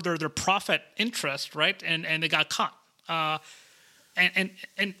to further their profit interest, right? And they got caught. And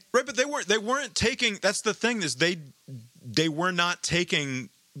right, but they weren't taking. That's the thing, is they were not taking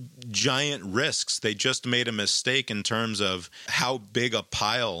giant risks. They just made a mistake in terms of how big a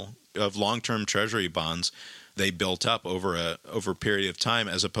pile of long-term treasury bonds they built up over a period of time,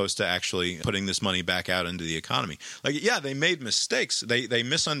 as opposed to actually putting this money back out into the economy. Like, yeah, they made mistakes. They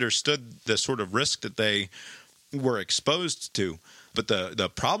misunderstood the sort of risk that they were exposed to. But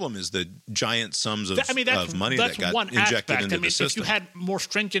the problem is the giant sums of money that got injected into the system. If you had more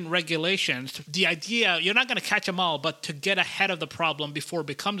stringent regulations, the idea, you're not going to catch them all, but to get ahead of the problem before it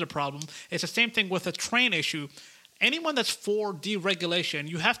becomes a problem. It's the same thing with the train issue. Anyone that's for deregulation,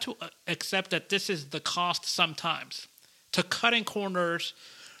 you have to accept that this is the cost sometimes to cutting corners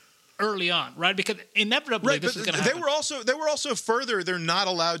early on, right? Because inevitably this is going to happen. They were also further, they're not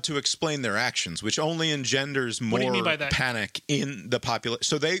allowed to explain their actions, which only engenders more panic in the population.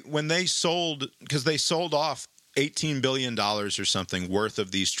 So when they sold off $18 billion or something worth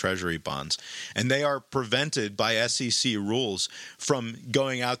of these treasury bonds, and they are prevented by SEC rules from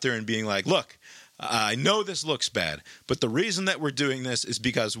going out there and being like, look, I know this looks bad, but the reason that we're doing this is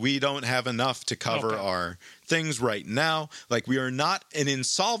because we don't have enough to cover our things right now. Like, we are not an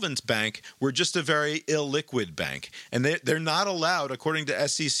insolvent bank. We're just a very illiquid bank. And they're not allowed, according to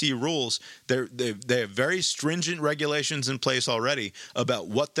SEC rules, they have very stringent regulations in place already about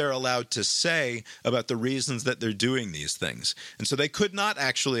what they're allowed to say about the reasons that they're doing these things. And so they could not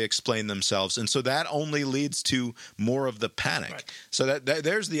actually explain themselves. And so that only leads to more of the panic. Right. So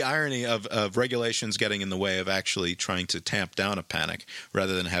there's the irony of regulations getting in the way of actually trying to tamp down a panic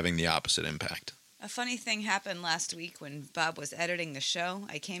rather than having the opposite impact. A funny thing happened last week when Bob was editing the show.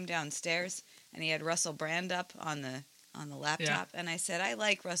 I came downstairs and he had Russell Brand up on the laptop, and I said, I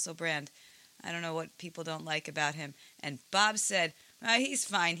like Russell Brand. I don't know what people don't like about him. And Bob said, he's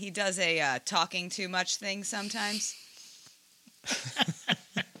fine. He does a talking too much thing sometimes.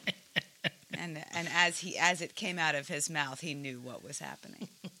 and as it came out of his mouth, he knew what was happening.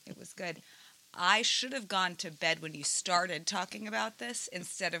 It was good. I should have gone to bed when you started talking about this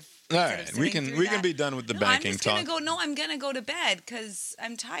instead of. All right, we can be done with the banking talk. I'm gonna go to bed because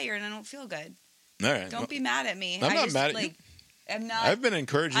I'm tired and I don't feel good. All right, don't be mad at me. I'm not mad at you. I've been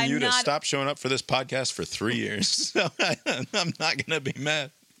encouraging you to stop showing up for this podcast for 3 years, so I'm not gonna be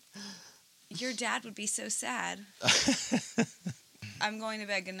mad. Your dad would be so sad. I'm going to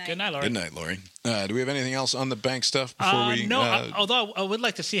bed. Good night. Good night, Lori. Good night, Lori. Do we have anything else on the bank stuff before we? No, although I would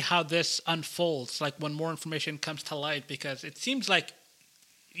like to see how this unfolds, like when more information comes to light, because it seems like,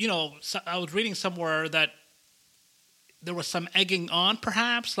 I was reading somewhere that there was some egging on,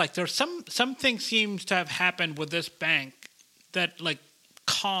 perhaps. Like there's something seems to have happened with this bank that like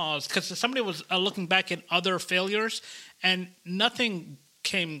caused, because somebody was looking back at other failures, and nothing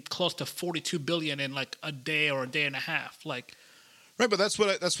came close to $42 billion in like a day or a day and a half, like. Right, but that's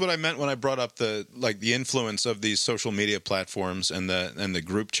what I meant when I brought up the influence of these social media platforms and the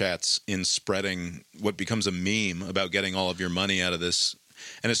group chats in spreading what becomes a meme about getting all of your money out of this,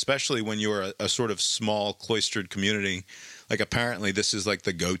 and especially when you're a sort of small cloistered community. Like, apparently this is like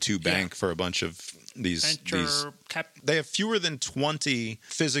the go-to bank for a bunch of these. They have fewer than 20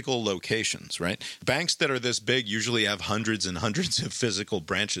 physical locations, right? Banks that are this big usually have hundreds and hundreds of physical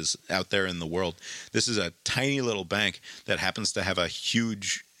branches out there in the world. This is a tiny little bank that happens to have a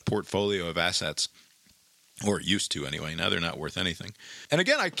huge portfolio of assets. Or it used to anyway. Now they're not worth anything. And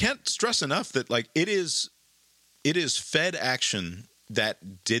again, I can't stress enough that like it is Fed action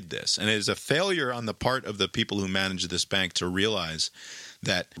that did this. And it is a failure on the part of the people who manage this bank to realize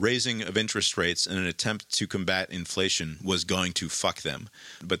that raising of interest rates in an attempt to combat inflation was going to fuck them.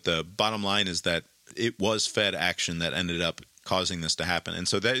 But the bottom line is that it was Fed action that ended up causing this to happen. And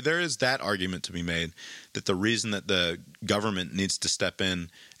so there is that argument to be made, that the reason that the government needs to step in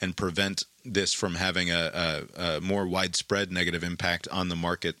and prevent this from having a more widespread negative impact on the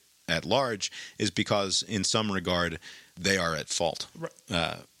market at large is because, in some regard, they are at fault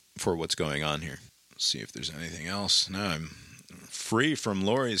for what's going on here. Let's see if there's anything else. No, I'm free from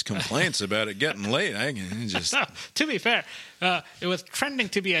Lori's complaints about it getting late. I can just... No, to be fair, it was trending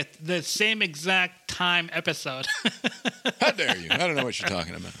to be at the same exact time episode. How dare you? I don't know what you're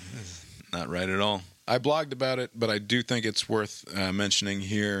talking about. Not right at all. I blogged about it, but I do think it's worth mentioning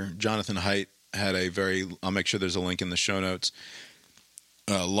here. Jonathan Haidt had I'll make sure there's a link in the show notes,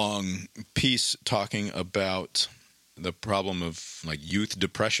 a long piece talking about the problem of like youth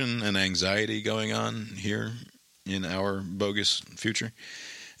depression and anxiety going on here in our bogus future.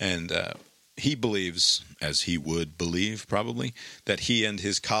 And he believes, as he would believe probably, that he and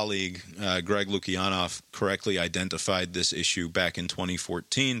his colleague, Greg Lukianoff, correctly identified this issue back in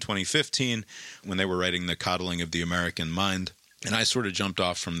 2014, 2015, when they were writing The Coddling of the American Mind. And I sort of jumped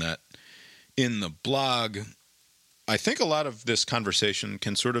off from that in the blog. I think a lot of this conversation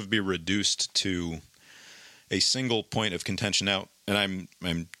can sort of be reduced to a single point of contention. Now,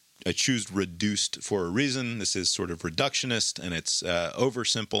 and I choose reduced for a reason. This is sort of reductionist, and it's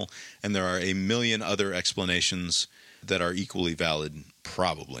oversimple, and there are a million other explanations that are equally valid,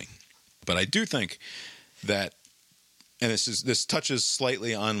 probably. But I do think that, and this touches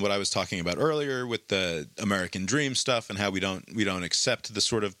slightly on what I was talking about earlier with the American dream stuff and how we don't accept the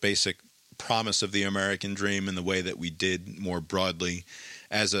sort of basic promise of the American dream in the way that we did more broadly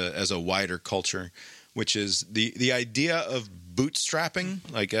as a wider culture, which is the idea of bootstrapping,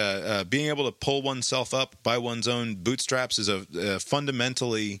 like being able to pull oneself up by one's own bootstraps, is a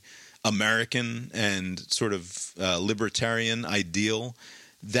fundamentally American and sort of libertarian ideal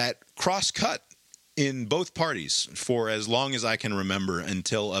that cross-cut in both parties for as long as I can remember,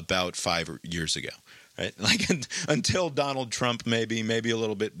 until about 5 years ago. Right? Like until Donald Trump, maybe a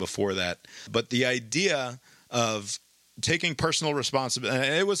little bit before that. But the idea of taking personal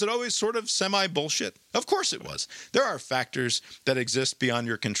responsibility, was it always sort of semi-bullshit? Of course it was. There are factors that exist beyond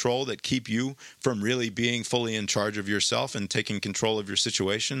your control that keep you from really being fully in charge of yourself and taking control of your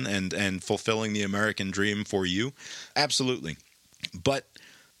situation and fulfilling the American dream for you. Absolutely. But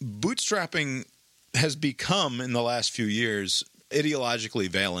bootstrapping has become, in the last few years, ideologically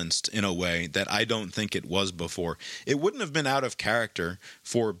valenced in a way that I don't think it was before. It wouldn't have been out of character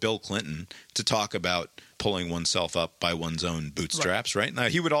for Bill Clinton to talk about pulling oneself up by one's own bootstraps, right? Now,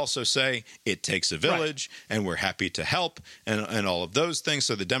 he would also say it takes a village, and we're happy to help, and all of those things.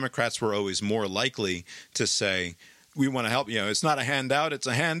 So the Democrats were always more likely to say, we want to help. It's not a handout; it's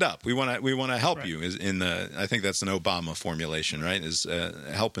a hand up. We want to help you. I think that's an Obama formulation, right? Is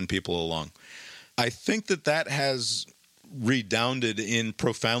helping people along. I think that has redounded in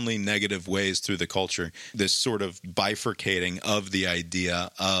profoundly negative ways through the culture, this sort of bifurcating of the idea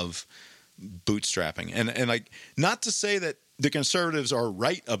of bootstrapping. And like, not to say that the conservatives are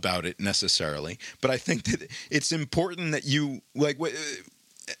right about it necessarily, but I think that it's important that you, like,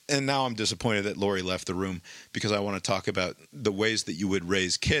 and now I'm disappointed that Lori left the room because I want to talk about the ways that you would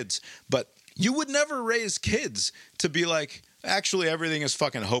raise kids, but you would never raise kids to be like, actually, everything is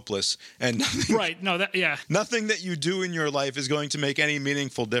fucking hopeless, and nothing that you do in your life is going to make any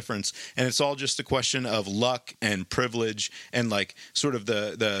meaningful difference, and it's all just a question of luck and privilege and like sort of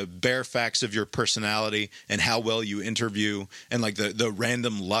the bare facts of your personality and how well you interview and like the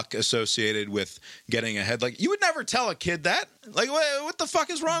random luck associated with getting ahead. Like, you would never tell a kid that. Like, what the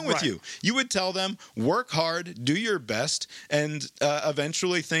fuck is wrong with you? You would tell them, work hard, do your best, and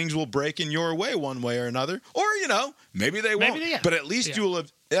eventually things will break in your way one way or another. Or, maybe they won't. But at least you'll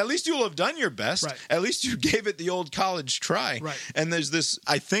have done your best. Right. At least you gave it the old college try. Right. And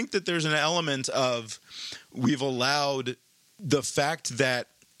I think that there's an element of, we've allowed the fact that,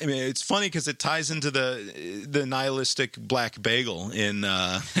 I mean, it's funny because it ties into the nihilistic black bagel in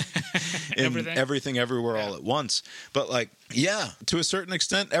Everything Everywhere All at Once. But like, yeah, to a certain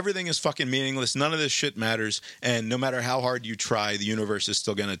extent, everything is fucking meaningless. None of this shit matters. And no matter how hard you try, the universe is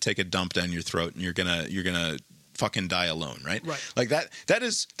still going to take a dump down your throat, and you're gonna fucking die alone, right? Like that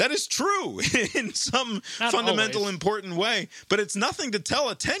is true in some not fundamental always. Important way, but it's nothing to tell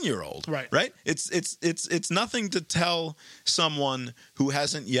a 10-year-old, right? It's nothing to tell someone who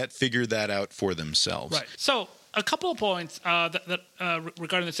hasn't yet figured that out for themselves. Right. So a couple of points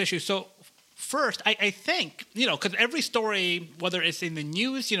regarding this issue. So first, I think, because every story, whether it's in the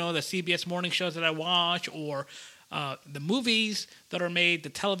news, the CBS morning shows that I watch, or the movies that are made, the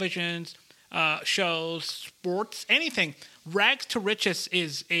televisions, shows, sports, anything. Rags to riches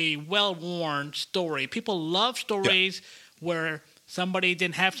is a well-worn story. People love stories where somebody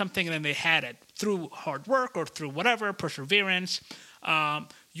didn't have something and then they had it through hard work or through whatever, perseverance.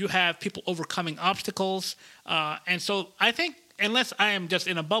 You have people overcoming obstacles. And so I think, unless I am just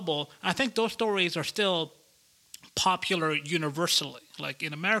in a bubble, I think those stories are still popular universally, like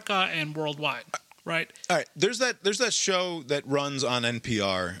in America and worldwide. Right. All right. There's that show that runs on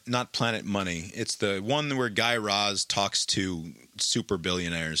NPR, not Planet Money. It's the one where Guy Raz talks to super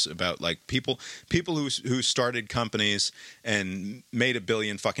billionaires about like people who started companies and made $1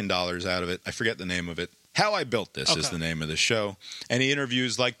 billion out of it. I forget the name of it. How I Built This is the name of the show. And he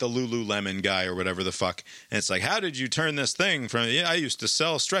interviews like the Lululemon guy or whatever the fuck. And it's like, how did you turn this thing from, I used to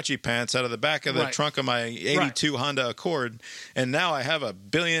sell stretchy pants out of the back of the trunk of my 82 Honda Accord. And now I have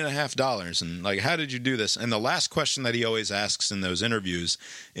 $1.5 billion. And like, how did you do this? And the last question that he always asks in those interviews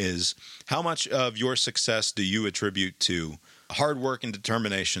is, how much of your success do you attribute to hard work and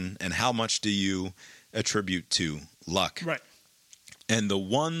determination? And how much do you attribute to luck? Right. And the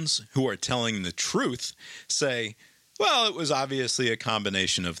ones who are telling the truth say, well, it was obviously a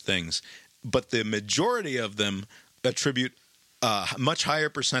combination of things. But the majority of them attribute a much higher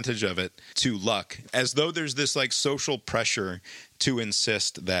percentage of it to luck, as though there's this like social pressure to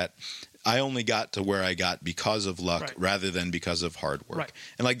insist that I only got to where I got because of luck rather than because of hard work. Right.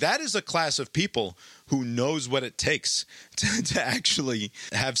 And like that is a class of people who knows what it takes to actually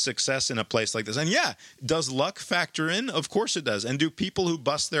have success in a place like this. And yeah, does luck factor in? Of course it does. And do people who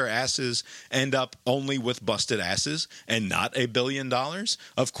bust their asses end up only with busted asses and not $1 billion?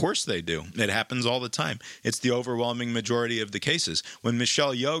 Of course they do. It happens all the time. It's the overwhelming majority of the cases. When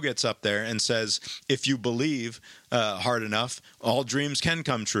Michelle Yeoh gets up there and says, if you believe hard enough, all dreams can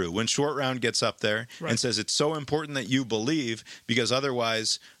come true. When Short Round gets up there and says it's so important that you believe because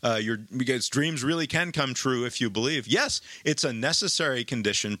otherwise because dreams really can come true if you believe. Yes, it's a necessary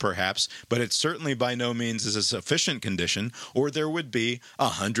condition perhaps, but it certainly by no means is a sufficient condition, or there would be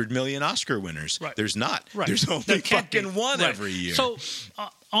 100 million Oscar winners. Right. There's not. Right. There's only fucking one every year. So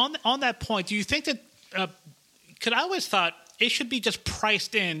on that point, do you think that because I always thought it should be just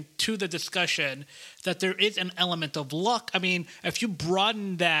priced in to the discussion that there is an element of luck. I mean, if you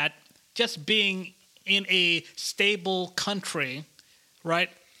broaden that, just being in a stable country, right?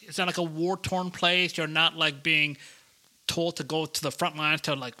 It's not like a war-torn place. You're not like being told to go to the front lines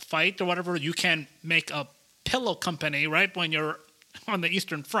to like fight or whatever. You can make a pillow company, right, when you're on the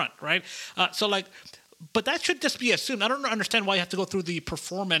Eastern Front, right? But that should just be assumed. I don't understand why you have to go through the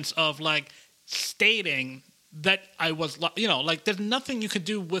performance of like stating that I was, like there's nothing you could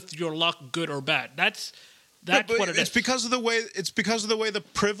do with your luck, good or bad. That's what it is. It's because of the way the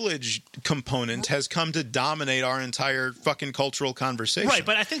privilege component has come to dominate our entire fucking cultural conversation. Right,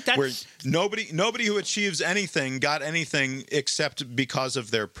 but I think that's where nobody who achieves anything got anything except because of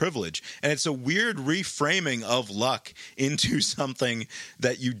their privilege. And it's a weird reframing of luck into something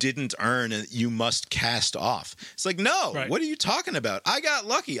that you didn't earn and you must cast off. It's like, no, what are you talking about? I got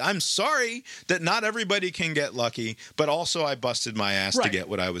lucky. I'm sorry that not everybody can get lucky, but also I busted my ass to get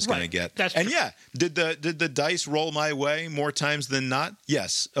what I was going to get. That's and true. Yeah, did the dice roll my way more times than not?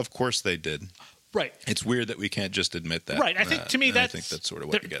 Yes, of course they did. Right. It's weird that we can't just admit that. Right. I think to me I think that's sort of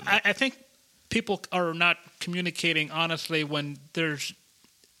what you're getting at. I think people are not communicating honestly when there's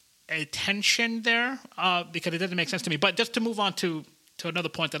a tension there because it doesn't make sense to me. But just to move on to another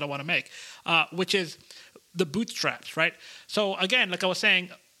point that I want to make, which is the bootstraps, right? So again, like I was saying,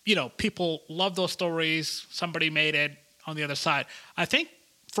 people love those stories. Somebody made it on the other side. I think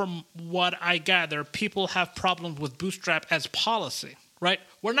from what I gather, people have problems with bootstrap as policy, right?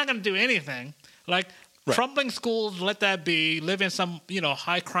 We're not going to do anything. Like crumbling schools, let that be. Live in some,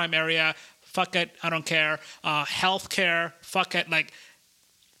 high crime area. Fuck it. I don't care. Healthcare. Fuck it. Like,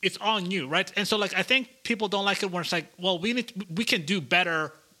 it's on you, right? And so, like, I think people don't like it when it's like, well, we can do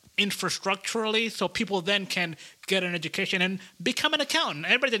better infrastructurally so people then can get an education and become an accountant.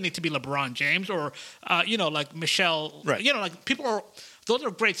 Everybody doesn't need to be LeBron James or, like Michelle. Right. Like people are... Those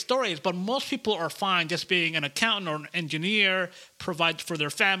are great stories, but most people are fine just being an accountant or an engineer, provide for their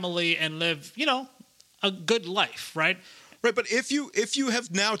family, and live, a good life, right? Right, but if you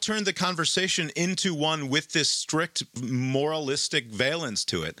have now turned the conversation into one with this strict moralistic valence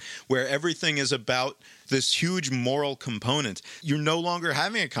to it, where everything is about this huge moral component, you're no longer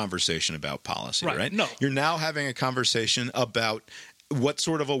having a conversation about policy, right? No. You're now having a conversation about what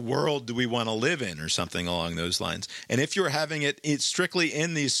sort of a world do we want to live in or something along those lines. And if you're having it strictly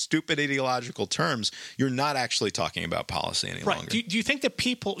in these stupid ideological terms, you're not actually talking about policy any longer. Do you think that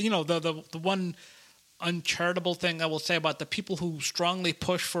people, the one uncharitable thing I will say about the people who strongly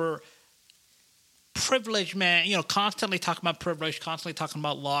push for privilege, man. Constantly talking about privilege, constantly talking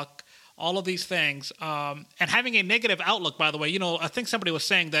about luck, all of these things, and having a negative outlook. By the way, I think somebody was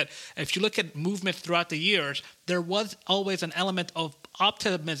saying that if you look at movements throughout the years, there was always an element of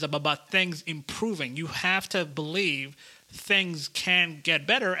optimism about things improving. You have to believe things can get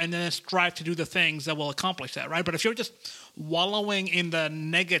better and then strive to do the things that will accomplish that, right? But if you're just wallowing in the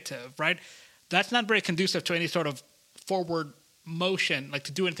negative, right, that's not very conducive to any sort of forward motion, like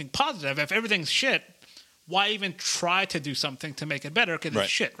to do anything positive. If everything's shit, why even try to do something to make it better? Because it's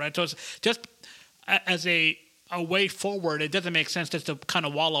shit, right? So it's just as a way forward, it doesn't make sense just to kind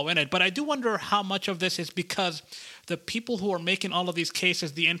of wallow in it. But I do wonder how much of this is because the people who are making all of these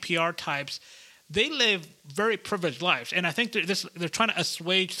cases, the NPR types, they live very privileged lives. And I think they're trying to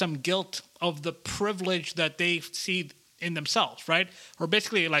assuage some guilt of the privilege that they see in themselves, right? Or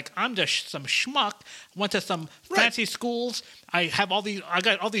basically, like, I'm just some schmuck, went to some fancy schools, I got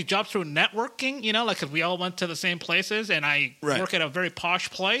all these jobs through networking, like, because we all went to the same places, and I work at a very posh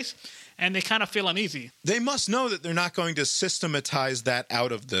place, and they kind of feel uneasy. They must know that they're not going to systematize that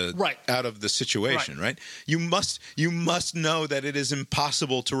out of the situation, right? You must know that it is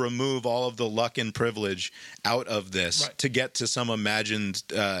impossible to remove all of the luck and privilege out of this to get to some imagined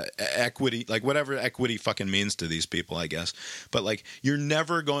equity, like whatever equity fucking means to these people, I guess. But like, you're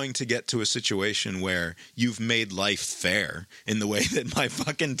never going to get to a situation where you've made life fair in the way that my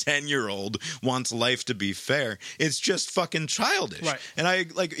fucking 10-year-old wants life to be fair. It's just fucking childish. Right.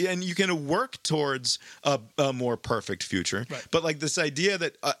 And you can work towards a more perfect future, but like this idea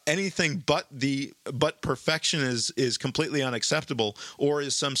that anything but perfection is completely unacceptable or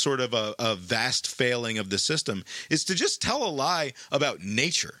is some sort of a vast failing of the system is to just tell a lie about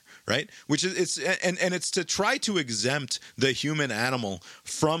nature. Right, which is it's to try to exempt the human animal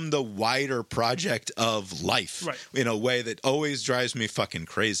from the wider project of life in a way that always drives me fucking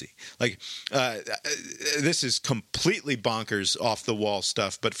crazy. Like this is completely bonkers, off the wall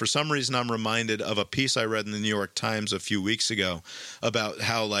stuff, but for some reason I'm reminded of a piece I read in the New York Times a few weeks ago about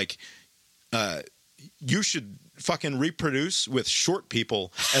how like you should fucking reproduce with short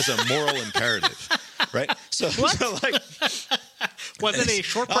people as a moral imperative, right? So like. Was it a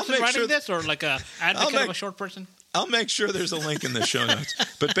short person writing this, or like a advocate of a short person? I'll make sure there's a link in the show notes.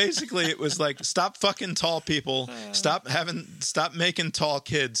 But basically, it was like, stop fucking tall people, stop making tall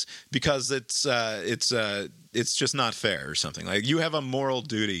kids because it's just not fair or something. Like, you have a moral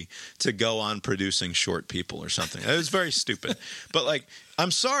duty to go on producing short people or something. It was very stupid. But like,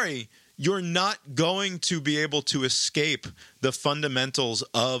 I'm sorry. You're not going to be able to escape the fundamentals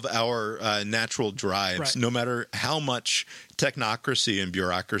of our natural drives, no matter how much technocracy and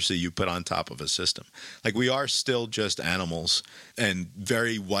bureaucracy you put on top of a system. Like, we are still just animals, and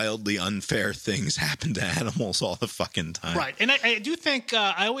very wildly unfair things happen to animals all the fucking time. Right. And I do think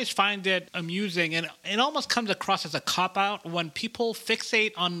I always find it amusing, and it almost comes across as a cop-out when people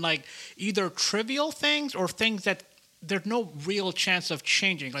fixate on, like, either trivial things or things that there's no real chance of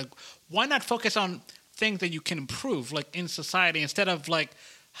changing. Like, why not focus on things that you can improve, like in society, instead of like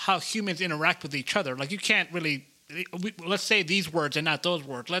how humans interact with each other? Like, you can't really, let's say these words and not those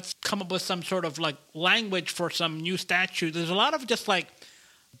words. Let's come up with some sort of like language for some new statute. There's a lot of just like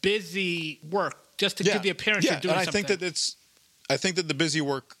busy work just to give the appearance of doing something. I think that the busy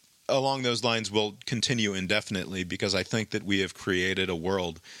work along those lines will continue indefinitely, because I think that we have created a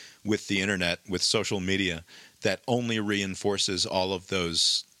world with the internet, with social media, that only reinforces all of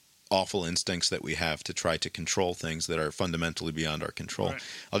those awful instincts that we have to try to control things that are fundamentally beyond our control. Right.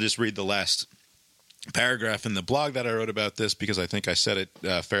 I'll just read the last paragraph in the blog that I wrote about this, because I think I said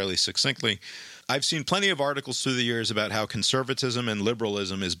it fairly succinctly. I've seen plenty of articles through the years about how conservatism and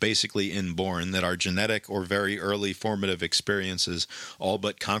liberalism is basically inborn, that our genetic or very early formative experiences all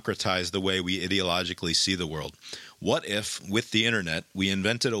but concretize the way we ideologically see the world. What if, with the internet, we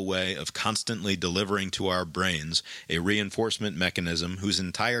invented a way of constantly delivering to our brains a reinforcement mechanism whose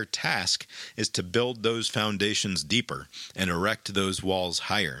entire task is to build those foundations deeper and erect those walls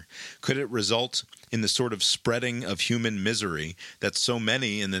higher? Could it result in the sort of spreading of human misery that so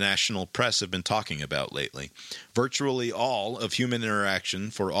many in the national press have been talking about lately? Virtually all of human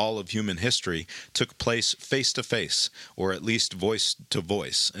interaction for all of human history took place face-to-face, or at least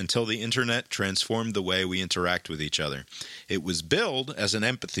voice-to-voice, until the internet transformed the way we interact with each other. It was billed as an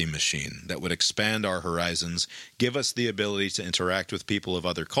empathy machine that would expand our horizons, give us the ability to interact with people of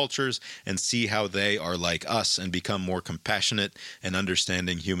other cultures and see how they are like us, and become more compassionate and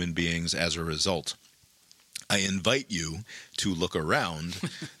understanding human beings as a result. I invite you to look around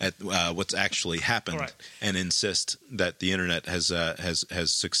at what's actually happened Right. and insist that the internet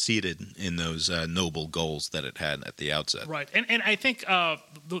has succeeded in those noble goals that it had at the outset. Right, and I think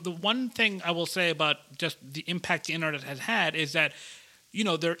the one thing I will say about just the impact the internet has had is that, you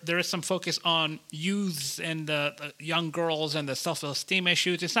know, there is some focus on youths and the young girls and the self-esteem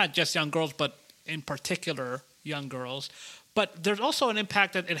issues. It's not just young girls, but in particular young girls. But there's also an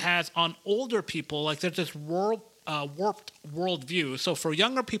impact that it has on older people. Like there's this warped worldview. So for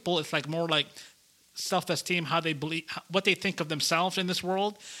younger people, it's like more like self-esteem, how they believe, what they think of themselves in this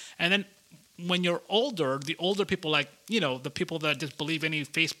world. And then when you're older, the older people, like, you know, the people that just believe any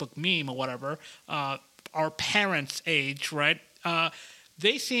Facebook meme or whatever, our parents' age, right?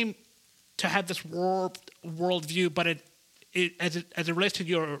 They seem to have this warped worldview, but as it relates to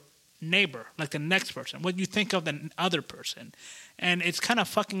your neighbor, like the next person, what you think of the other person. And it's kind of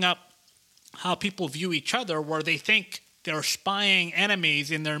fucking up how people view each other, where they think they're spying enemies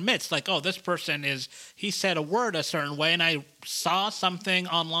in their midst. Like, oh, this person he said a word a certain way, and I saw something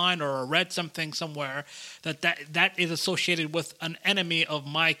online or read something somewhere that is associated with an enemy of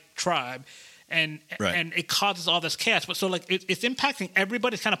my tribe. And Right. and it causes all this chaos. But so like it's impacting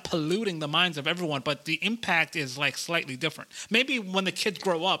everybody. It's kind of polluting the minds of everyone. But the impact is like slightly different. Maybe when the kids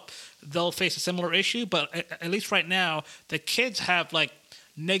grow up, they'll face a similar issue. But at least right now, the kids have like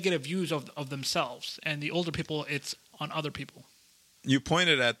negative views of themselves, and the older people, it's on other people. You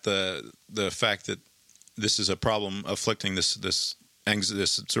pointed at the fact that this is a problem afflicting this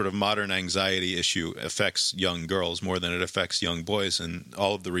sort of modern anxiety issue affects young girls more than it affects young boys, and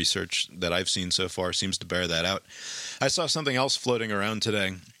all of the research that I've seen so far seems to bear that out. I saw something else floating around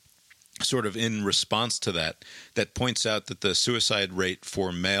today, sort of in response to that points out that the suicide rate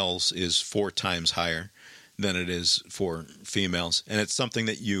for males is 4 times higher than it is for females, and it's something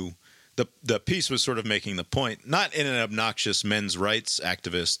that the piece was sort of making the point, not in an obnoxious men's rights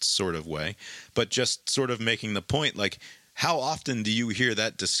activist sort of way, but just sort of making the point, like, how often do you hear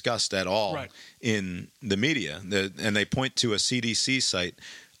that discussed at all Right. in the media? And they point to a CDC site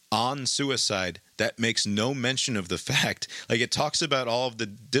on suicide that makes no mention of the fact, like it talks about all of the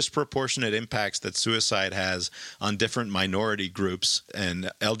disproportionate impacts that suicide has on different minority groups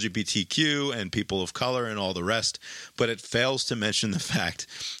and LGBTQ and people of color and all the rest, but it fails to mention the fact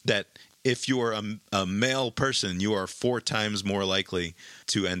that if you are a male person, you are 4 times more likely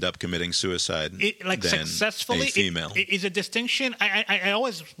to end up committing suicide than successfully, a female. It is a distinction. I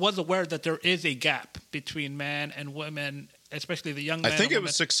always was aware that there is a gap between men and women, especially the young men. I think and it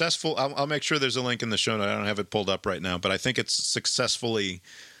was successful. I'll make sure there's a link in the show note. I don't have it pulled up right now, but I think it's successfully.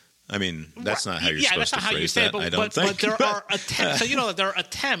 I mean, that's not how you're supposed to phrase that. I don't think. But there are attempts. So, you know, there are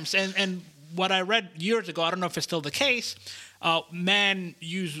attempts. And what I read years ago, I don't know if it's still the case, men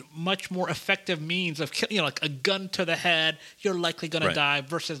use much more effective means of killing, you know, like a gun to the head, you're likely going Right. to die,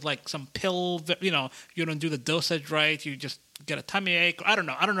 versus like some pill, you know, you don't do the dosage right, you just get a tummy ache. I don't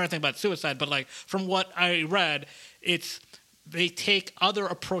know anything about suicide, but like from what I read, they take other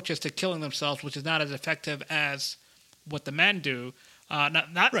approaches to killing themselves, which is not as effective as what the men do.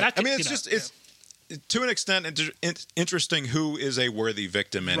 Right. I mean, it's to an extent interesting who is a worthy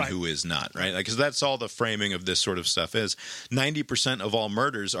victim and Right. who is not, right? Because that's all the framing of this sort of stuff is. 90% of all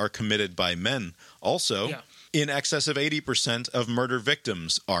murders are committed by men. Also, Yeah. in excess of 80% of murder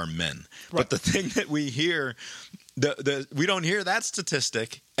victims are men. Right. But the thing that we hear, we don't hear that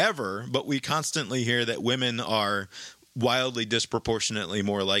statistic ever, but we constantly hear that women are wildly disproportionately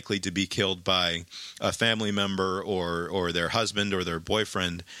more likely to be killed by a family member or their husband or their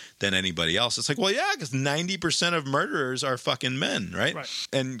boyfriend than anybody else. It's like, well, yeah, because 90% of murderers are fucking men, right?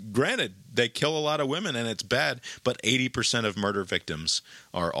 And granted, they kill a lot of women and it's bad, but 80% of murder victims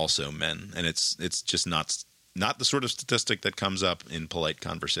are also men, and it's just not the sort of statistic that comes up in polite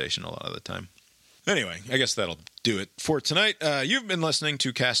conversation a lot of the time. Anyway, I guess that'll do it for tonight. You've been listening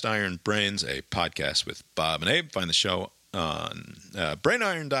to Cast Iron Brains, a podcast with Bob and Abe. Find the show on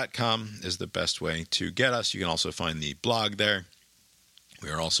brainiron.com is the best way to get us. You can also find the blog there. We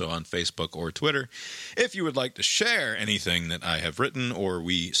are also on Facebook or Twitter. If you would like to share anything that I have written or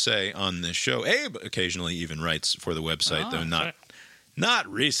we say on this show, Abe occasionally even writes for the website, though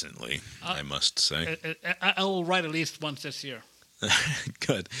not recently, I must say. I will write at least once this year.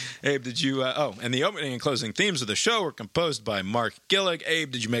 Good. Abe, did you... and the opening and closing themes of the show were composed by Mark Gillig. Abe,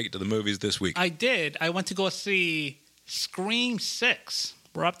 did you make it to the movies this week? I did. I went to go see Scream 6.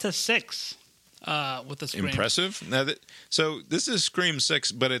 We're up to 6 with the Scream. Impressive. Now so this is Scream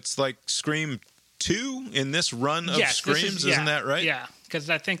 6, but it's like Scream 2 in this run of Screams, isn't that right? Yeah, because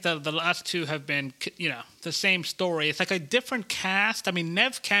I think the last 2 have been, you know, the same story. It's like a different cast. I mean,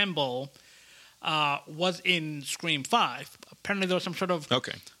 Nev Campbell... was in Scream 5. Apparently, there was some sort of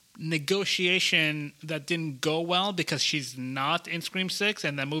Okay. negotiation that didn't go well because she's not in Scream 6,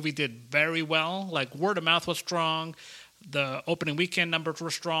 and the movie did very well. Like, word of mouth was strong. The opening weekend numbers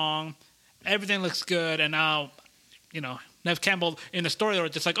were strong. Everything looks good, and now, Neve Campbell, in the story, they were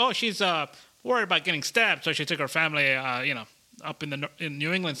just like, oh, she's worried about getting stabbed, so she took her family, up in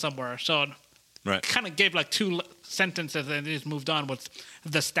New England somewhere. So Right. kind of gave like two sentences and just moved on with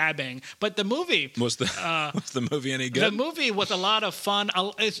the stabbing. But the movie... Was the movie any good? The movie was a lot of fun.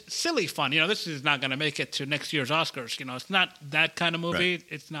 It's silly fun. This is not going to make it to next year's Oscars. It's not that kind of movie. Right.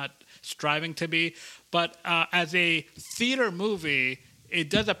 It's not striving to be. But as a theater movie, it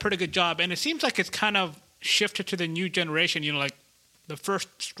does a pretty good job. And it seems like it's kind of shifted to the new generation. Like the first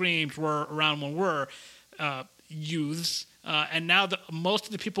Screams were around when we're youths. And now most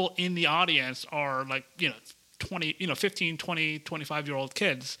of the people in the audience are like, 15, 20, 25-year-old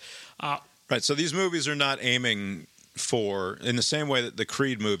kids. Right. So these movies are not aiming for, in the same way that the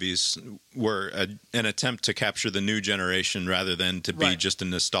Creed movies were an attempt to capture the new generation rather than to be Right. just a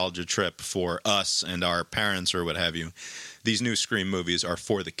nostalgia trip for us and our parents or what have you. These new Scream movies are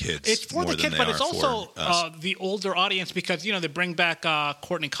for the kids. It's for more the than kids, they but it's are also for us. the older audience because, they bring back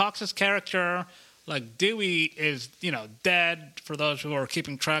Courtney Cox's character. Like, Dewey is, dead for those who are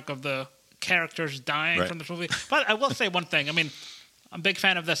keeping track of the characters dying Right. from this movie. But I will say one thing. I mean, I'm a big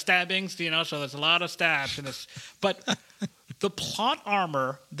fan of the stabbings, so there's a lot of stabs in this. But the plot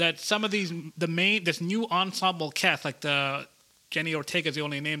armor that some of this new ensemble cast, like the Jenny Ortega is the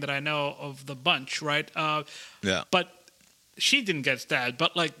only name that I know of the bunch, right? Yeah. But she didn't get stabbed.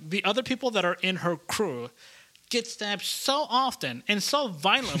 But, like, the other people that are in her crew get stabbed so often and so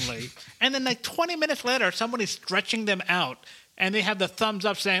violently. And then, like, 20 minutes later, somebody's stretching them out. And they have the thumbs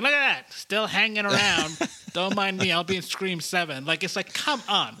up saying, look at that, still hanging around. Don't mind me, I'll be in Scream 7. Like, it's like, come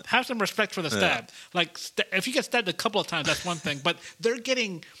on. Have some respect for the stab. Like, if you get stabbed a couple of times, that's one thing. But there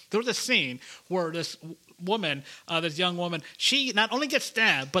was a scene where this woman, this young woman, she not only gets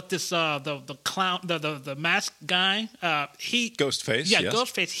stabbed, but this, the clown, the mask guy, he... Ghostface, Yeah, yes.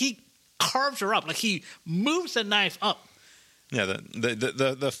 Ghostface. He carves her up. Like, he moves the knife up. Yeah,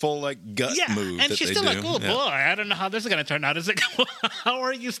 the full like gut move and that she's they still do. like, oh Yeah. boy, I don't know how this is going to turn out. Is it? How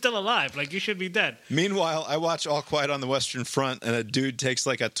are you still alive? Like, you should be dead. Meanwhile, I watch All Quiet on the Western Front, and a dude takes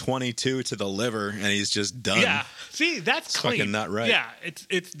like a 22 to the liver, and he's just done. Yeah, see, that's It's clean. fucking not right. Yeah,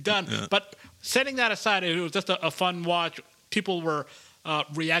 it's done. Yeah. But setting that aside, it was just a fun watch. People were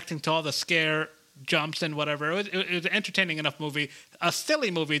reacting to all the scare jumps and whatever. It was an entertaining enough movie. A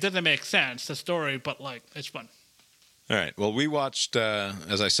silly movie. It doesn't make sense, the story, but like, it's fun. All right. Well, we watched,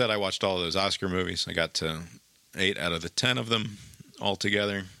 as I said, I watched all those Oscar movies. I got to 8 out of the 10 of them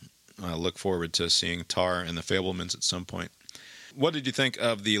altogether. I look forward to seeing Tar and the Fabelmans at some point. What did you think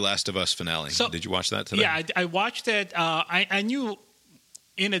of the Last of Us finale? Did you watch that today? Yeah, I watched it. I knew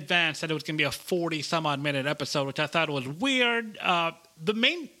in advance that it was going to be a 40-some-odd minute episode, which I thought was weird. The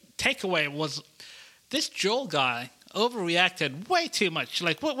main takeaway was this Joel guy overreacted way too much.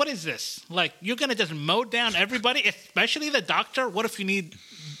 Like, what is this? Like, you're going to just mow down everybody, especially the doctor? What if you need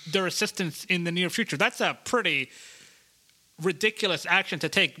their assistance in the near future? That's a pretty ridiculous action to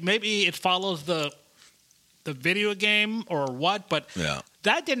take. Maybe it follows the video game or what, but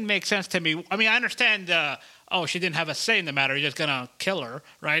that didn't make sense to me. I mean, I understand, she didn't have a say in the matter. You're just going to kill her,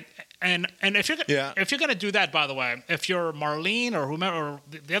 right? And if you're going to do that, by the way, if you're Marlene or whomever, or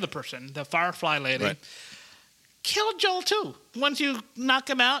the other person, the Firefly lady, Right. kill Joel too. Once you knock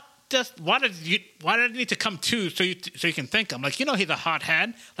him out, just why did it need to come to so you can think him? Like, he's a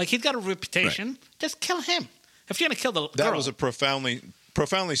hothead. Like, he's got a reputation. Right. Just kill him. If you're going to kill the That girl. was a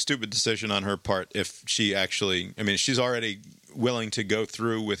profoundly stupid decision on her part. If she actually, I mean, she's already willing to go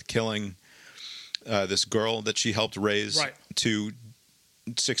through with killing this girl that she helped raise Right. to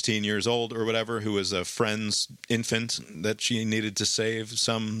 16 years old or whatever, who was a friend's infant that she needed to save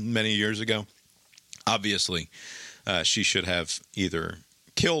many years ago. Obviously, she should have either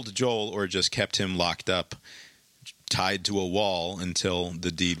killed Joel or just kept him locked up, tied to a wall until the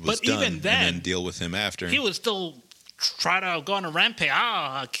deed was But done, even then, and then deal with him after. He would still try to go on a rampage.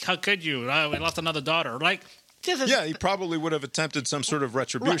 How could you? We lost another daughter. Like, Yeah, he probably would have attempted some sort of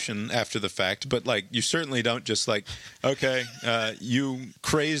retribution after the fact, but like, you certainly don't just like, okay, you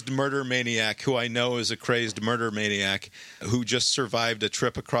crazed murder maniac who I know is a crazed murder maniac who just survived a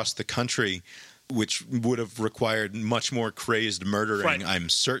trip across the country, which would have required much more crazed murdering. Right. I'm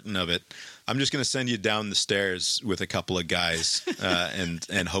certain of it. I'm just going to send you down the stairs with a couple of guys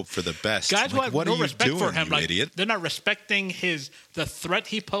and hope for the best. guys who Like, have what no are you respect doing, for him, you like, idiot? they're not respecting the threat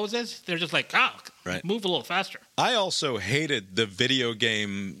he poses. They're just like, Right. move a little faster. I also hated the video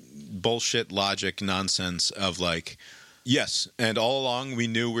game bullshit logic nonsense of like, yes, and all along we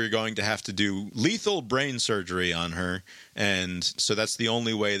knew we were going to have to do lethal brain surgery on her, and so that's the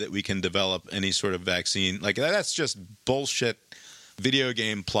only way that we can develop any sort of vaccine. Like, that's just bullshit video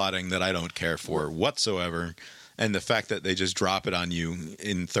game plotting that I don't care for whatsoever. And the fact that they just drop it on you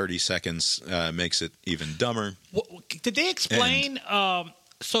in 30 seconds makes it even dumber. Did they explain?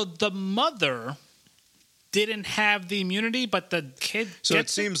 So the mother didn't have the immunity, but the kid. So it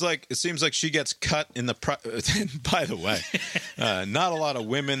seems like she gets cut in the. By the way, not a lot of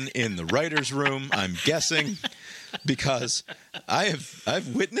women in the writers' room, I'm guessing, because I've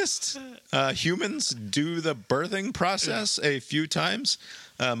witnessed humans do the birthing process a few times.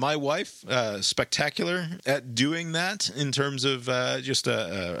 My wife, spectacular at doing that in terms of just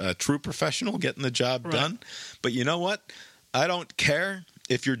a true professional getting the job done. But you know what? I don't care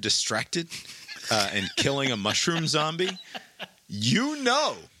if you're distracted and killing a mushroom zombie. You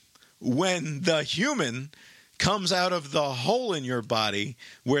know when the human comes out of the hole in your body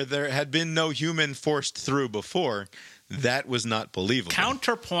where there had been no human forced through before, that was not believable.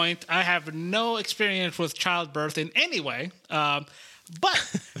 Counterpoint, I have no experience with childbirth in any way.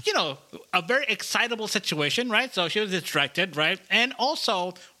 But, you know, a very excitable situation, right? So she was distracted, right? And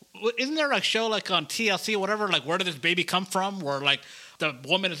also, isn't there a show like on TLC or whatever, like where did this baby come from? Where like the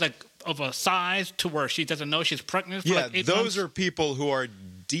woman is like of a size to where she doesn't know she's pregnant for like 8 those months? are people who are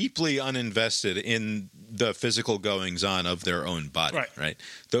deeply uninvested in the physical goings-on of their own body, right?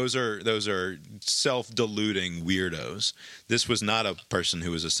 Those are self-deluding weirdos. This was not a person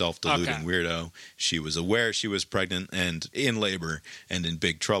who was a self-deluding weirdo. She was aware she was pregnant and in labor and in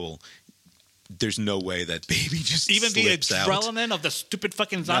big trouble. There's no way that baby just even the slips out. adrenaline of the stupid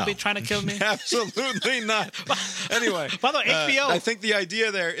fucking zombie trying to kill me. Absolutely not. Anyway, by the way, HBO. I think the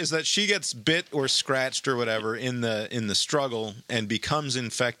idea there is that she gets bit or scratched or whatever in the struggle and becomes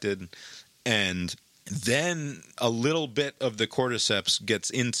infected, and then a little bit of the cordyceps gets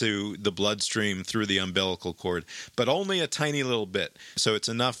into the bloodstream through the umbilical cord, but only a tiny little bit. So it's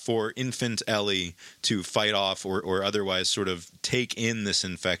enough for infant Ellie to fight off or otherwise sort of take in this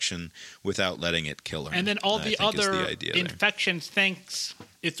infection without letting it kill her. And then all the other infections thinks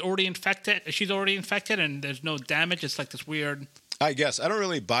it's already infected. She's already infected and there's no damage. It's like this weird... I guess. I don't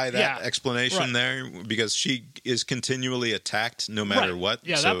really buy that explanation there because she is continually attacked no matter what.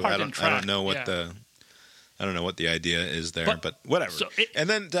 Yeah, so that part didn't track. I don't know what the idea is there, but whatever. And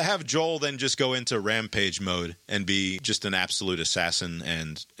then to have Joel then just go into rampage mode and be just an absolute assassin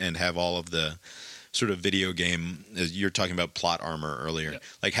and have all of the sort of video game, you're talking about plot armor earlier,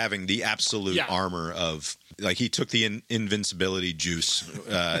 like having the absolute armor of, like he took the invincibility juice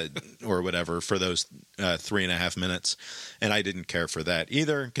or whatever for those 3.5 minutes, and I didn't care for that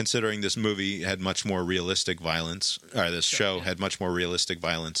either, considering this movie had much more realistic violence, or this show had much more realistic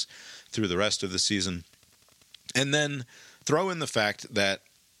violence through the rest of the season. And then throw in the fact that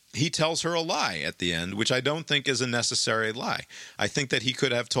he tells her a lie at the end, which I don't think is a necessary lie. I think that he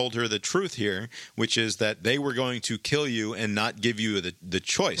could have told her the truth here, which is that they were going to kill you and not give you the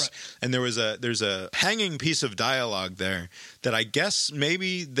choice. Right. And there's a hanging piece of dialogue there that I guess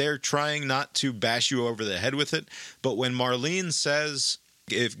maybe they're trying not to bash you over the head with it. But when Marlene says,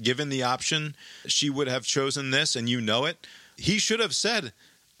 if given the option, she would have chosen this and you know it, he should have said,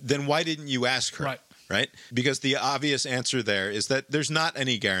 then why didn't you ask her? Right? Because the obvious answer there is that there's not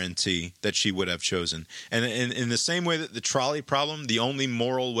any guarantee that she would have chosen. And in the same way that the trolley problem, the only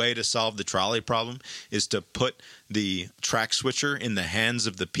moral way to solve the trolley problem is to put the track switcher in the hands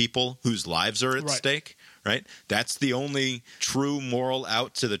of the people whose lives are at stake, right? That's the only true moral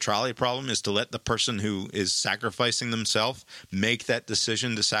out to the trolley problem, is to let the person who is sacrificing themselves make that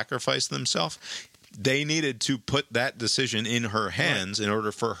decision to sacrifice themselves. They needed to put that decision in her hands in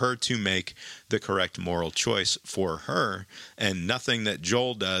order for her to make the correct moral choice for her, and nothing that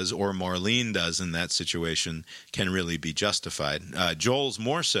Joel does or Marlene does in that situation can really be justified. Joel's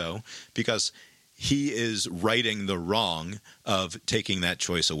more so because he is righting the wrong of taking that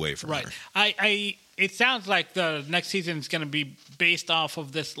choice away from her. It sounds like the next season is going to be based off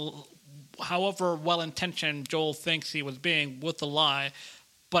of this, however well-intentioned Joel thinks he was being with the lie,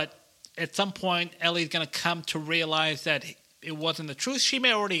 but at some point, Ellie's going to come to realize that it wasn't the truth. She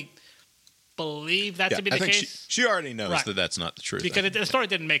may already believe that to be the case. She already knows that that's not the truth. Because the story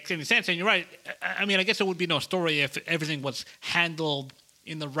didn't make any sense. And you're right. I mean, I guess there would be no story if everything was handled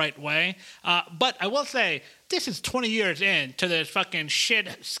in the right way. But I will say, this is 20 years into this fucking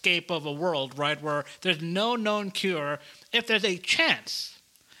shitscape of a world, right, where there's no known cure. If there's a chance,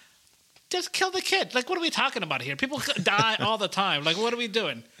 just kill the kid. Like, what are we talking about here? People die all the time. Like, what are we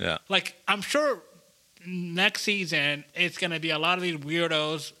doing? Yeah. Like, I'm sure next season it's going to be a lot of these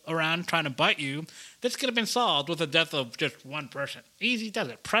weirdos around trying to bite you. This could have been solved with the death of just one person. Easy does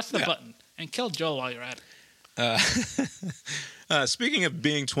it. Press the button and kill Joel while you're at it. Speaking of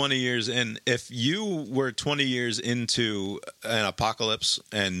being 20 years in, if you were 20 years into an apocalypse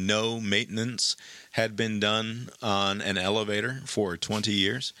and no maintenance had been done on an elevator for 20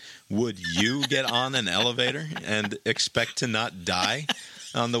 years, would you get on an elevator and expect to not die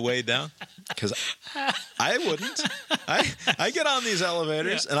on the way down? Because I wouldn't. I get on these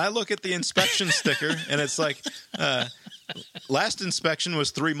elevators and I look at the inspection sticker and it's like, last inspection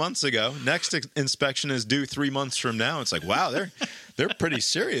was 3 months ago. Next inspection is due 3 months from now. It's like, wow, they're pretty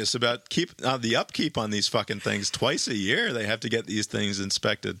serious about the upkeep on these fucking things. Twice a year they have to get these things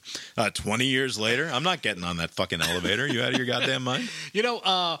inspected. 20 years later, I'm not getting on that fucking elevator. You out of your goddamn mind? You know,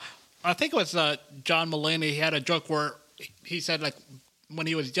 I think it was John Mulaney. He had a joke where he said, like, when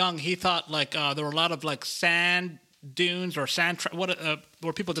he was young, he thought like there were a lot of like sand dunes or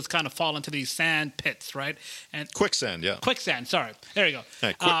where people just kind of fall into these sand pits, right? And quicksand, yeah. Quicksand, sorry. There you go.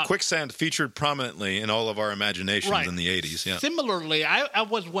 Hey, quicksand featured prominently in all of our imaginations in the 80s, yeah. Similarly, I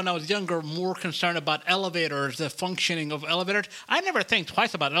was, when I was younger, more concerned about elevators, the functioning of elevators. I never think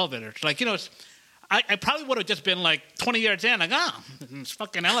twice about elevators. Like, you know, I probably would have just been like 20 years in, like, it's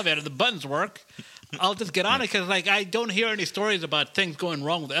fucking elevator, the buttons work. I'll just get on it because, like, I don't hear any stories about things going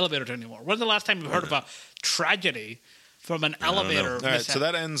wrong with elevators anymore. When's the last time you've heard of a tragedy from an elevator? All right, so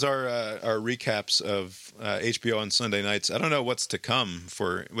that ends our recaps of HBO on Sunday nights. I don't know what's to come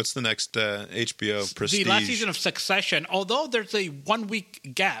for what's the next HBO Prestige. The last season of Succession, although there's a 1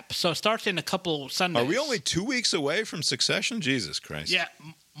 week gap, so it starts in a couple Sundays. Are we only 2 weeks away from Succession? Jesus Christ! Yeah,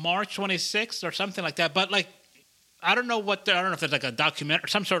 March 26th or something like that. But like, I don't know I don't know if there's like a document or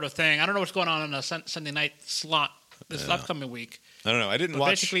some sort of thing. I don't know what's going on in a Sunday night slot this upcoming week. I don't know. I didn't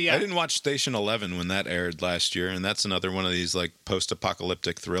watch Station 11 when that aired last year, and that's another one of these like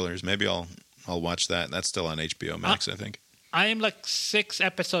post-apocalyptic thrillers. Maybe I'll watch that. That's still on HBO Max, I think. I am like 6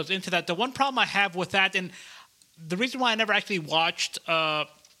 episodes into that. The one problem I have with that, and the reason why I never actually watched,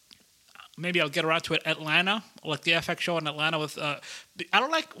 maybe I'll get around to it, Atlanta, like the FX show in Atlanta with. I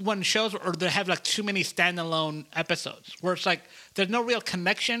don't like when shows or they have like too many standalone episodes where it's like there's no real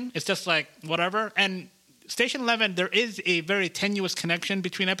connection. It's just like whatever. And Station 11, there is a very tenuous connection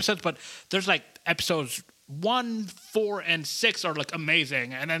between episodes, but there's like episodes 1, 4, and 6 are like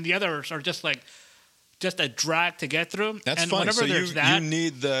amazing, and then the others are just a drag to get through. That's and fine. Whenever So there's you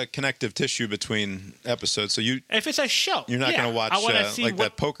need the connective tissue between episodes. So if it's a show, you're not going to watch like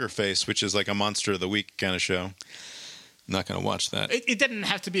that Poker Face, which is like a Monster of the Week kind of show. Not going to watch that. It didn't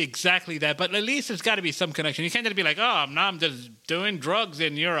have to be exactly that, but at least there's got to be some connection. You can't just be like, now I'm just doing drugs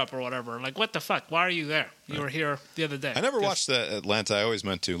in Europe or whatever. Like, what the fuck? Why are you there? You were here the other day. I never watched the Atlanta. I always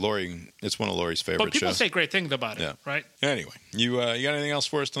meant to. Lori, it's one of Lori's favorite shows. But people say great things about it, right? Anyway, you got anything else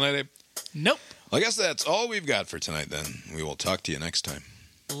for us tonight, Abe? Nope. Well, I guess that's all we've got for tonight, then. We will talk to you next time.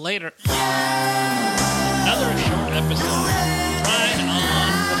 Later. Another short episode. Right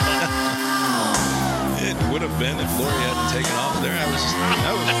on the button. It would have been if Lori hadn't taken off there. I was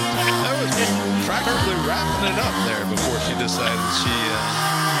practically wrapping it up there before she decided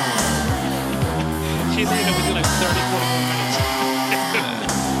She said it would do like 30, 40 more minutes.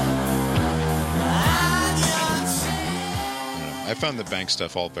 I found the bank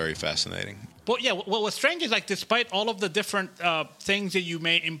stuff all very fascinating. But yeah, what's strange is like despite all of the different things that you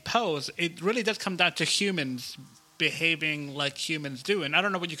may impose, it really does come down to humans behaving like humans do, and I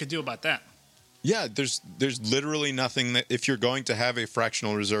don't know what you could do about that. Yeah, there's literally nothing that if you're going to have a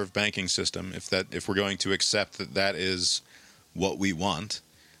fractional reserve banking system, if we're going to accept that is what we want,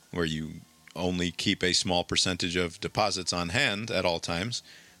 where you only keep a small percentage of deposits on hand at all times,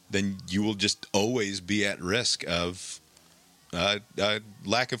 then you will just always be at risk of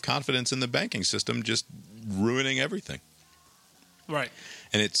lack of confidence in the banking system, just ruining everything. Right.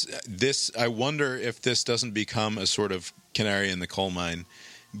 And it's this. I wonder if this doesn't become a sort of canary in the coal mine,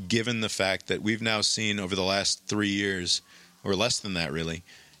 given the fact that we've now seen over the last 3 years, or less than that, really.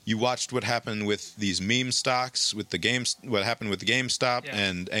 You watched what happened with these meme stocks, with what happened with GameStop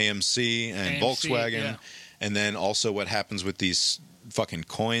and AMC and Volkswagen, and then also what happens with these fucking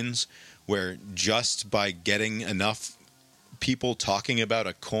coins, where just by getting enough people talking about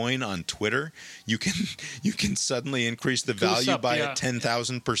a coin on Twitter, you can suddenly increase the value by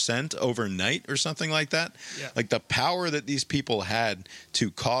 10,000% overnight or something like that. Yeah. Like the power that these people had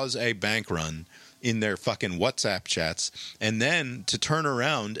to cause a bank run in their fucking WhatsApp chats, and then to turn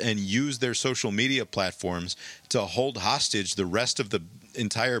around and use their social media platforms to hold hostage the rest of the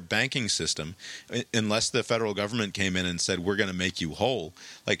entire banking system, unless the federal government came in and said we're going to make you whole.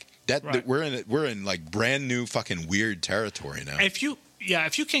 Like that, Right. we're in like brand new fucking weird territory now. If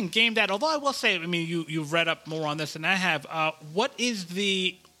you can game that, although I will say, I mean, you've read up more on this than I have. What is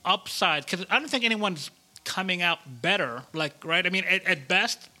the upside? Because I don't think anyone's coming out better. Like, right? I mean, at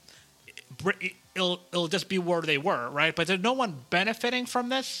best, it'll just be where they were, right? But there's no one benefiting from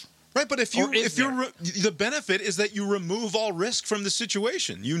this. Right, but the benefit is that you remove all risk from the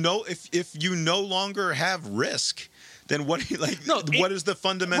situation. You know, if you no longer have risk, then what is the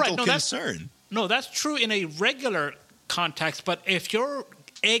fundamental concern? That's true in a regular context, but if you're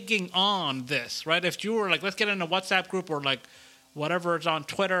egging on this, right? If you were like, let's get in a WhatsApp group or like whatever is on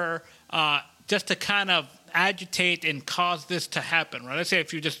Twitter, just to kind of agitate and cause this to happen, right? Let's say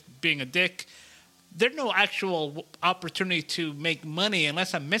if you're just being a dick, there's no actual opportunity to make money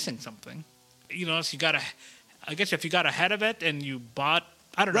unless I'm missing something. You know, if you got ahead of it and you bought,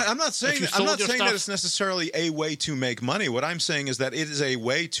 I don't know. Right, I'm not saying that it's necessarily a way to make money. What I'm saying is that it is a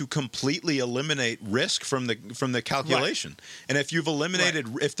way to completely eliminate risk from the calculation. Right. And if you've eliminated,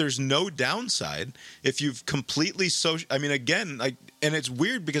 if there's no downside, if you've completely I mean, again, like, and it's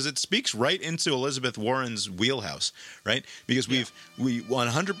weird because it speaks right into Elizabeth Warren's wheelhouse, right? Because we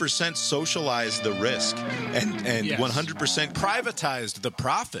 100% socialized the risk and 100% privatized the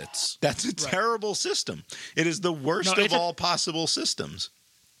profits. That's a terrible system. It is the worst of all possible systems.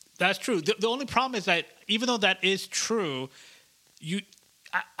 That's true. The only problem is that even though that is true,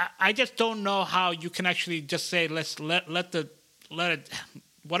 I just don't know how you can actually just say let it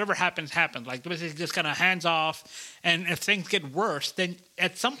whatever happens. Like basically just kind of hands off, and if things get worse, then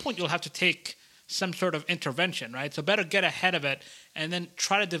at some point you'll have to take some sort of intervention, right? So better get ahead of it and then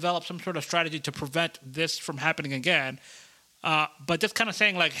try to develop some sort of strategy to prevent this from happening again. But just kind of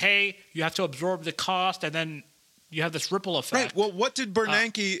saying like, hey, you have to absorb the cost, and then you have this ripple effect. Right. Well, what did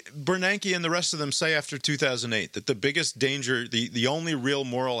Bernanke and the rest of them say after 2008? That the biggest danger, the only real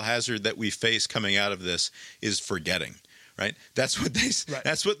moral hazard that we face coming out of this is forgetting. Right. That's what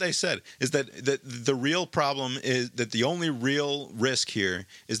they said. Is that the real problem is that the only real risk here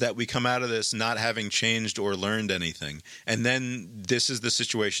is that we come out of this not having changed or learned anything, and then this is the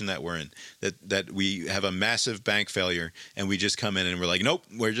situation that we're in. That we have a massive bank failure, and we just come in and we're like, nope,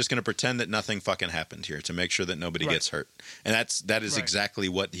 we're just going to pretend that nothing fucking happened here to make sure that nobody gets hurt. And that is exactly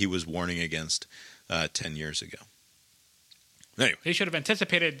what he was warning against 10 years ago. Anyway. They should have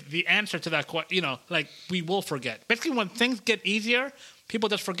anticipated the answer to that question. Like, we will forget. Basically, when things get easier, people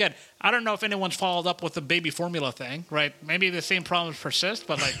just forget. I don't know if anyone's followed up with the baby formula thing, right? Maybe the same problems persist,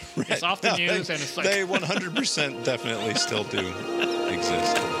 but like it's off the news and it's like they 100% definitely still do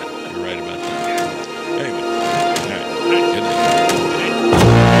exist. You're right about that. Anyway, all right. Good night.